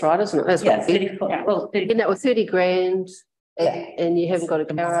 That's right, isn't it? That's Yeah, what 34. yeah. Well, 30, You know, with 30 grand Yeah. and you haven't got a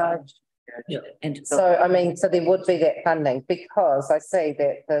garage. and So, I mean, so there would be that funding because I see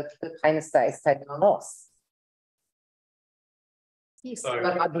that the paying estate is taking a loss. Yes. So-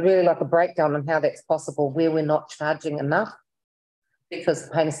 But I'd really like a breakdown on how that's possible where we're not charging enough. Because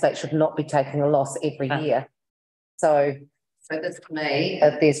the paying estate should not be taking a loss every year. So this to me,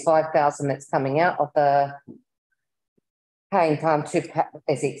 if there's 5,000 that's coming out of the paying time to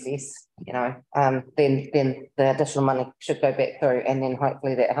as excess, you know, then the additional money should go back through, and then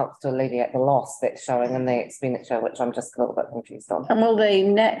hopefully that helps to alleviate the loss that's showing in the expenditure, which I'm just a little bit confused on. And will the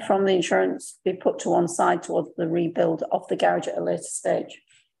net from the insurance be put to one side towards the rebuild of the garage at a later stage?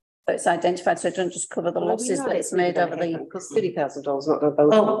 So it's identified, so it doesn't just cover the losses that it's made over the. Because $30,000 is not going to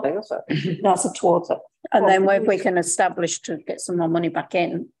build anything, is it? That's a towards it. And then if we can establish to get some more money back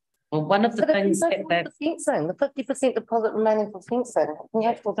in. well, one of the things that The fencing, the 50% deposit remaining for fencing.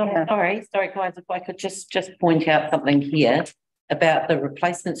 sorry, guys, if I could just point out something here about the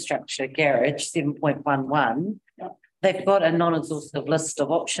replacement structure garage 7.11. They've got a non-exhaustive list of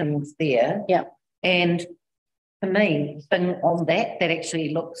options there. Yeah. And for me, thing on that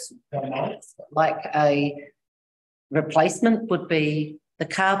actually looks like a replacement would be the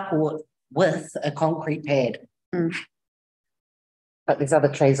carport with a concrete pad. But there's other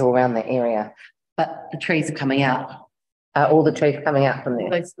trees all around that area. But the trees are coming out. All the trees coming out from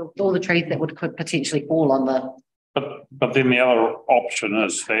there. All the trees that could potentially fall on the. But then the other option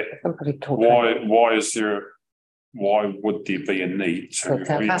is that Some pretty tall trees. why would there be a need to For a car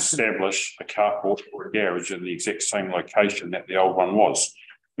park. re-establish a carport or a garage in the exact same location that the old one was?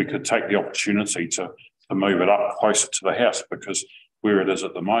 We could take the opportunity to move it up closer to the house, because where it is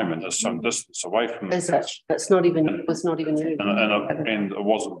at the moment is some distance away from the house. It's not even, it was not even used. And it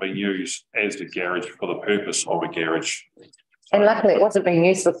wasn't being used as the garage for the purpose of a garage. And luckily it wasn't being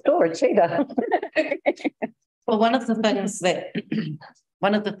used for storage either. Well, one of the things that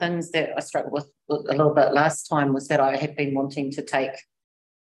I struggled with a little bit last time was that I had been wanting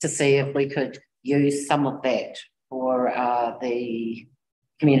to see if we could use some of that for the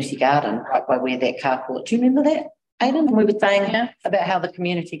community garden right by where that carport. Do you remember that, Aidan? We were saying about how the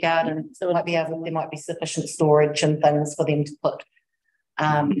community garden might be able, there might be sufficient storage and things for them to put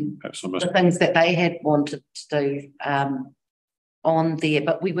the things that they had wanted to do on there,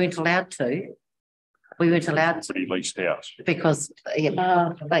 but we weren't allowed to. We weren't allowed to. Pretty leased out Because for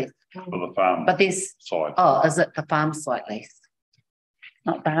the farm. but there's side. Oh, is it the farm site lease?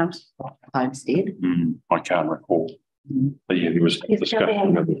 Not the house. Homestead. I can't recall. But yeah, there was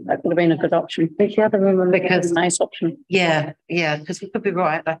discussion. That would have been a good option. Because nice option. Yeah, because we could be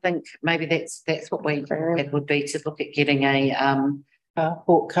right. I think maybe that's what it would be, to look at getting a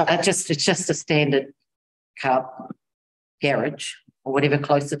it's just a standard car garage or whatever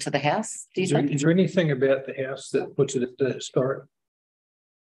closer to the house. Do you think? Is there anything about the house that puts it at the historic?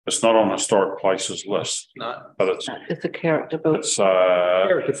 It's not on historic places list. No. But it's It's a character built. it's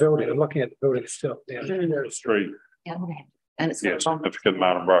Character building. I'm looking at the building itself. Yeah. history. Yeah, and it's Yeah, significant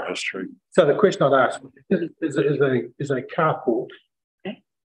Martinborough history. So the question I'd ask is a carport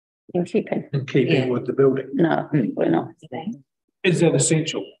In keeping. in keeping with the building? No, we're not. Is that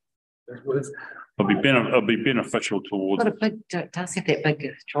essential? It'll be beneficial towards. it does have that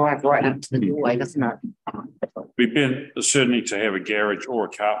big drive right up to the doorway, doesn't it? Certainly to have a garage or a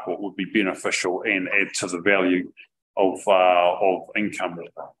carport would be beneficial and add to the value of income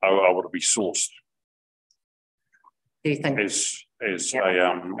able to be sourced Do you think? as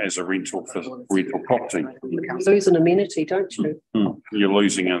a rental for rental property. Lose an amenity, don't you? You're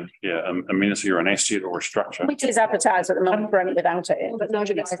losing an amenity or an asset or a structure. Which is advertised at the moment, run without it. But no,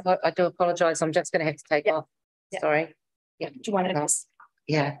 I do apologise. I'm just going to have to take off. Sorry. Yeah, do you want to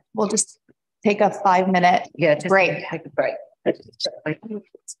Yeah. we'll just take a 5-minute Just break. Take a break.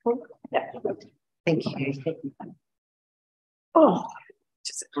 Thank you. Oh.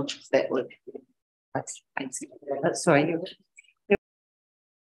 Just conscious that would. Sorry.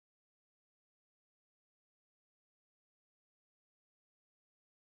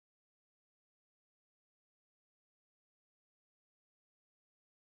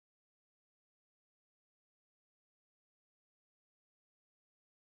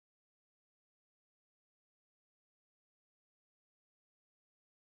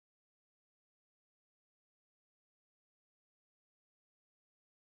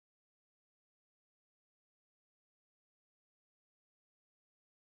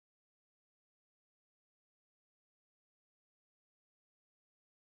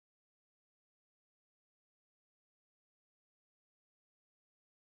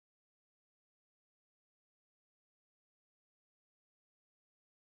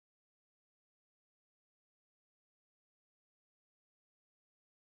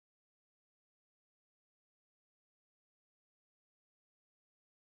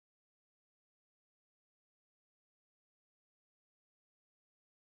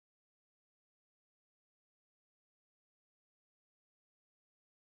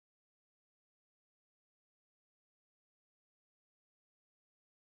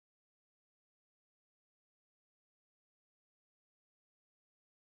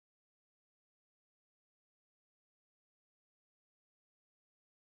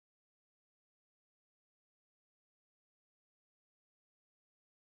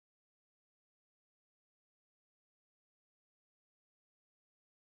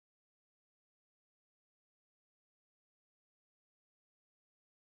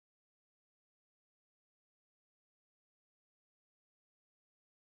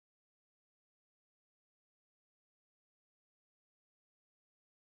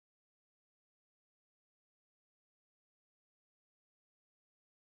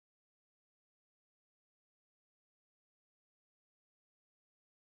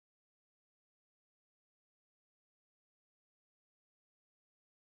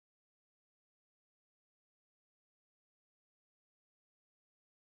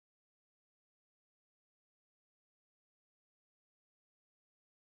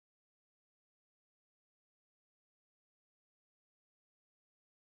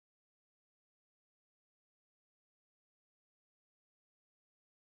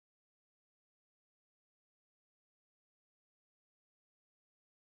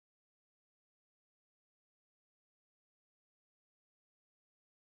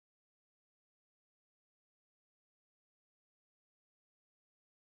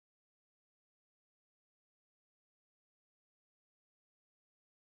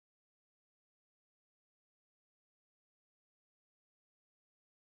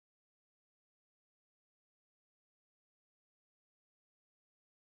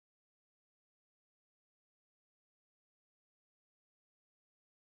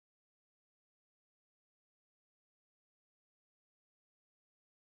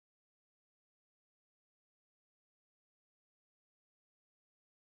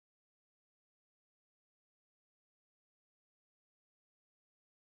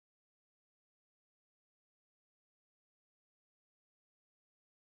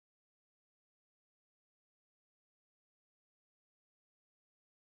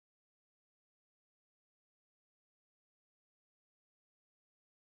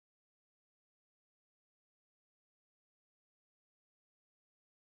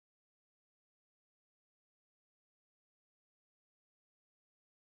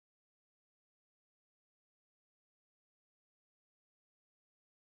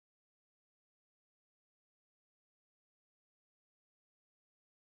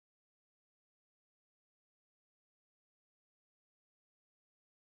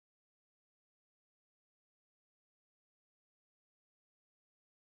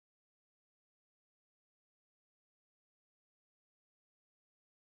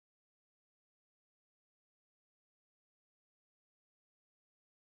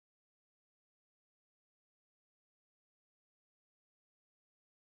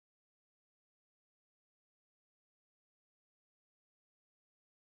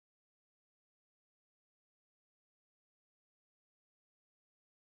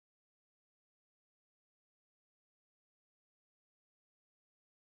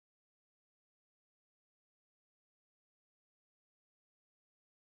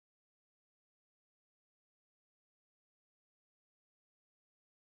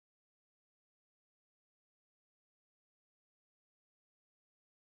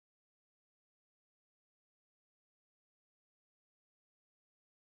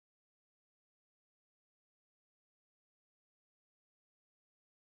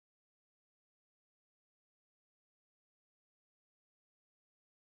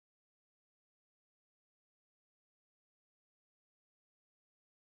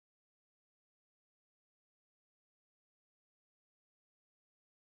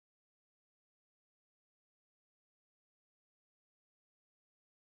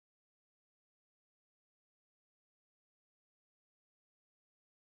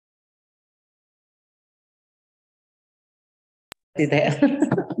 Do that.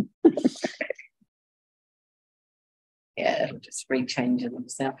 Yeah, it'll just rechange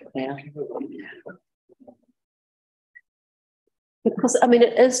itself now. Because, I mean,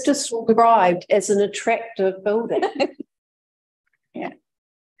 it is described as an attractive building. Yeah.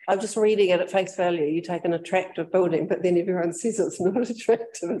 I'm just reading it at face value. You take an attractive building, but then everyone says it's not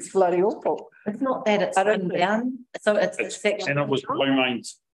attractive. It's bloody awful. It's not that, it's run down. So it's actually. And it was no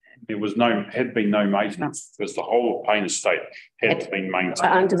maintenance. There was had been no maintenance because the whole of Payne estate had been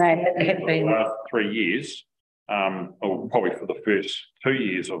maintained. It had been. For the last 3 years, or probably for the first 2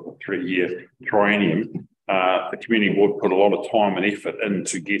 years of the 3-year triennium, the community board put a lot of time and effort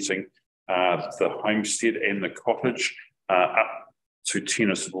into getting the homestead and the cottage up to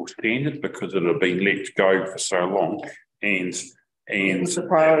tenantable standard because it had been let go for so long, and the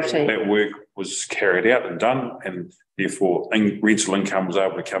priority. That work was carried out and done, and therefore rental income was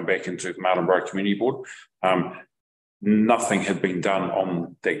able to come back into the Martinborough Community Board. Nothing had been done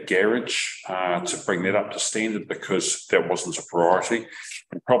on that garage to bring that up to standard because that wasn't a priority.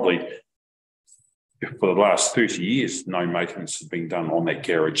 And probably for the last 30 years, no maintenance had been done on that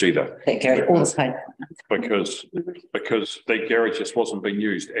garage either. That garage, all the same. Because that garage just wasn't being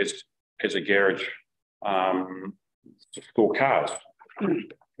used as a garage to store cars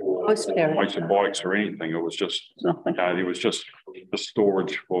or motorbikes or anything. It was just there was just the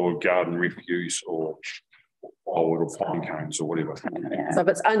storage for garden refuse or old or pine cones or whatever. Yeah. So if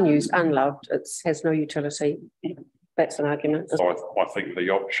it's unused, unloved, it has no utility. That's an argument. So I think the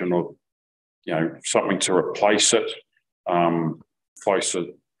option of something to replace it, place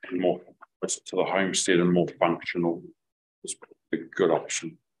it more to the homestead and more functional is a good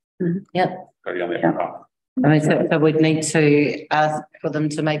option. Yeah. Go down that path. I mean, so we'd need to ask for them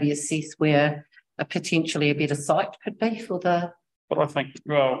to maybe assess where potentially a better site could be for the. But I think,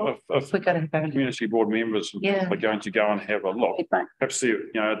 well, if we're going to have community board members are going to go and have a look, perhaps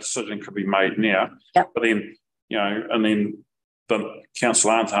a decision could be made now. But then, and then the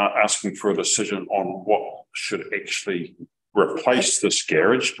council aren't asking for a decision on what should actually replace this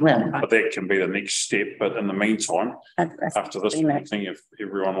garage, but that can be the next step. But in the meantime, after this meeting, if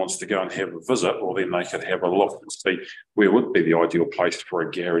everyone wants to go and have a visit, well, then they could have a look and see where would be the ideal place for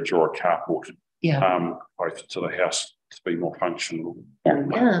a garage or a carport, closer to the house to be more functional. The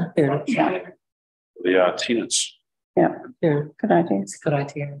tenants. Yeah, good idea. It's a good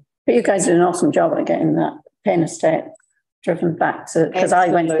idea. But you guys did an awesome job at getting that Payne estate driven back to, because I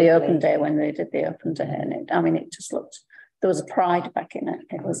went to the open day when they did the open day, and it just looked. There was a pride back in it.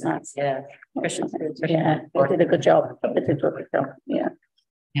 It was nice. Yeah. They did a good job. They did a good job. Yeah.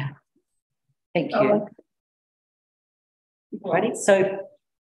 Thank you. Righty. So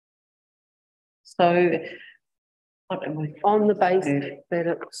what am I on the basis that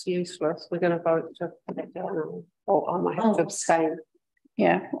it's useless? We're going to vote to put it down, or I might have to abstain.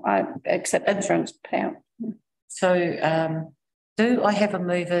 Yeah, I accept insurance payout. So, do I have a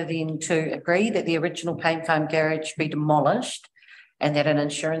mover then to agree that the original Payne Farm garage be demolished and that an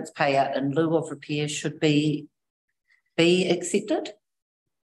insurance payout in lieu of repair should be accepted?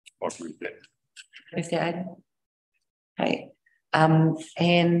 I agree with that. Is there Aidan? Okay.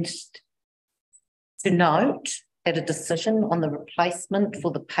 And to note that a decision on the replacement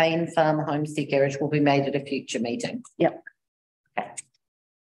for the Payne Farm homestead garage will be made at a future meeting. Yep. Okay.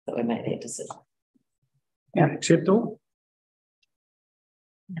 So we make that decision. Acceptable.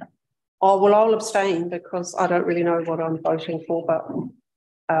 Oh, well, I'll abstain because I don't really know what I'm voting for, but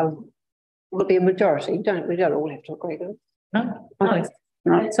will it be a majority? We don't all have to agree with it. No.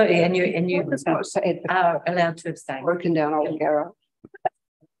 So and you are allowed to abstain. Broken down old Garrow.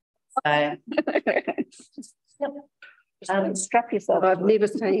 Strap yourself. I've never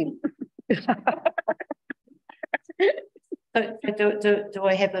seen. So do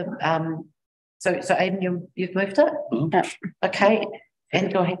I have a so Aidan, you've moved it? Okay. And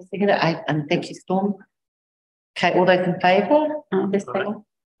do I have to second it? And thank you, Storm. Okay, all those in favour?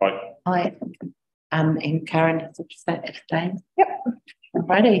 Aye. And Karen has abstained. Yep.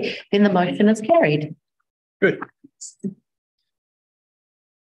 Alrighty. Then the motion is carried. Good.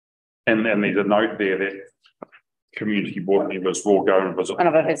 And there's a note there that community board members will go and visit.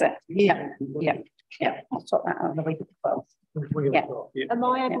 Another visit. Yeah. I'll sort that out. Am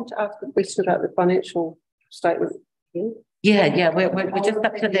I able to ask a question about the financial statement? Yeah, we're just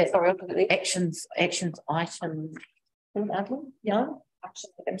up to that. Sorry, actions item. Yeah. Action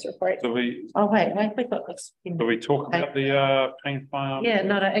items report. Do we? Oh wait, we got this. Do we talk about the Payne Farm? Yeah,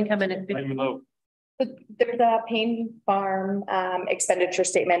 no, income and expenditure. There's a Payne Farm expenditure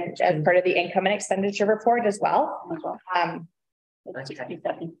statement as part of the income and expenditure report as well. That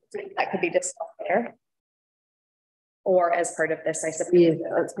could be discussed there. or as part of this, I suppose. Yeah,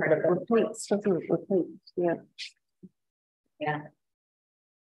 That's part of the repeats, doesn't it? Repeats, yeah. Yeah.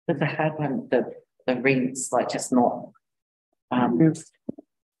 It's a hard one, the rents, like just not.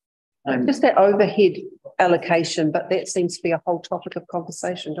 Just that overhead allocation, but that seems to be a whole topic of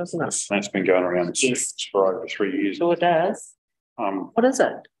conversation, doesn't it? That's been going around Yes. for over 3 years. Sure does. What is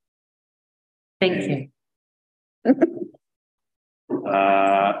it? Thank you.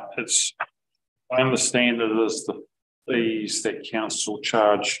 It's, I understand it is the fees that council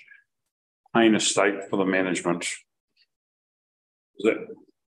charge Payne Estate for the management. Is that,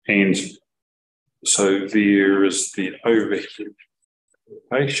 and so there is the overhead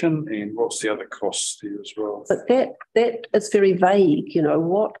and what's the other costs there as well? But that is very vague, you know,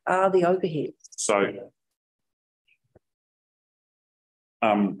 what are the overheads? So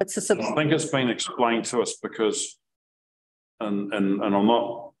It's a I think it's been explained to us because, and I'm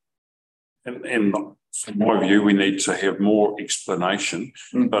not, and from my view, we need to have more explanation.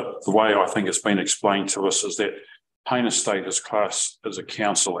 But the way I think it's been explained to us is that Payne Estate is classed as a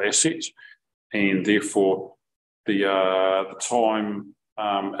council asset, and therefore the time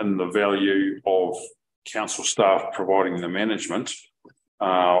and the value of council staff providing the management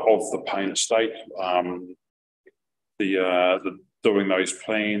of the Payne Estate, the doing those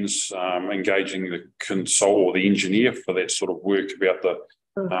plans, engaging the consult or the engineer for that sort of work about the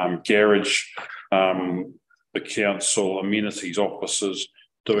garage, the council amenities officers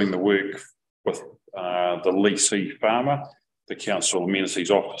doing the work with the leasee farmer, the council amenities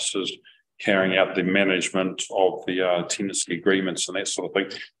officers carrying out the management of the tenancy agreements and that sort of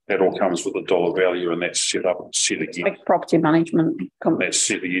thing. That all comes with a dollar value, and that's set up and set against. Like property management. That's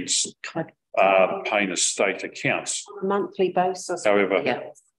set against Payne Estate accounts. On a monthly basis. However,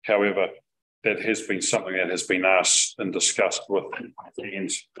 that has been something that has been asked and discussed with, and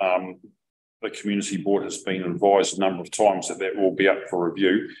the community board has been advised a number of times that that will be up for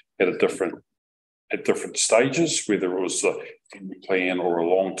review at different stages, whether it was the plan or a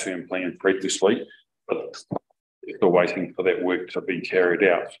long-term plan previously, but they're waiting for that work to be carried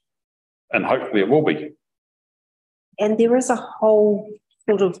out, and hopefully it will be. And there is a whole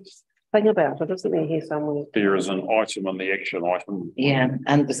sort of thing about it, isn't there, here somewhere? There is an item in the action item. Yeah,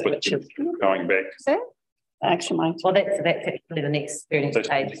 and the which is going back. Action item. well, that's actually the next page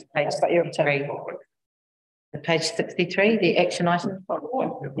 63. Page 63, the action item.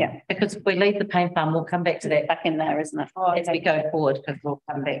 Yeah. Because if we leave the Payne Farm, we'll come back to that Back in there, isn't it? as we go forward, because we'll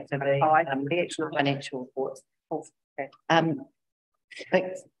come back to the financial reports. But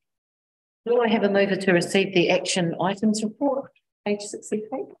do I have a mover to receive the action items report, page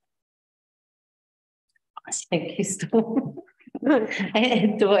 63? Thank you, Storm.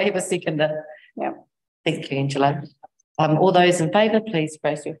 And do I have a seconder? Yeah. Thank you, Angela. All those in favour, please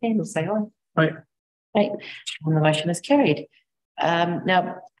raise your hand or say aye. Aye. Right. And the motion is carried.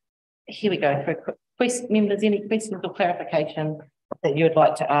 Now, here we go for a quick question. Members, any questions or clarification that you would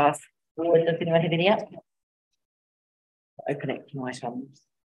like to ask? Or does anyone have any up? Open action items.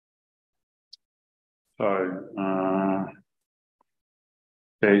 So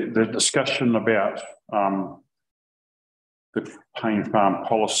the discussion about the Payne Farm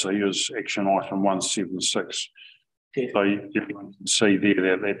policy is action item 176. So everyone can see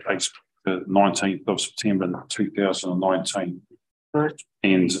there that dates the 19th of September 2019. Right.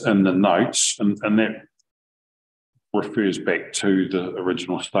 And in the notes, and that refers back to the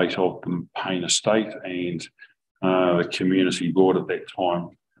original state of the Payne Estate, and the community board at that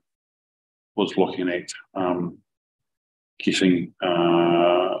time was looking at getting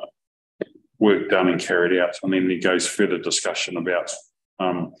work done and carried out. And then there goes further discussion about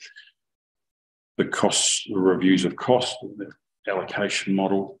the costs, the reviews of cost, the allocation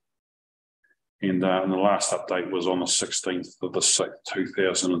model. And the last update was on the 16th of the 6th,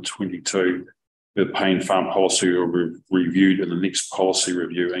 2022. The Payne Farm policy will be reviewed in the next policy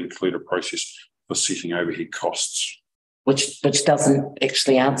review, include a process for setting overhead costs. Which doesn't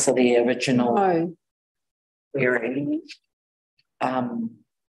actually answer the original query.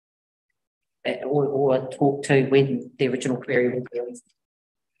 Or talk to when the original query was released.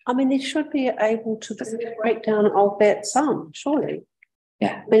 I mean, they should be able to break down of that sum, surely.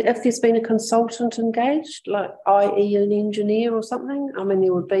 Yeah. I mean, if there's been a consultant engaged, like i.e. an engineer or something, I mean,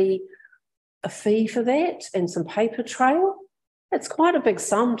 there would be a fee for that and some paper trail. It's quite a big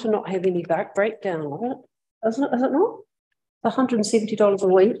sum to not have any breakdown of it, isn't it? Is it not? $170 a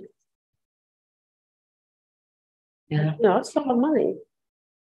week. Yeah. No, it's a lot of money.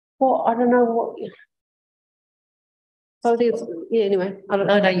 Well, I don't know what. So there's, yeah, anyway, I don't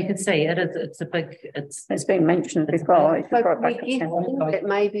know. No, you can see it is, it's a big, It's been mentioned before. So we get that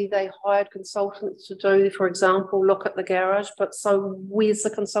maybe they hired consultants to do, for example, look at the garage, but so where's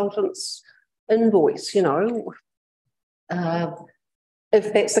the consultant's invoice, you know?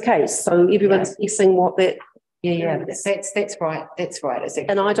 If that's the case, so everyone's guessing what that. Yeah, that's right, that's right.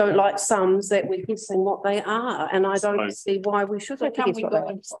 And I don't like sums that we're guessing what they are, and I don't see why we should. So can we go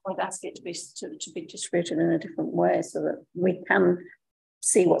and ask it to be distributed in a different way so that we can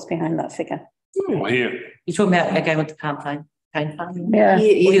see what's behind that figure? Well, here, You're talking about again with the campaign fund? Yeah. Well,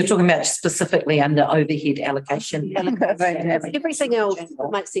 you're talking about specifically under overhead allocation. Everything else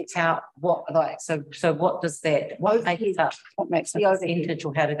makes sense. How, what, like, so what does that, what makes up What makes the percentage,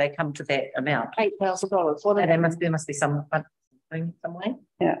 or how do they come to that amount? $8,000. There must be some way.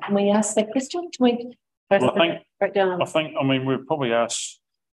 Yeah. Can we ask that question? Can we? well, Break down. I mean, we've probably asked,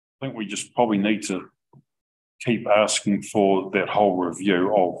 I think we just probably need to keep asking for that whole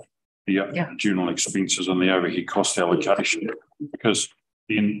review of the general expenses and the overhead cost allocation, because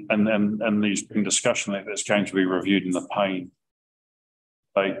and there's been discussion that that's going to be reviewed in the paying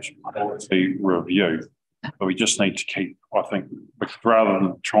stage policy review. But we just need to keep, I think, rather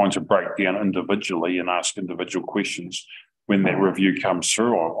than trying to break down individually and ask individual questions when that review comes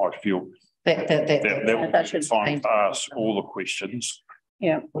through, I feel that should time to ask all the questions.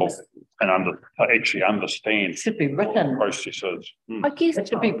 Yeah. And actually understand. It should be written. Processes. I guess it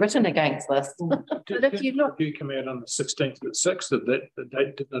should be written against this. But if you look, you come out on the 16th at 6th, that the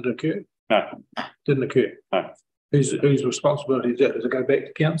date did not occur. No, didn't occur. No. Whose responsibility is that? Does it go back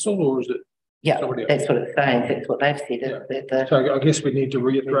to council, or is it? Yeah, that's what it's saying. That's what they've said. So I guess we need to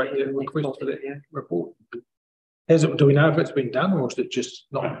reiterate that request for that report. Do we know if it's been done, or is it just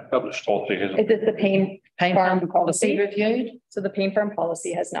not published? Is it the pain farm policy reviewed? So the pain farm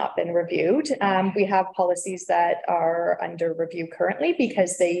policy has not been reviewed. We have policies that are under review currently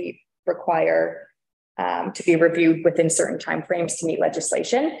because they require to be reviewed within certain timeframes to meet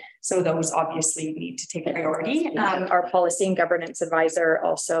legislation. So those obviously need to take priority. Our policy and governance advisor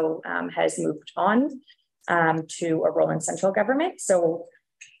also has moved on to a role in central government. So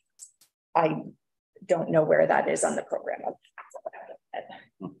I don't know where that is on the program.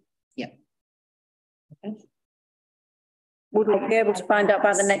 Yeah. Okay. Would we be able to find out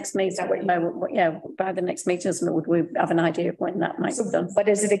by the next meeting? Yeah, by the next meeting, would we have an idea of when that might be done? What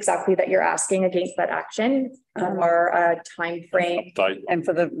is it exactly that you're asking against that action, or a time frame? And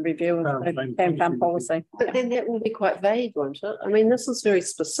for the review of the plan policy. But then that will be quite vague, won't it? I mean, this is very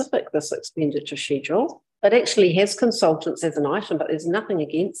specific, this expenditure schedule. It actually has consultants as an item, but there's nothing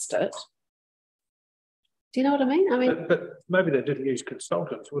against it. Do you know what I mean? I mean, but maybe they didn't use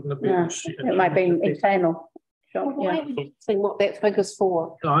consultants, wouldn't it be? Yeah, it might be internal. Sure, why would you think what that figure's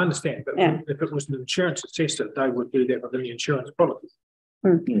for? No, I understand, but if it was an insurance assessor, they would do that within the insurance policy.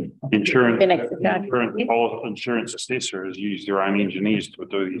 Insurance assessors use their own engineers to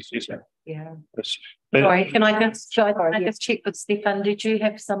do the assessment. Yeah. Sorry, can I just check with Stefan? Did you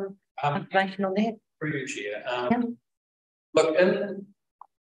have some information on that? Previous year. Look,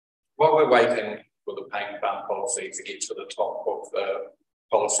 while we're waiting for the paying farm policy to get to the top of the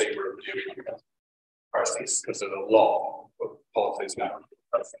policy review process, because there's a lot of policies going through the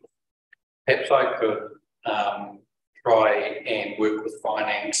process. Perhaps I could try and work with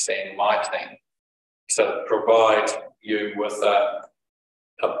finance and my team to provide you with a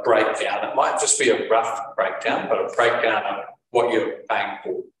breakdown. It might just be a rough breakdown, but a breakdown of what you're paying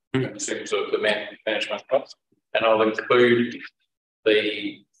for in terms of the management costs. And I'll include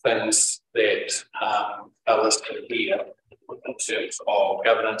the things that are listed here in terms of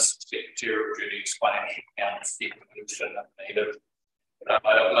governance, secretarial duties, financial accounts, evolution needed.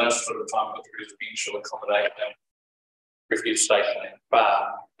 Most of the time with residential accommodation, refuse station and farm.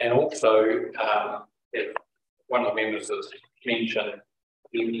 And also, if one of the members has mentioned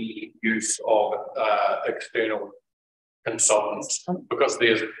the use of external consultants, because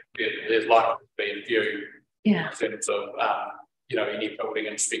there's likely to be a few in terms of any building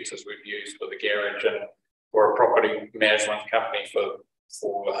inspectors we've used for the garage and or a property management company for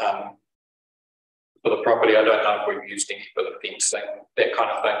the property. I don't know if we've used any for the fencing, that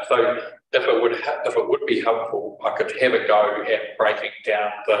kind of thing. So if it would be helpful, I could have a go at breaking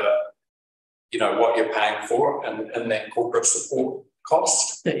down what you're paying for and that corporate support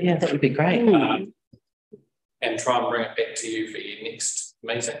cost. Yeah, that would be great. And try and bring it back to you for your next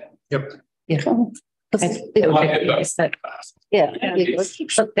meeting. Yep. Yeah. That would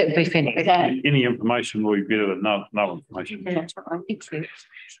be fantastic. Any information will be better than no information. Yeah.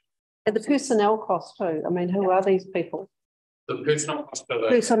 And the personnel cost too. I mean, who are these people? The personnel cost.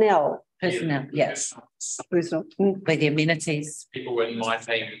 Personnel. personnel, yes. Who's not? With the amenities. People in my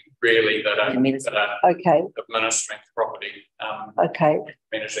team really that are Okay. administering the property. Okay.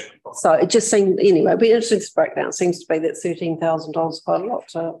 Managing the property. So it just seemed, anyway, be interesting to break down. It seems to be that $13,000 quite a lot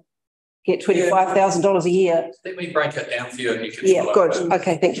to get $25,000 a year. Let me break it down for you and you can. Yeah, good.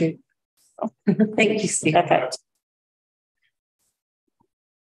 Okay, thank you. Thank you, Steve. Okay.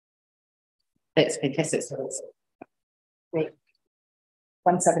 That's fantastic.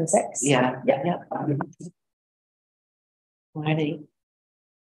 176. Yeah. Righty.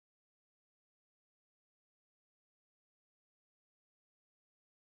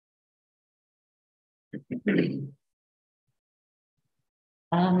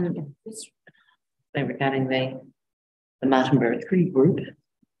 Regarding the Martinborough Tree Group.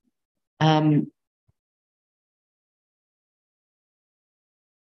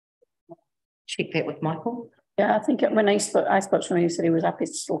 Check that with Michael. Yeah, I think when I spoke to him, he said he was happy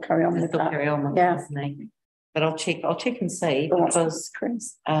to still carry on with that. Carry on with yeah. But I'll check and see because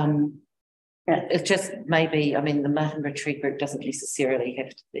it's just maybe, I mean, the Martinborough Tree Group doesn't necessarily have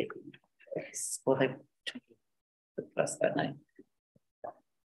to be, or they plus, don't they?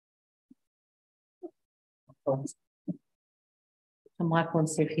 So Michael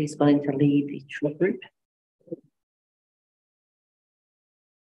wants to see if he's willing to lead the tree group.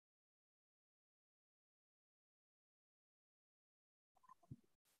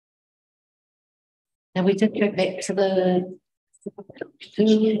 Now we did go back to the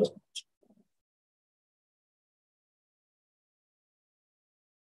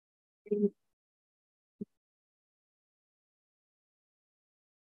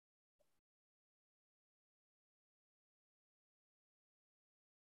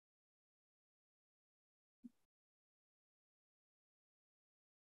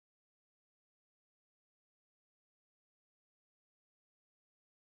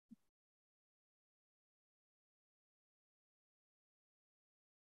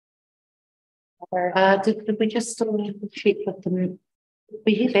did we just check with them? Did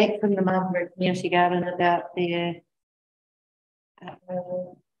we hear back from the Martinborough Community Garden about their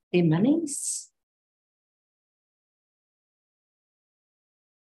monies?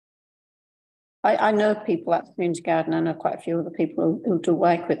 I know people at the community garden. I know quite a few other people who do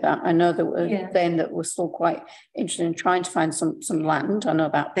work with that. I know that were then that were still quite interested in trying to find some land. I know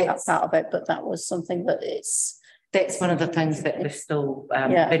about that part of it, but that was something that that's one of the things that we're still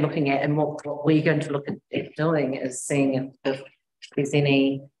been looking at, and what we're going to look at doing is seeing if there's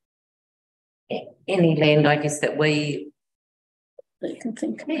any land, I guess, that we can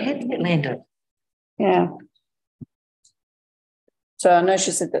think of. How to get land. Yeah. So I know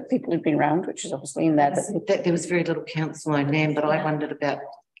she said that people had been around, which is obviously in there. That there was very little council owned land, but I wondered about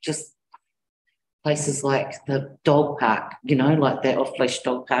just places like the dog park, you know, like that off-leash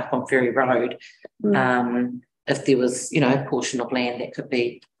dog park on Ferry Road. If there was, you know, a portion of land that could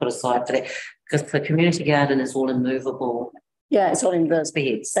be put aside for that, because the community garden is all immovable. Yeah, it's all in those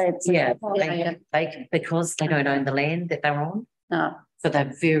beds. Yeah, they can, because they don't own the land that they're on. No. So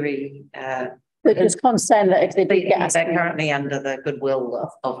they're very they're just concerned that if they do get they're currently under the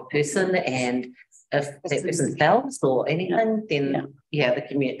goodwill of a person, and if that person sells or anything, then the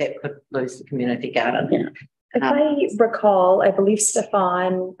community that could lose the community garden. Yeah. If I recall, I believe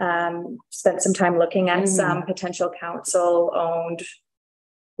Stefan spent some time looking at some potential council-owned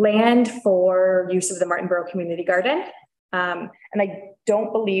land for use of the Martinborough Community Garden. And I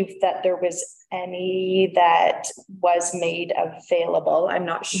don't believe that there was any that was made available. I'm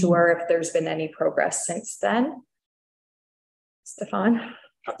not sure if there's been any progress since then. Stefan?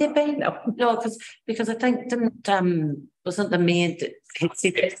 There been no, because I think wasn't the mayor that had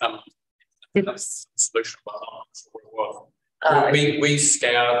said solution, but I'm not sure what it was. We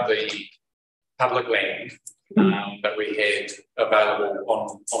scoured the public land that we had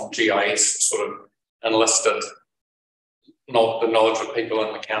available on GIS, sort of enlisted not the knowledge of people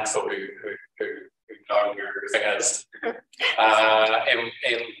in the council who know where everything is, and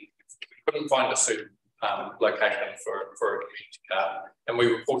we couldn't find a suitable location for a community garden, and we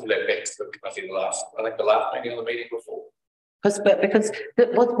reported that back to the committee the last meeting or the meeting before. Because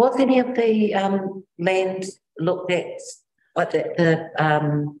was any of the land looked at the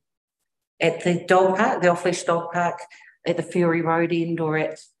dog park, the off-leash dog park, at the Ferry Road end, or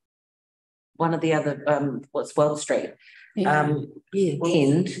at one of the other what's Well Street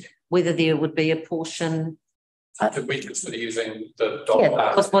end, whether there would be a portion. Did we consider using the dog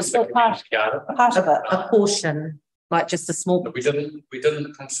park? Because was part of it, a portion, like just a small. But we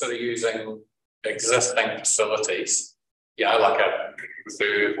didn't consider using existing facilities, you know, like a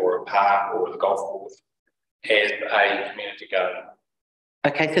reserve or a park or the golf course, as a community garden.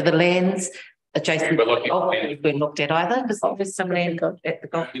 Okay, so the lands adjacent. We're looking at land. We've been looked at either, because there's some land at the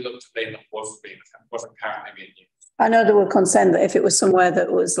golf. We looked at land that wasn't currently being used. I know they were concerned that if it was somewhere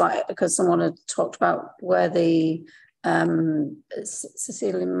that was like, because someone had talked about where the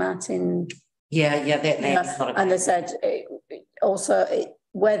Cecilia Martin. Yeah, that land's not. And they said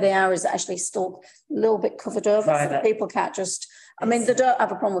where they are is actually still a little bit covered over. Right. So people can't just. I mean, they don't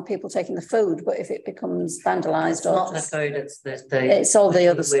have a problem with people taking the food, but if it becomes vandalised, it's not the food, it's it's all the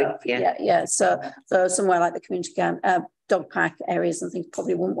other stuff. Yeah. Yeah. So somewhere like the community dog park areas and things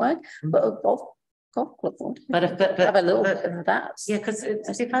probably wouldn't work, but a golf club would. But have a little bit of that. Yeah, because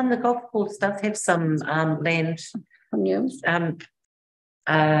the golf course does have some land unused.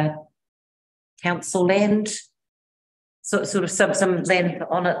 Council land, sort of some land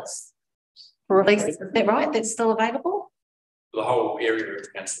on it. Is that right? That's still available? The whole area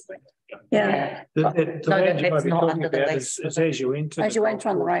of council land. Yeah. The land you might be talking about is as you enter. As you enter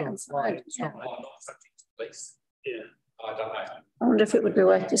on the right hand side. Yeah. I don't know. I wonder if it would be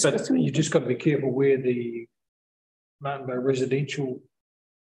worth discussing. But you just got to be careful where the Martinborough residential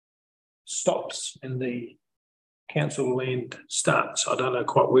stops and the council land starts. I don't know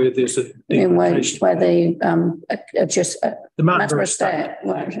quite where there's a demarcation. Where they just the Martinborough estate.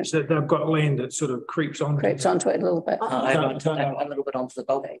 They've got land that sort of creeps onto it a A little little bit onto the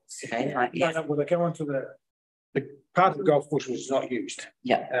golf course. Okay, right. Yeah. No, well, they go onto the part of the golf course which is not used.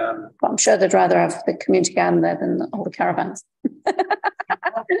 Yeah. I'm sure they'd rather have the community garden there than all the caravans.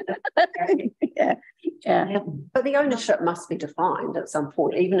 Yeah. But the ownership must be defined at some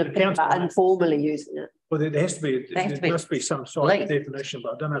point, even if people are informally using it. Well, there has to be. There must be some sort of definition,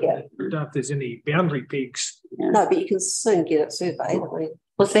 but I don't know if there's any boundary pegs. Yeah. No, but you can soon get it surveyed.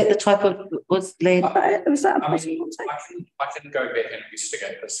 Was that the type of land? Was that I can go back and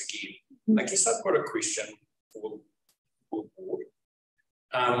investigate this again. I guess I've got a question for the board.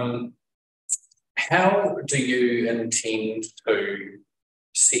 How do you intend to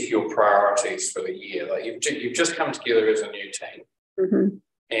set your priorities for the year? Like you've just come together as a new team,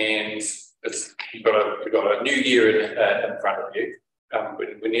 and you've got a new year in front of you.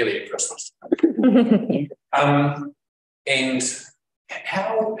 We're nearly at Christmas. And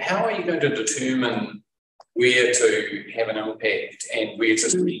how are you going to determine where to have an impact and where to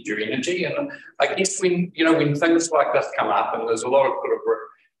spend your energy? And I guess when things like this come up, and there's a lot of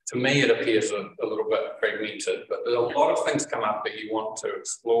to me it appears a little bit fragmented, but there's a lot of things come up that you want to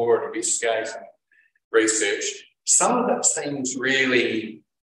explore and investigate and research. Some of it seems really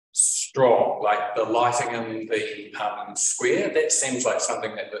strong, like the lighting in the square. That seems like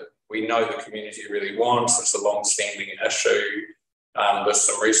something that we know the community really wants. It's a long-standing issue. There's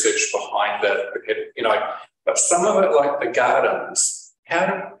some research behind it, but some of it, like the gardens,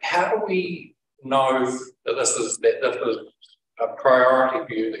 how do we know that this is a priority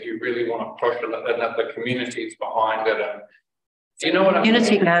for you, that you really want to push it, and that the community is behind it? And do you know what I mean?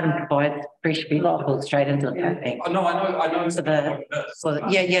 Community garden provides fresh vegetables straight into the cafe. I know. So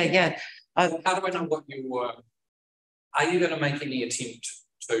yeah. How do I know what are you going to make any attempt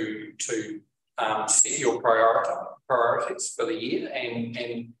to set your priorities for the year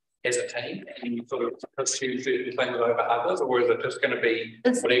and as a team, and you sort of pursue certain things over others, or is it just going to be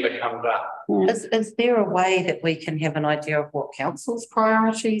whatever comes up? Is there a way that we can have an idea of what council's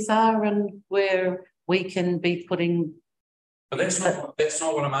priorities are and where we can be putting? But that's not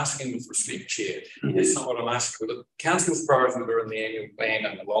what I'm asking with respect, Chair. That's not what I'm asking. The council's priorities are in the annual plan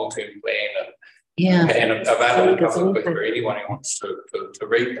and the long-term plan, and available publicly for anyone who wants to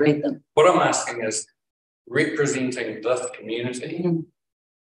read them. What I'm asking is, representing this community,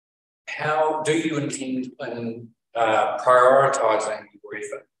 how do you intend in prioritising your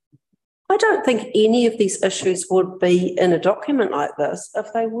effort? I don't think any of these issues would be in a document like this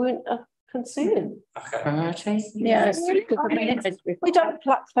if they weren't a concern. Okay. Yeah, we don't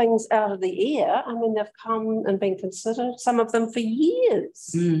pluck things out of the air. I mean, they've come and been considered, some of them for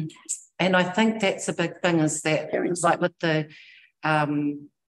years. And I think that's a big thing, is that like with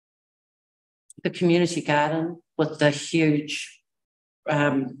the community garden, with the huge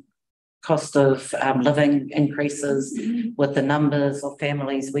cost of living increases, with the numbers of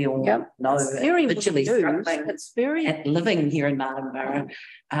families we all know, it's very literally struggling. It's very living here in Martinborough.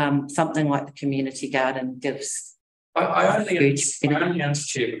 Something like the community garden gives. I only answer,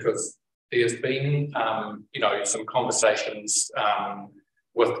 Chair, because there's been some conversations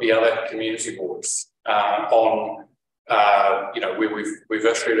with the other community boards on where we've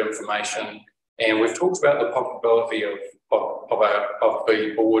issued information, and we've talked about the possibility of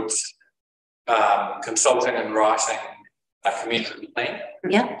the boards consulting and writing a community plan.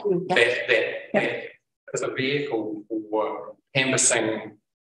 Yeah. That as a vehicle for canvassing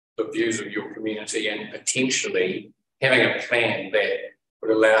the views of your community and potentially having a plan that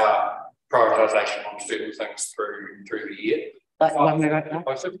would allow prioritisation on certain things through the year. Like one we wrote now.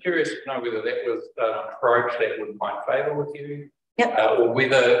 I was curious to know whether that was an approach that would find favour with you, or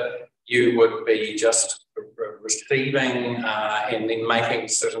whether you would be just receiving and then making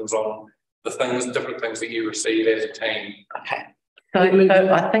decisions on the different things that you receive as a team. Okay. So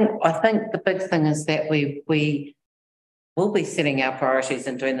I think the big thing is that we will be setting our priorities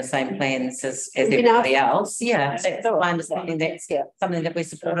and doing the same plans as everybody else. Yeah, that's my understanding. That's something that we're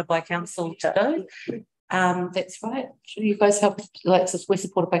supported by council to do. That's right. Should you guys help? We're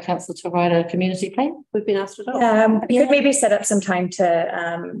supported by council to write a community plan. We've been asked to do. We could maybe set up some time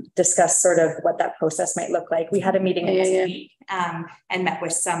to discuss sort of what that process might look like. We had a meeting this week and met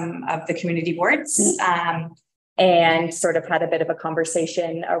with some of the community boards and sort of had a bit of a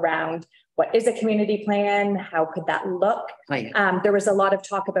conversation around what is a community plan, how could that look? There was a lot of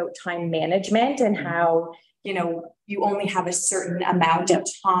talk about time management and how, you know, you only have a certain amount of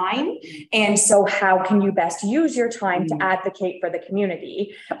time. And so how can you best use your time to advocate for the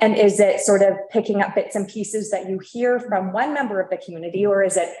community? And is it sort of picking up bits and pieces that you hear from one member of the community, or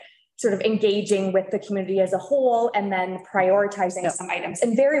is it sort of engaging with the community as a whole and then prioritizing some items?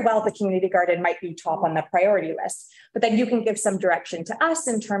 And very well, the community garden might be top on the priority list, but then you can give some direction to us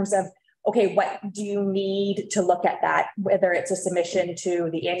in terms of, okay, what do you need to look at that, whether it's a submission to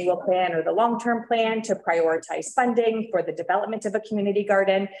the annual plan or the long-term plan to prioritize funding for the development of a community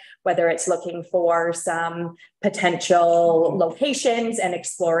garden, whether it's looking for some potential locations and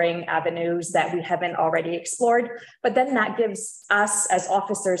exploring avenues that we haven't already explored. But then that gives us as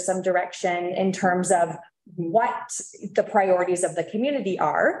officers some direction in terms of what the priorities of the community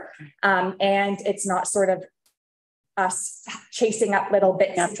are. And it's not sort of us chasing up little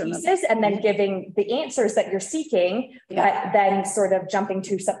bits and pieces and then giving the answers that you're seeking, but then sort of jumping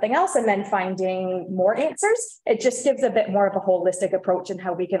to something else and then finding more answers. It just gives a bit more of a holistic approach in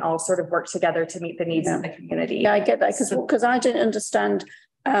how we can all sort of work together to meet the needs of the community. Yeah, I get that because I didn't understand,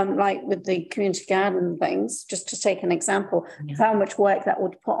 like with the community garden things, just to take an example, how much work that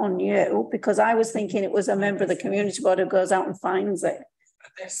would put on you, because I was thinking it was a member of the community board who goes out and finds it.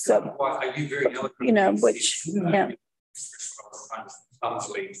 So, are you very eloquent? You know, which, so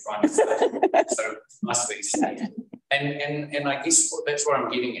nicely said. And I guess that's what I'm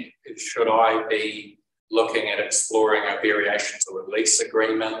getting at, is should I be looking at exploring a variation to a lease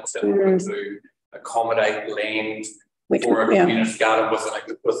agreement to accommodate land for a community garden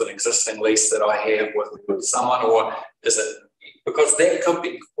with an existing lease that I have with someone, or is it, because that could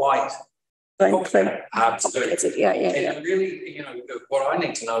be quite hard to do. And really, you know, what I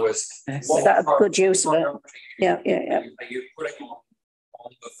need to know is what that a good use of it. Are you putting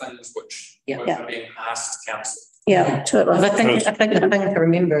on the things which are being asked council? Yeah, totally. I think the thing to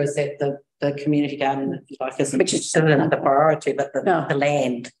remember is that the community garden, like, isn't the priority, but the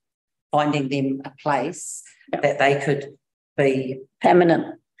land, finding them a place that they could be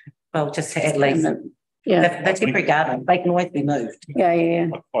permanent. Well, just at least. That's temporary garden. They can always be moved. I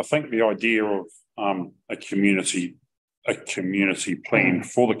think the idea of a community plan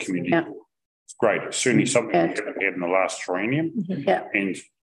for the community is great. It's certainly something we haven't had in the last triennium. And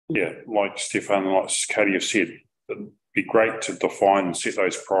like Stefan and like Katie have said, it'd be great to define and set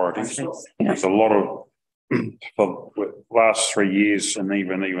those priorities. There's a lot of for the last 3 years and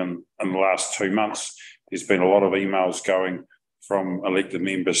even in the last 2 months, there's been a lot of emails going from elected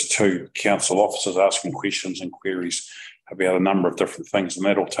members to council officers asking questions and queries about a number of different things, and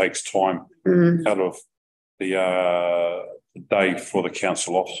that all takes time out of the day for the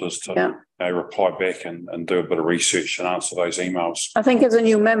council officers to reply back and do a bit of research and answer those emails. I think as a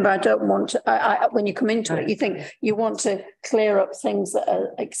new member, I don't want to, when you come into it, you think you want to clear up things that are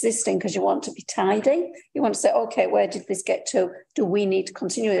existing because you want to be tidy. You want to say, okay, where did this get to? Do we need to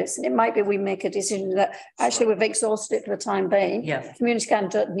continue this? And it might be we make a decision that actually we've exhausted it for the time being. Community garden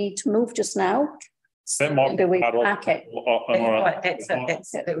don't need to move just now. That might be part of that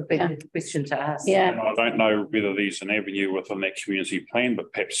would be a question to ask. And I don't know whether there's an avenue within that community plan,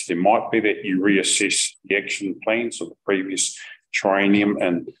 but perhaps there might be that you reassess the action plans of the previous triennium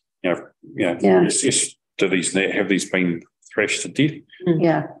and reassess, have these been thrashed to death?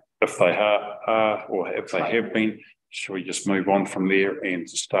 If they are or if they have been, should we just move on from there and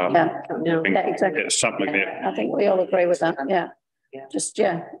start? Exactly. Something that I think we all agree with that. Because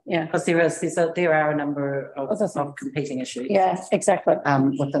there are a number of competing issues. Exactly.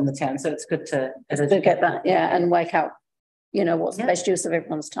 Within the town, so it's good to get that. And work out, what's the best use of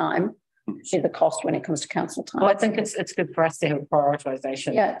everyone's time. the cost when it comes to council time. Well, I think it's good for us to have a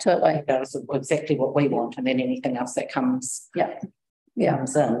prioritisation. Yeah, totally. That's exactly what we want, and then anything else that comes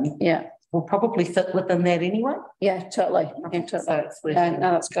comes in. Yeah. Will probably fit within that anyway. Yeah, totally. Yeah, totally. No,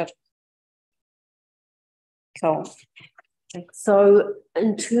 that's good. Cool. So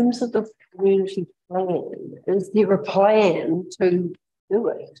in terms of the community plan, is there a plan to do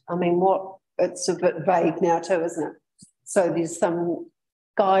it? I mean, it's a bit vague now too, isn't it? So there's some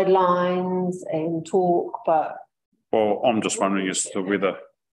guidelines and talk, but. Well, I'm just wondering as to whether.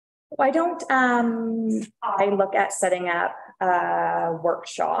 Why don't I look at setting up a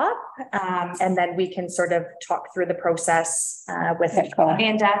workshop and then we can sort of talk through the process with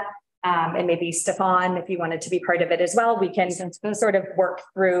Amanda and maybe Stefan, if you wanted to be part of it as well. We can sort of work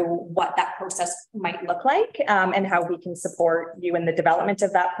through what that process might look like and how we can support you in the development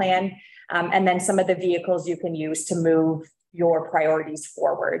of that plan. And then some of the vehicles you can use to move your priorities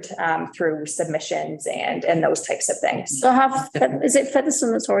forward through submissions and those types of things. So is it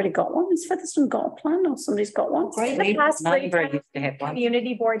Featherstone that's already got one? Has Featherstone got a plan or somebody's got one? Right. The past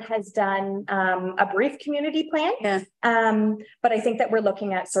community board has done a brief community plan. Yeah. But I think that we're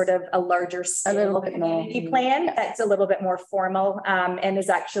looking at sort of a larger scale community plan that's a little bit more formal and is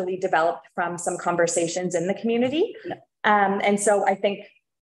actually developed from some conversations in the community. Yeah. And so I think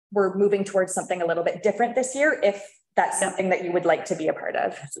we're moving towards something a little bit different this year if that's something that you would like to be a part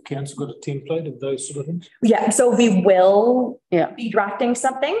of. Has the council got a template of those sort of things? Yeah, so we will be drafting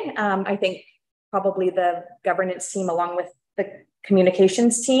something. I think probably the governance team along with the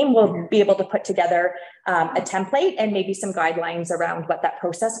communications team will be able to put together a template and maybe some guidelines around what that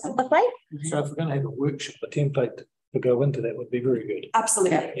process would look like. So if we're going to have a workshop, a template to go into that would be very good.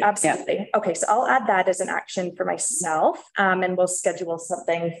 Absolutely, absolutely. Okay, so I'll add that as an action for myself and we'll schedule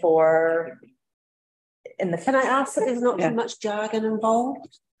something for Can I ask that there's not too much jargon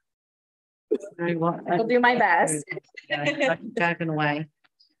involved? I'll do my best. Jargon away.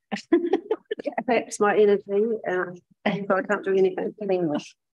 Perhaps my energy, so I can't do anything in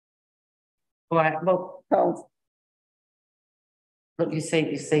English. All right, well, look, you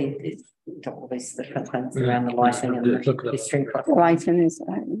see all these different things around the lighting and the string lighting is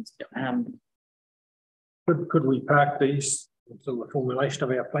could we park these until the formulation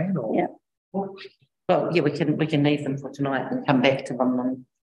of our plan or well, yeah, we can leave them for tonight and come back to them.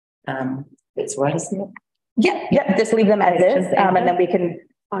 That's right, isn't it? Yeah, just leave them as is, and then we can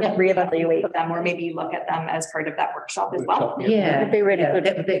reevaluate them or maybe look at them as part of that workshop as well. Yeah, it'd be really good.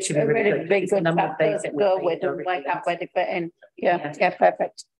 That would actually be really good. Good number of things that go with and like that way to fit in. Yeah,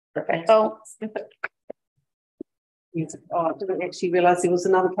 perfect. Oh, I didn't actually realise there was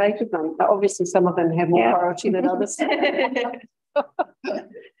another page of them. But obviously, some of them have more priority than others.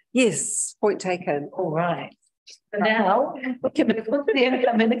 Yes, point taken. All right. So now we can move on to the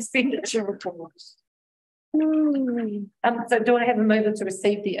income and expenditure report. So do I have a mover to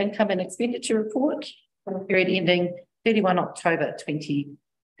receive the income and expenditure report for the period ending 31 October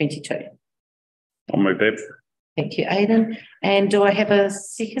 2022? I'll move that. Thank you, Aidan. And do I have a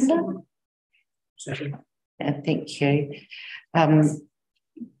seconder? Second. Thank you.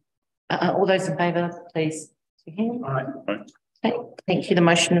 All those in favour, please. Aye. Thank you. The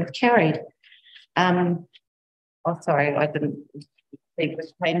motion is carried. Sorry, I didn't see the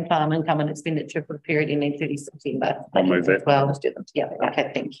Pain Farm income and expenditure for the period ending 30 September. I'll move that. Well, let's do them together. Okay,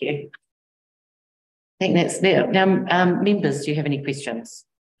 thank you. I think that's there. Now, members, do you have any questions?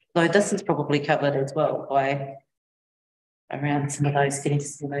 Though this is probably covered as well by around some of those getting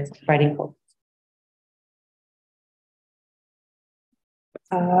some of those operating costs.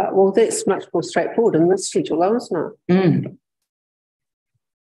 Well, that's much more straightforward in this schedule, though, isn't it?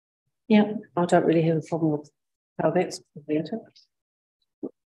 Yeah, I don't really have a problem with how that's presented.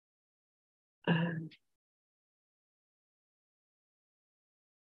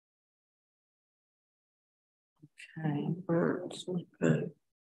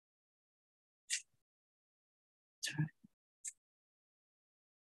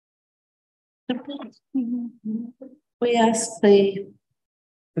 okay. We asked the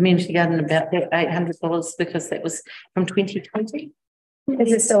community garden about that $800 because that was from 2020.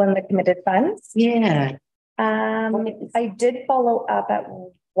 Is it still in the committed funds? Yeah. I did follow up at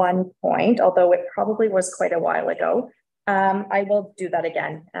one point, although it probably was quite a while ago. I will do that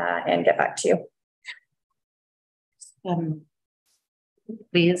again and get back to you.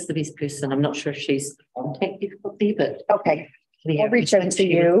 Leah's the best person. I'm not sure if she's contacted you, but okay. I'll reach out to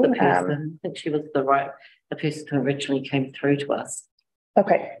you. I think she was the person who originally came through to us.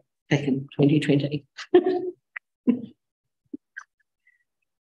 Okay. Back in 2020.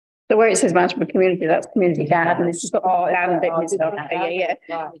 So where it says Martinborough Community, that's community garden. It's just got garden bit missing on it.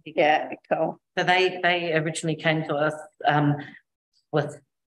 Yeah, cool. So they originally came to us with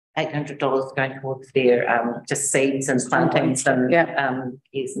 $800 going towards their just seeds and plantings and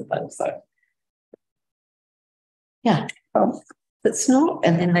years and things. So yeah. It's not.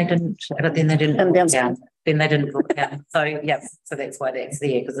 And then they didn't, but then they didn't. And then they didn't look down. So yeah, so that's why that's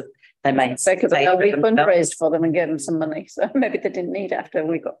there, because they may so because they fundraised for them and gave them some money. So maybe they didn't need it after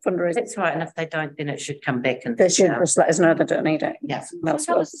we got fundraised. That's right. And if they don't, then it should come back and they should just let us know they don't need it. Yeah.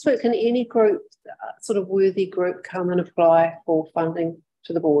 So can any group, sort of worthy group, come and apply for funding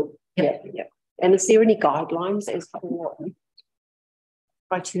to the board? Yeah. And is there any guidelines as to what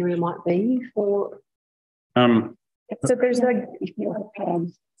criteria might be for? So there's a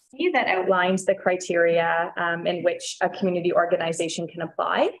that outlines the criteria in which a community organization can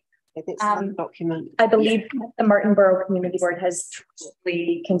apply. Document. I believe the Martinborough Community Board has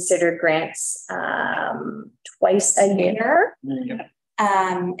typically considered grants twice a year.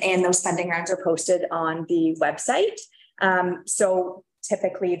 And those funding rounds are posted on the website. So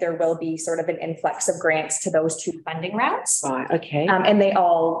typically there will be sort of an influx of grants to those two funding rounds. Right, okay. And they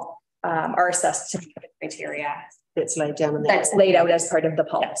all are assessed to meet the criteria. That's laid down in that's laid out as part of the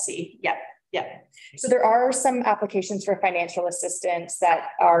policy. Yeah. So there are some applications for financial assistance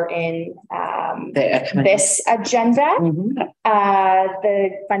that are in this agenda. The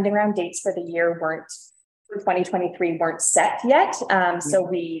funding round dates for the year for 2023 weren't set yet. So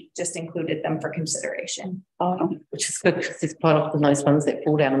we just included them for consideration. Which is good because it's quite often those ones that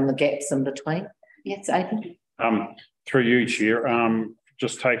fall down in the gaps in between. Yes, Aidan. Through you, Chair.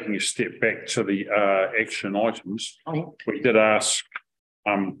 Just taking a step back to the action items, we did ask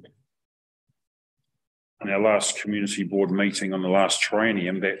in our last community board meeting on the last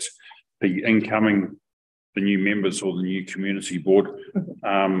triennium that the new members or the new community board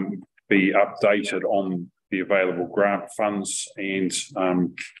be updated on the available grant funds, and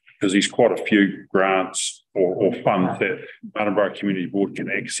because there's quite a few grants or funds that Martinborough Community Board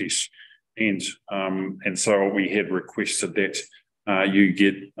can access, and so we had requested that you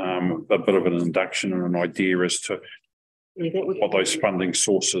get a bit of an induction and an idea as to what those funding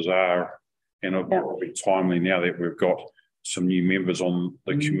sources are, and it will be timely now that we've got some new members on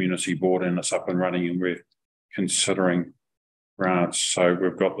the community board and it's up and running and we're considering grants. So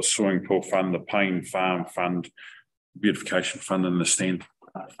we've got the swimming pool fund, the Payne Farm Fund, beautification fund, and the stand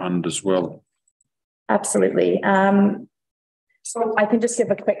fund as well. Absolutely. So I can just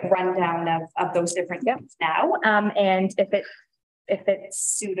give a quick rundown of those different things now, and if it's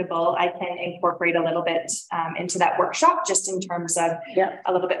suitable, I can incorporate a little bit into that workshop, just in terms of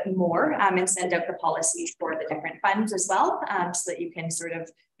a little bit more, and send out the policies for the different funds as well, so that you can sort of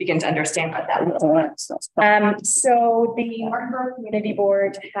begin to understand what that looks like. So the Martinborough Community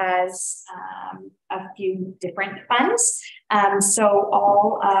Board has a few different funds. So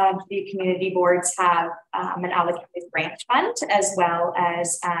all of the community boards have an allocated grant fund as well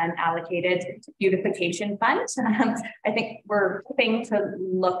as an allocated beautification fund. I think we're hoping to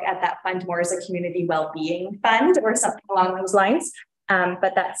look at that fund more as a community well-being fund or something along those lines,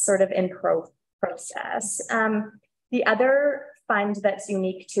 but that's sort of in process. The other fund that's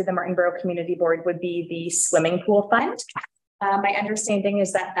unique to the Martinborough Community Board would be the swimming pool fund. My understanding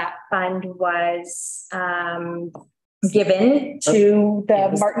is that that fund was given to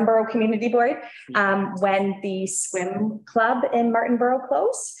the Martinborough Community Board when the swim club in Martinborough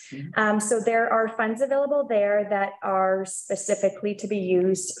closed. So there are funds available there that are specifically to be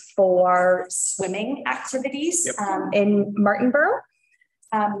used for swimming activities in Martinborough.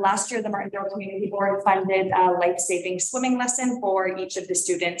 Last year, the Martinborough Community Board funded a life-saving swimming lesson for each of the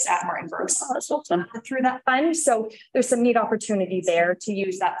students at Martinborough. Oh, that's awesome. Through that fund. So there's some neat opportunity there to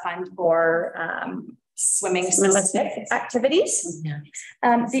use that fund for swimming specific activities.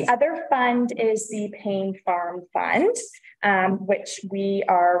 The other fund is the Payne Farm Fund, which we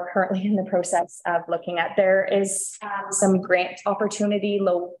are currently in the process of looking at. There is some grant opportunity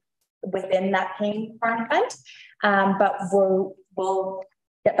within that Payne Farm Fund, but we'll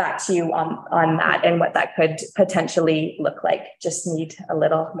get back to you on that and what that could potentially look like. Just need a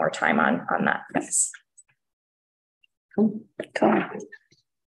little more time on that. Yes. Cool.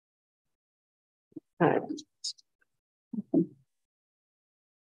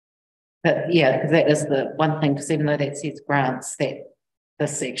 But yeah, because that is the one thing, because even though that says grants, that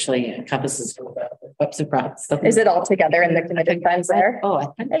this actually encompasses types of grants. Is it all together in the committed funds there? Oh, I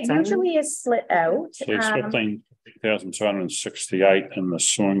think it usually is split out. So it's 15,268 in the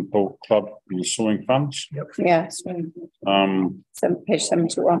swimming pool club and the swimming funds. Yeah. Page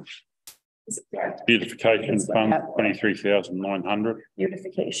 71. Beautification fund, 23,900.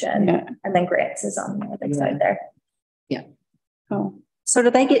 Beautification, and then grants is on the other side there. Oh, So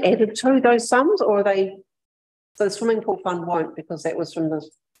do they get added to those sums, or are they, so the swimming pool fund won't, because that was from the.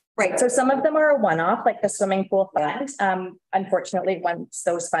 Right, so some of them are a one-off, like the swimming pool fund. Unfortunately, once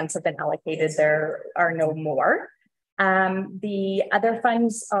those funds have been allocated, there are no more. The other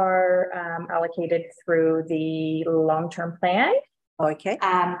funds are allocated through the long-term plan. Okay.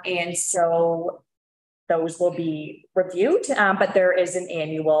 And so those will be reviewed, but there is an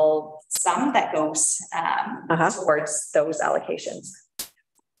annual sum that goes towards those allocations.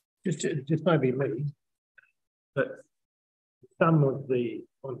 Just maybe me, but some of the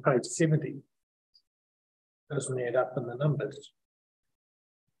on page 70 doesn't add up in the numbers.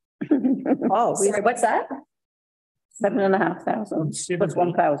 oh, Sorry, what's that? 7,500. That's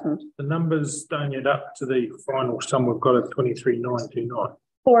 1,000. The numbers don't add up to the final sum we've got of 23,929.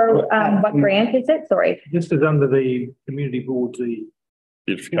 For what grant is it? Sorry. This is under the community board, the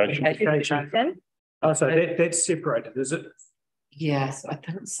Beautification. Oh, so that's separated, is it? Yes, I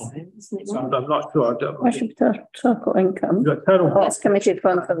think so. Isn't it? So I'm not sure. I should total income. You've got total. That's committed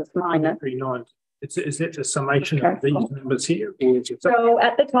fund for the minor. 3,9. Is that the summation of these numbers here? Or is it So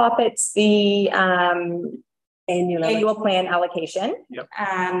at the top, it's the Annual plan allocation. Yep.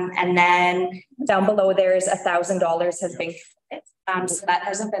 And then down below, there's $1,000 has been, so that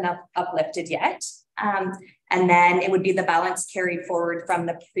hasn't been uplifted yet. And then it would be the balance carried forward from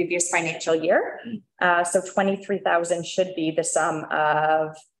the previous financial year. So 23,000 should be the sum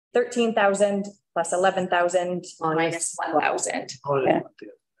of 13,000 plus 11,000 minus 1,000. Oh,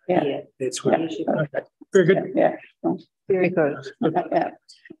 Yeah. That's what. Okay. Very good. Yeah. Very good. Yeah.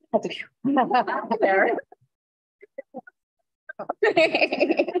 There.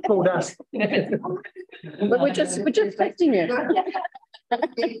 Called us. But we're just testing you. Round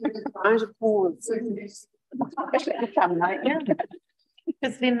of applause. Especially at the time, right? Yeah.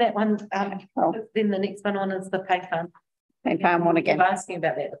 Because then that one, then the next one on is the pay fund. Pay pound one again. I'm asking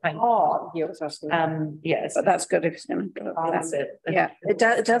about that. The pay. Oh, yeah, it was asking. Yes, But that's good if it's going to. that's it. Yeah. It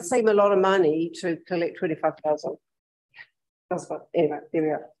does seem a lot of money to collect 25,000. That's what, anyway, there we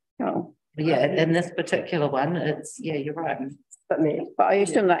are. Oh. Yeah, in this particular one, it's, yeah, you're right. But I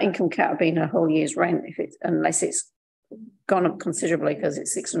assume that income cap would be a whole year's rent if it's, unless it's gone up considerably because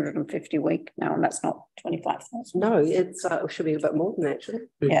it's 650 a week now, and that's not 25,000. No, it's it should be a bit more than that, actually.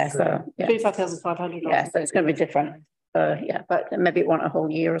 Yeah, so yeah. 25,500. Yeah, so it's going to be different. Yeah, but maybe it want a whole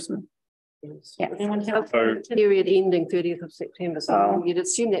year or something. Yes. Yeah. So Period ending 30th of September. So Oh. you'd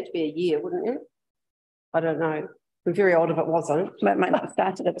assume that to be a year, wouldn't you? I don't know. It'd be very odd if it wasn't. But it might not have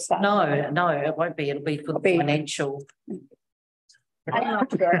started at the start. No, it won't be. It'll be for the financial. I'm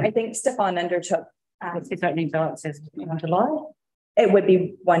not sure. I think Stefan undertook. What's his opening balance says in July? It would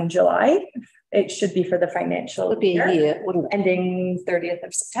be 1 July. It should be for the financial. It would be a year, wouldn't it? Ending 30th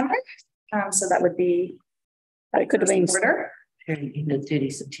of September. So that would be. It could have been quarter. In the 30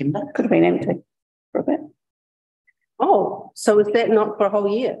 September. Could have been empty for a bit. Oh, so is that not for a whole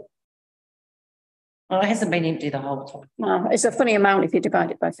year? Well, it hasn't been empty the whole time. No, it's a funny amount if you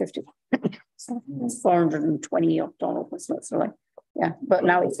divide it by 50. So it's $420 odd, so like, yeah, but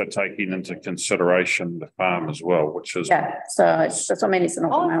now it's. for taking into consideration the farm as well, which is Yeah, so it's just, I mean, it's an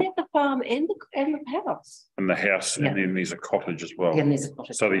odd Oh, is amount. that the farm and the house? in the house, Yeah. and then there's a cottage as well. Yeah, and there's a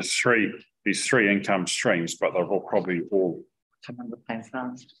cottage. So these three income streams, but they're all probably all Come on the pay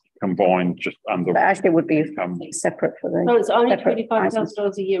fund. combined just under. But actually would be income. separate for the. No, it's only separate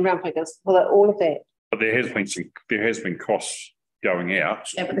 $25,000 a year round figures for all of that. But there has been costs going out.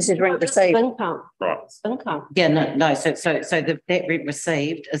 Yeah, but this is rent Just received. income. Right. It's income. Yeah, no. So that rent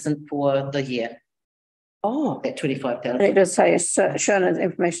received isn't for the year. Oh, That 25,000. And it does say it's shown as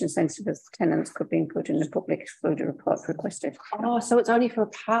information sensitive as tenants could be included in the public excluded report requested. oh, so it's only for a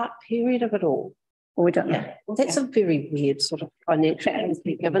part period of it all. Well, we don't know. Yeah. Well, that's a very weird sort of financial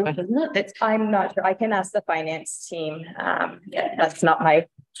aspect, given. Isn't it? That's I'm not sure. I can ask the finance team. Yeah, that's not my.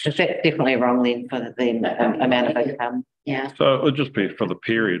 that's definitely wrong then for the amount of income. Yeah. So it'll just be for the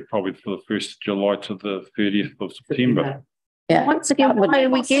period, probably for the 1st of July to the 30th of September. Yeah. Once again, why are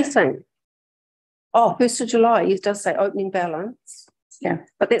we guessing? Oh, 1st of July, it does say opening balance. Yeah.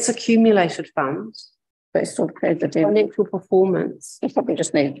 But that's accumulated funds, But it's still paid the deal. financial performance. We probably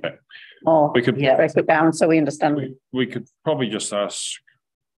just need Okay. more. We could Break it down so we understand. we could probably just ask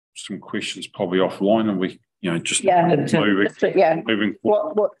some questions probably offline, and we just Yeah. moving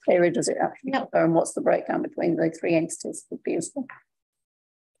forward. What period does it actually cover and what's the breakdown between the three entities would be useful.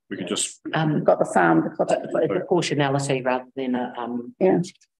 We could just We've got the farm, the cottage. But proportionality rather than Yeah.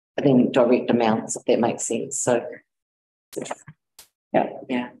 than direct amounts, if that makes sense. So Yeah.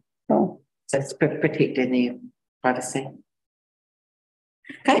 yeah. Oh. So it's protecting their privacy.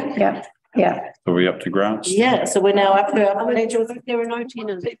 Okay. Yeah, yeah. So we up to grants? Yeah, so we're now up to our financial. There are no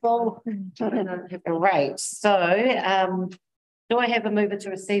tenants. People. Great. So, do I have a mover to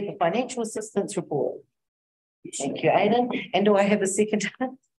receive the financial assistance report? Thank you, Aidan. And do I have a second?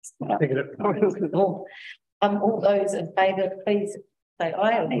 All those in favour, please say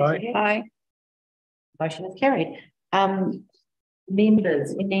aye. Aye. Motion is carried.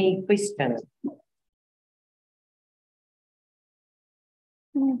 Members, any questions?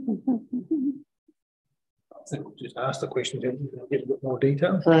 Just ask the question, get a bit more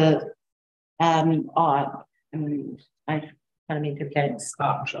detail. I parliamentary against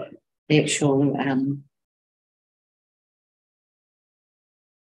Sorry. the actual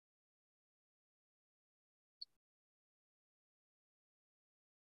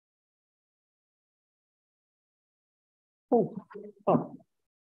oh.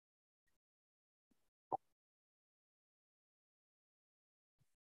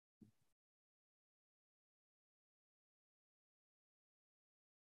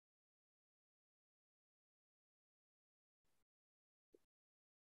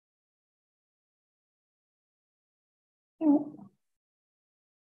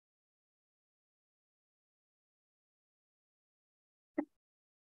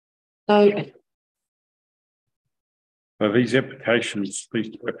 So these applications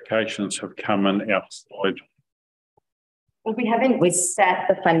have come in outside. Well, we set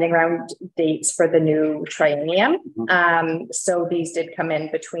the funding round dates for the new triennium. So these did come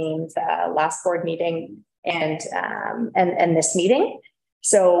in between the last board meeting and this meeting.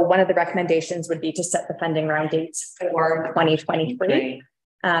 So one of the recommendations would be to set the funding round dates for 2023.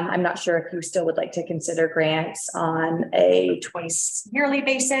 I'm not sure if you still would like to consider grants on a twice yearly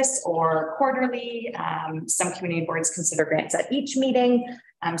basis or quarterly. Some community boards consider grants at each meeting.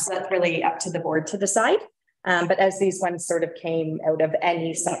 So that's really up to the board to decide. But as these ones sort of came out of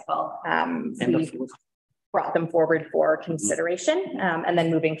any cycle, we brought them forward for consideration. And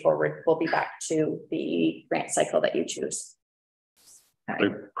then moving forward, we'll be back to the grant cycle that you choose.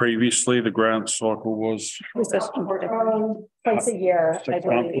 So previously, the grant cycle was twice a year, I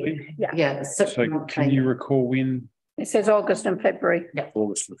believe. Yeah. So can you recall when? It says August and February. Yeah.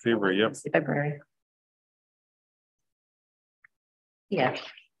 August and February, yep. February. Yeah.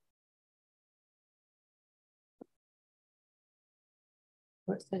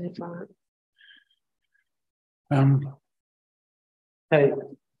 What's the next one?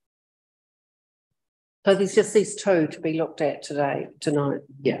 So there's just these two to be looked at tonight.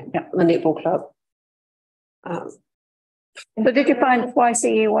 Yeah. The netball club. So did you find twice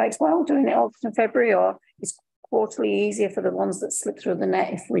a year works well, doing it August and February, or is quarterly easier for the ones that slip through the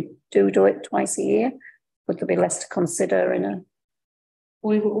net if we do it twice a year? Would there be less to consider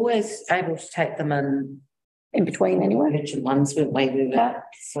We were always able to take them in between anyway? Urgent ones, weren't we?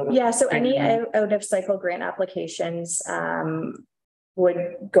 So any out of cycle grant applications would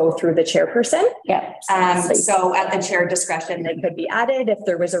go through the chairperson. Yeah. So at the chair discretion, they could be added if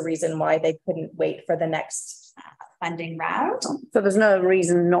there was a reason why they couldn't wait for the next funding round. So there's no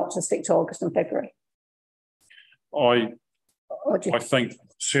reason not to stick to August and February? I think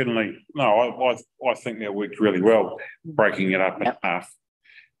certainly, no, I think that worked really well, breaking it up in half.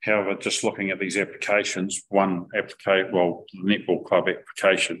 However, just looking at these applications, the netball club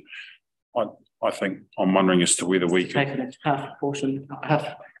application, I think I'm wondering as to whether we could take it half a portion,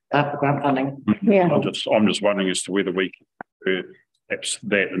 half the grant funding. Yeah. I'm just wondering as to whether we could perhaps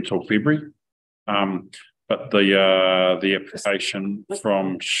that until February. But the application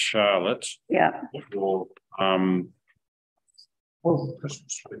from Charlotte. Yeah. For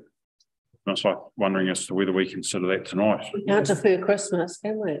Christmas. I was wondering as to whether we consider that tonight. We can't defer Christmas,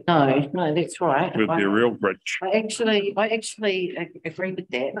 can we? No, that's right. It would be a real bridge. I actually agree with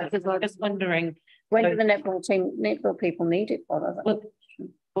that, because I was just wondering when do the netball people need it for?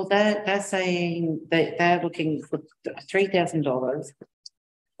 Well, they're saying that they're looking for $3,000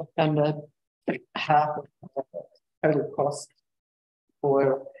 under half of the total cost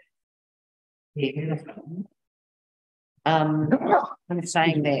for the uniform. I'm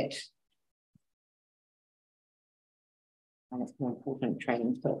saying that. And it's more important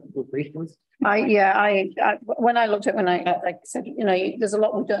training for briefings. When I looked at like I said, there's a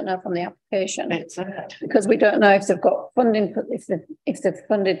lot we don't know from the application. That's it. Because we don't know if they've got funding, if they've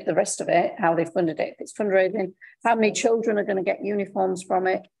funded the rest of it, how they've funded it, if it's fundraising, how many children are going to get uniforms from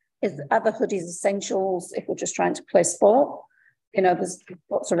it, is other hoodies essentials if we're just trying to play sport. There's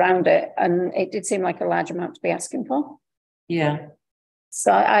lots around it, and it did seem like a large amount to be asking for. Yeah.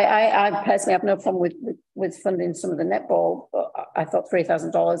 So I personally have no problem with funding some of the netball, but I thought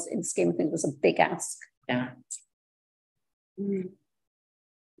 $3,000 in the scheme of things was a big ask. Yeah.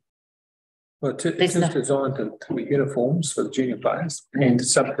 Well, it's designed to be uniforms for the junior players and to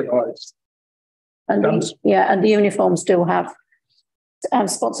subsidise. And the uniforms do have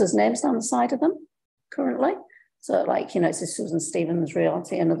sponsors' names down the side of them currently. So, like, you know, it's the Susan Stevens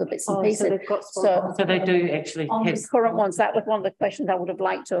Realty and other bits and pieces. So they do actually on have the current ones. That was one of the questions I would have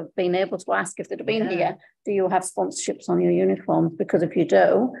liked to have been able to ask if they'd have been here. Do you have sponsorships on your uniforms? Because if you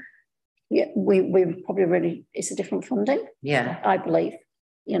do, yeah, we probably really, it's a different funding. Yeah, I believe,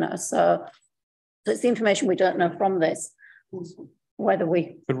 you know, so it's the information we don't know from this, whether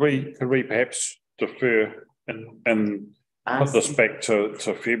we could we perhaps defer and put this back to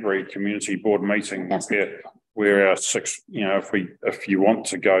February community board meeting. Yes. Where our you know, if you want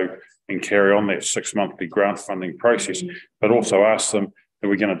to go and carry on that 6 monthly grant funding process, but also ask them that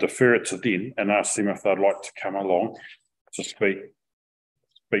we're going to defer it to then and ask them if they'd like to come along to speak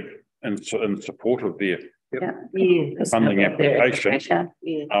in support of their funding application.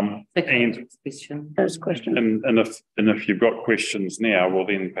 And those questions. And if you've got questions now, well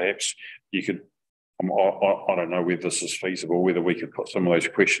then perhaps you could. I don't know whether this is feasible, whether we could put some of those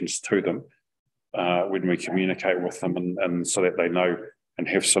questions to them when we communicate with them and so that they know and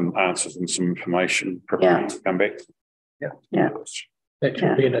have some answers and some information prepared to come back. Yeah. That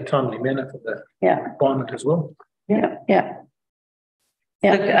should be in a timely manner for the requirement as well. Yeah.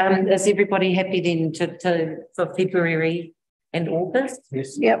 Look, is everybody happy then for February and August?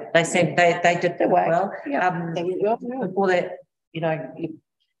 Yes. Yep. They said they did well. Before that, you know, you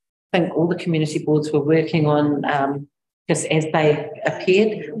think all the community boards were working on just as they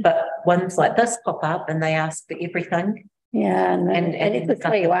appeared, but ones like this pop up and they ask for everything. Yeah, and it could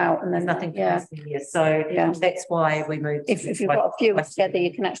clear you out, and then nothing. Yeah. So that's why we moved. If you've got a few together,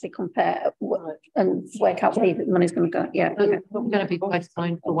 you can actually compare and work out where the money's going to go. Yeah, we're going to be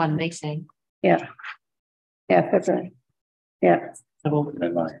postponed for one meeting. Yeah, February. Yeah,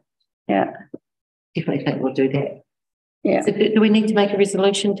 yeah. Definitely think we'll do that. Yeah. So do we need to make a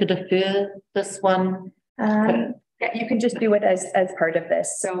resolution to defer this one? Yeah, you can just do it as part of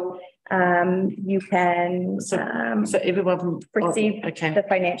this. So you can so everyone receive the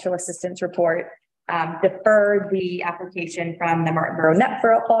financial assistance report, defer the application from the Martinborough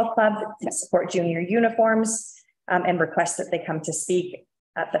Netball Club to support junior uniforms, and request that they come to speak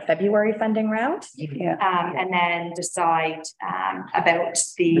at the February funding round. And then decide about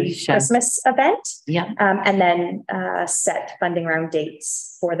the Christmas event. And then set funding round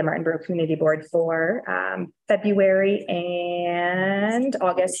dates for the Martinborough Community Board for February and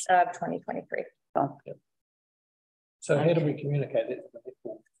August of 2023. So how do we communicate it?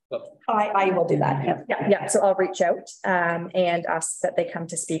 I will do that. Yeah. So I'll reach out and ask that they come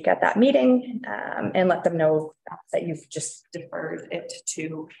to speak at that meeting and let them know that you've just deferred it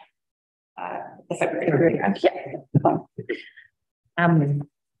to the February.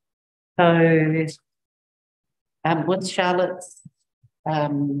 With Charlotte's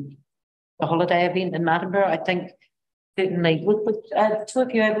the holiday event in Martinborough, I think certainly would two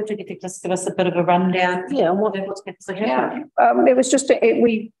of you able to just give us a bit of a rundown? Yeah, it was just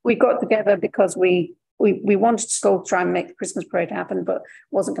we got together because we wanted to still try and make the Christmas parade happen, but it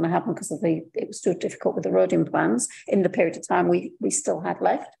wasn't going to happen because it was too difficult with the roading plans in the period of time we still had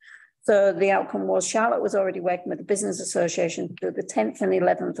left. So the outcome was Charlotte was already working with the Business Association. The 10th and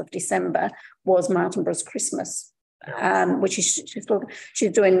 11th of December was Martinborough's Christmas. Which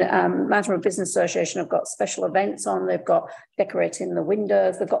she's doing. Martinborough Business Association have got special events on. They've got decorating the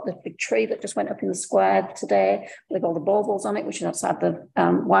windows. They've got the big tree that just went up in the square today with all the baubles on it, which is outside the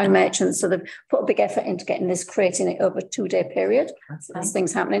wine merchants. So they've put a big effort into getting this, creating it over a 2-day period. So there's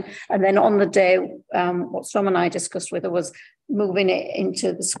things happening. And then on the day, what Storm and I discussed with her was moving it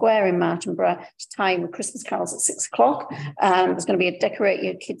into the square in Martinborough to tie in with Christmas carols at 6 o'clock. There's going to be a decorate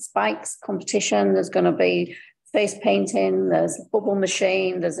your kids' bikes competition. There's going to be face painting, there's a bubble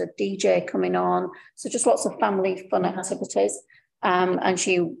machine, there's a DJ coming on. So just lots of family fun activities. And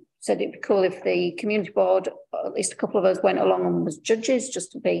she said it'd be cool if the community board, at least a couple of us went along and was judges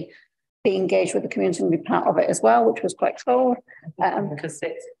just to be engaged with the community and be part of it as well, which was quite cool. Because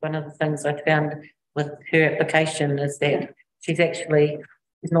that's one of the things I found with her application is that she's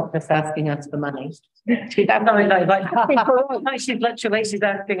not just asking us for money. She's literally she's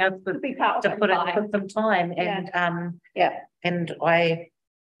asking us to put some time and I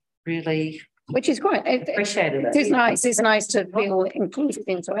really which is great. Appreciated it. It's nice to feel included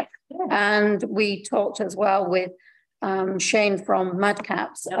into it. And we talked as well with Shane from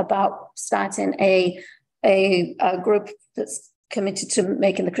Madcaps about starting a group that's committed to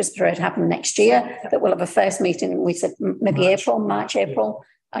making the Christmas parade happen next year, that we'll have a first meeting, we said maybe March, April,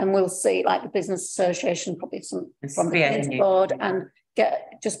 and we'll see like the business association, probably some from the kids board, and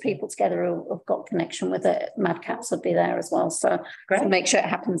get just people together who've got connection with it. Madcaps would be there as well. So to make sure it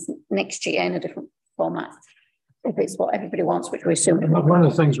happens next year in a different format, if it's what everybody wants, which we assume. One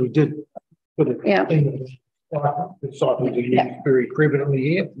of the things we did put it in the cycle to use very prevalently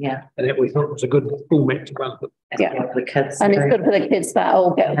here. Yeah. And that we thought was a good format to run. Yeah, the kids. And it's good for the kids that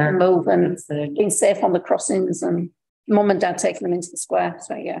all get to move and being safe on the crossings, and mum and dad taking them into the square.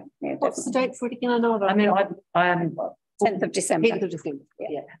 So yeah. What's the date for it again? I know that. I mean, I'm 10th of December. 10th of December.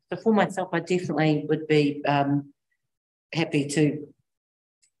 Yeah. So for myself, I definitely would be happy to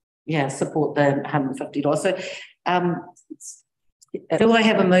support the $150. So do I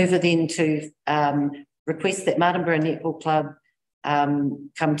have a mover then to request that Martinborough Netball Club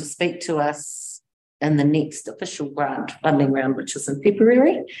come to speak to us in the next official grant funding round, which is in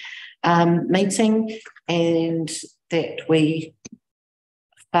February meeting, and that we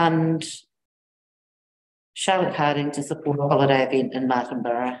fund Charlotte Harding to support a holiday event in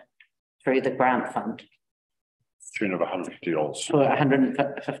Martinborough through the grant fund. Tune of $150. For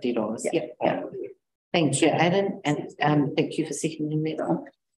 $150. Yeah. Thank you, Aidan, and thank you for seconding that.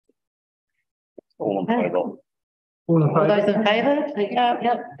 All in favour. All those in favour?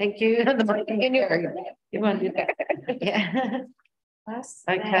 Yeah, thank you. Everyone did that. Yeah.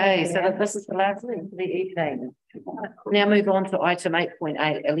 Okay, so this is the last thing for the evening. Now move on to item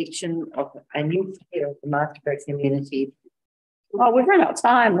 8.8, election of a new chair of the Martinborough Community. Oh, we've run out of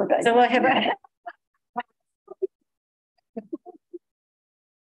time. So I have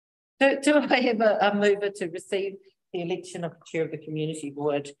do I have a mover to receive the election of the chair of the community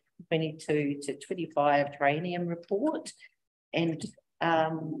board 22 to 25 Traineum report? And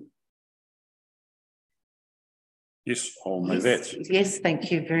yes, I'll move that. Yes,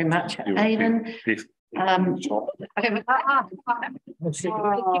 thank you very much, Aidan. Thank you very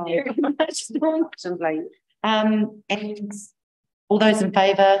much. And all those in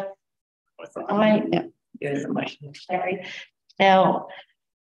favour? Aye. Yeah. The motion is carried. Now,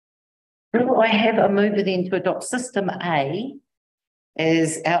 do I have a mover then to adopt System A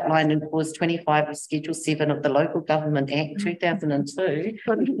as outlined in clause 25 of Schedule 7 of the Local Government Act 2002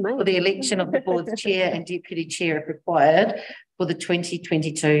 for the election of the board's chair and deputy chair if required for the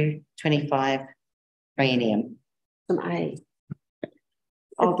 2022-25 triennium? System A.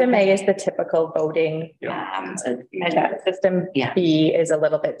 System A is the typical voting measure. System B is a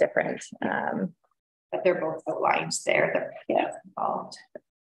little bit different, but they're both outlined there. Involved.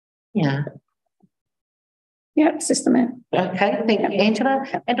 Yeah. Yeah, System A. Okay, thank you, Angela.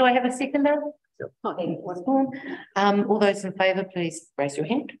 And do I have a seconder? All those in favour, please raise your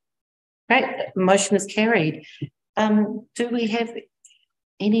hand. Great, motion is carried. Do we have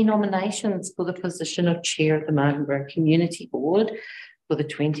any nominations for the position of chair of the Martinborough Community Board for the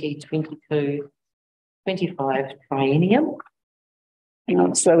 2022-25 triennium? Hang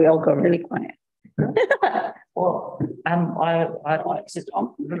on, so we all go really quiet. Well, I'd like to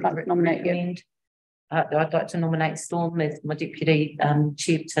nominate you. I'd like to nominate Storm as my deputy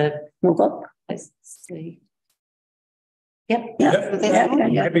chair to move up. Let's see. Yep. Yeah.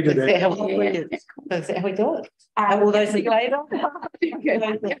 Happy to do that. Is that how we do it? All those in favour?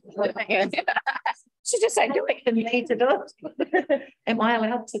 She just said, do it. For me to do it. Am I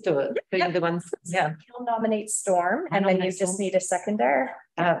allowed to do it? Being the ones, You'll nominate Storm, and then you just need a seconder.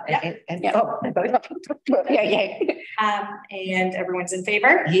 And everyone's in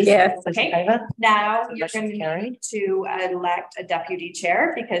favour? Yes. Okay. Now you're going to elect a deputy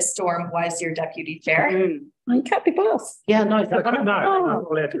chair because Storm was your deputy chair. You can't be both. Yeah, no. No, I'm not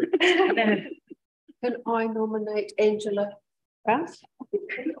allowed to. Can I nominate Angela? You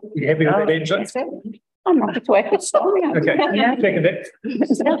happy with that, Angela? I'm happy to work with Storm. Okay, second it.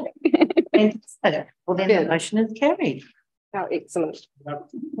 Well, then the motion is carried. Oh, excellent.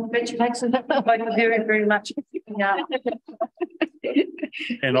 Congratulations. Thank you very, very much.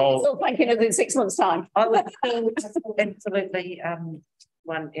 And I'll still thinking of it in 6 months' time. I would absolutely am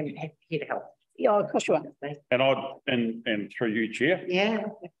here to help. Yeah, of course you are. And through you, Chair. Yeah.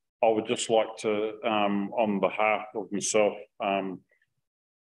 I would just like to, on behalf of myself, the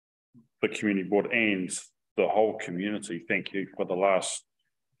community board and the whole community, thank you for the last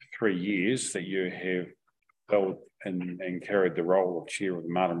 3 years that you have held and carried the role of chair of the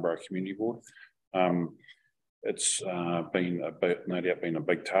Martinborough Community Board. It's been no doubt been a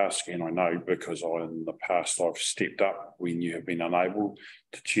big task, and I know because in the past I've stepped up when you have been unable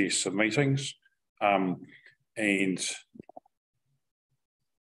to chair some meetings, and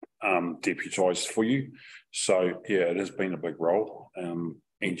deputised for you. So yeah, it has been a big role, and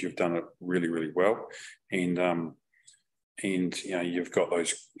you've done it really, really well. And you know, you've got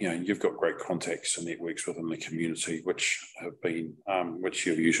those, you know, you've got great contacts and networks within the community, which have been, which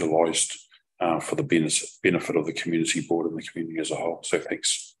you've utilised for the benefit of the community board and the community as a whole. So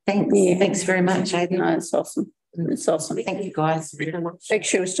thanks. Thanks. Yeah. Thanks very much, Aidan. No, it's awesome. It's awesome. Thank you, guys. Big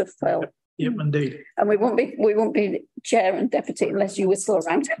shoes to fill. Yep, indeed. And we won't be chair and deputy unless you whistle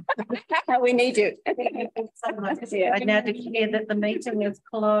around. We need you. I now declare that the meeting is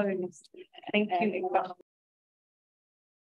closed. Thank you.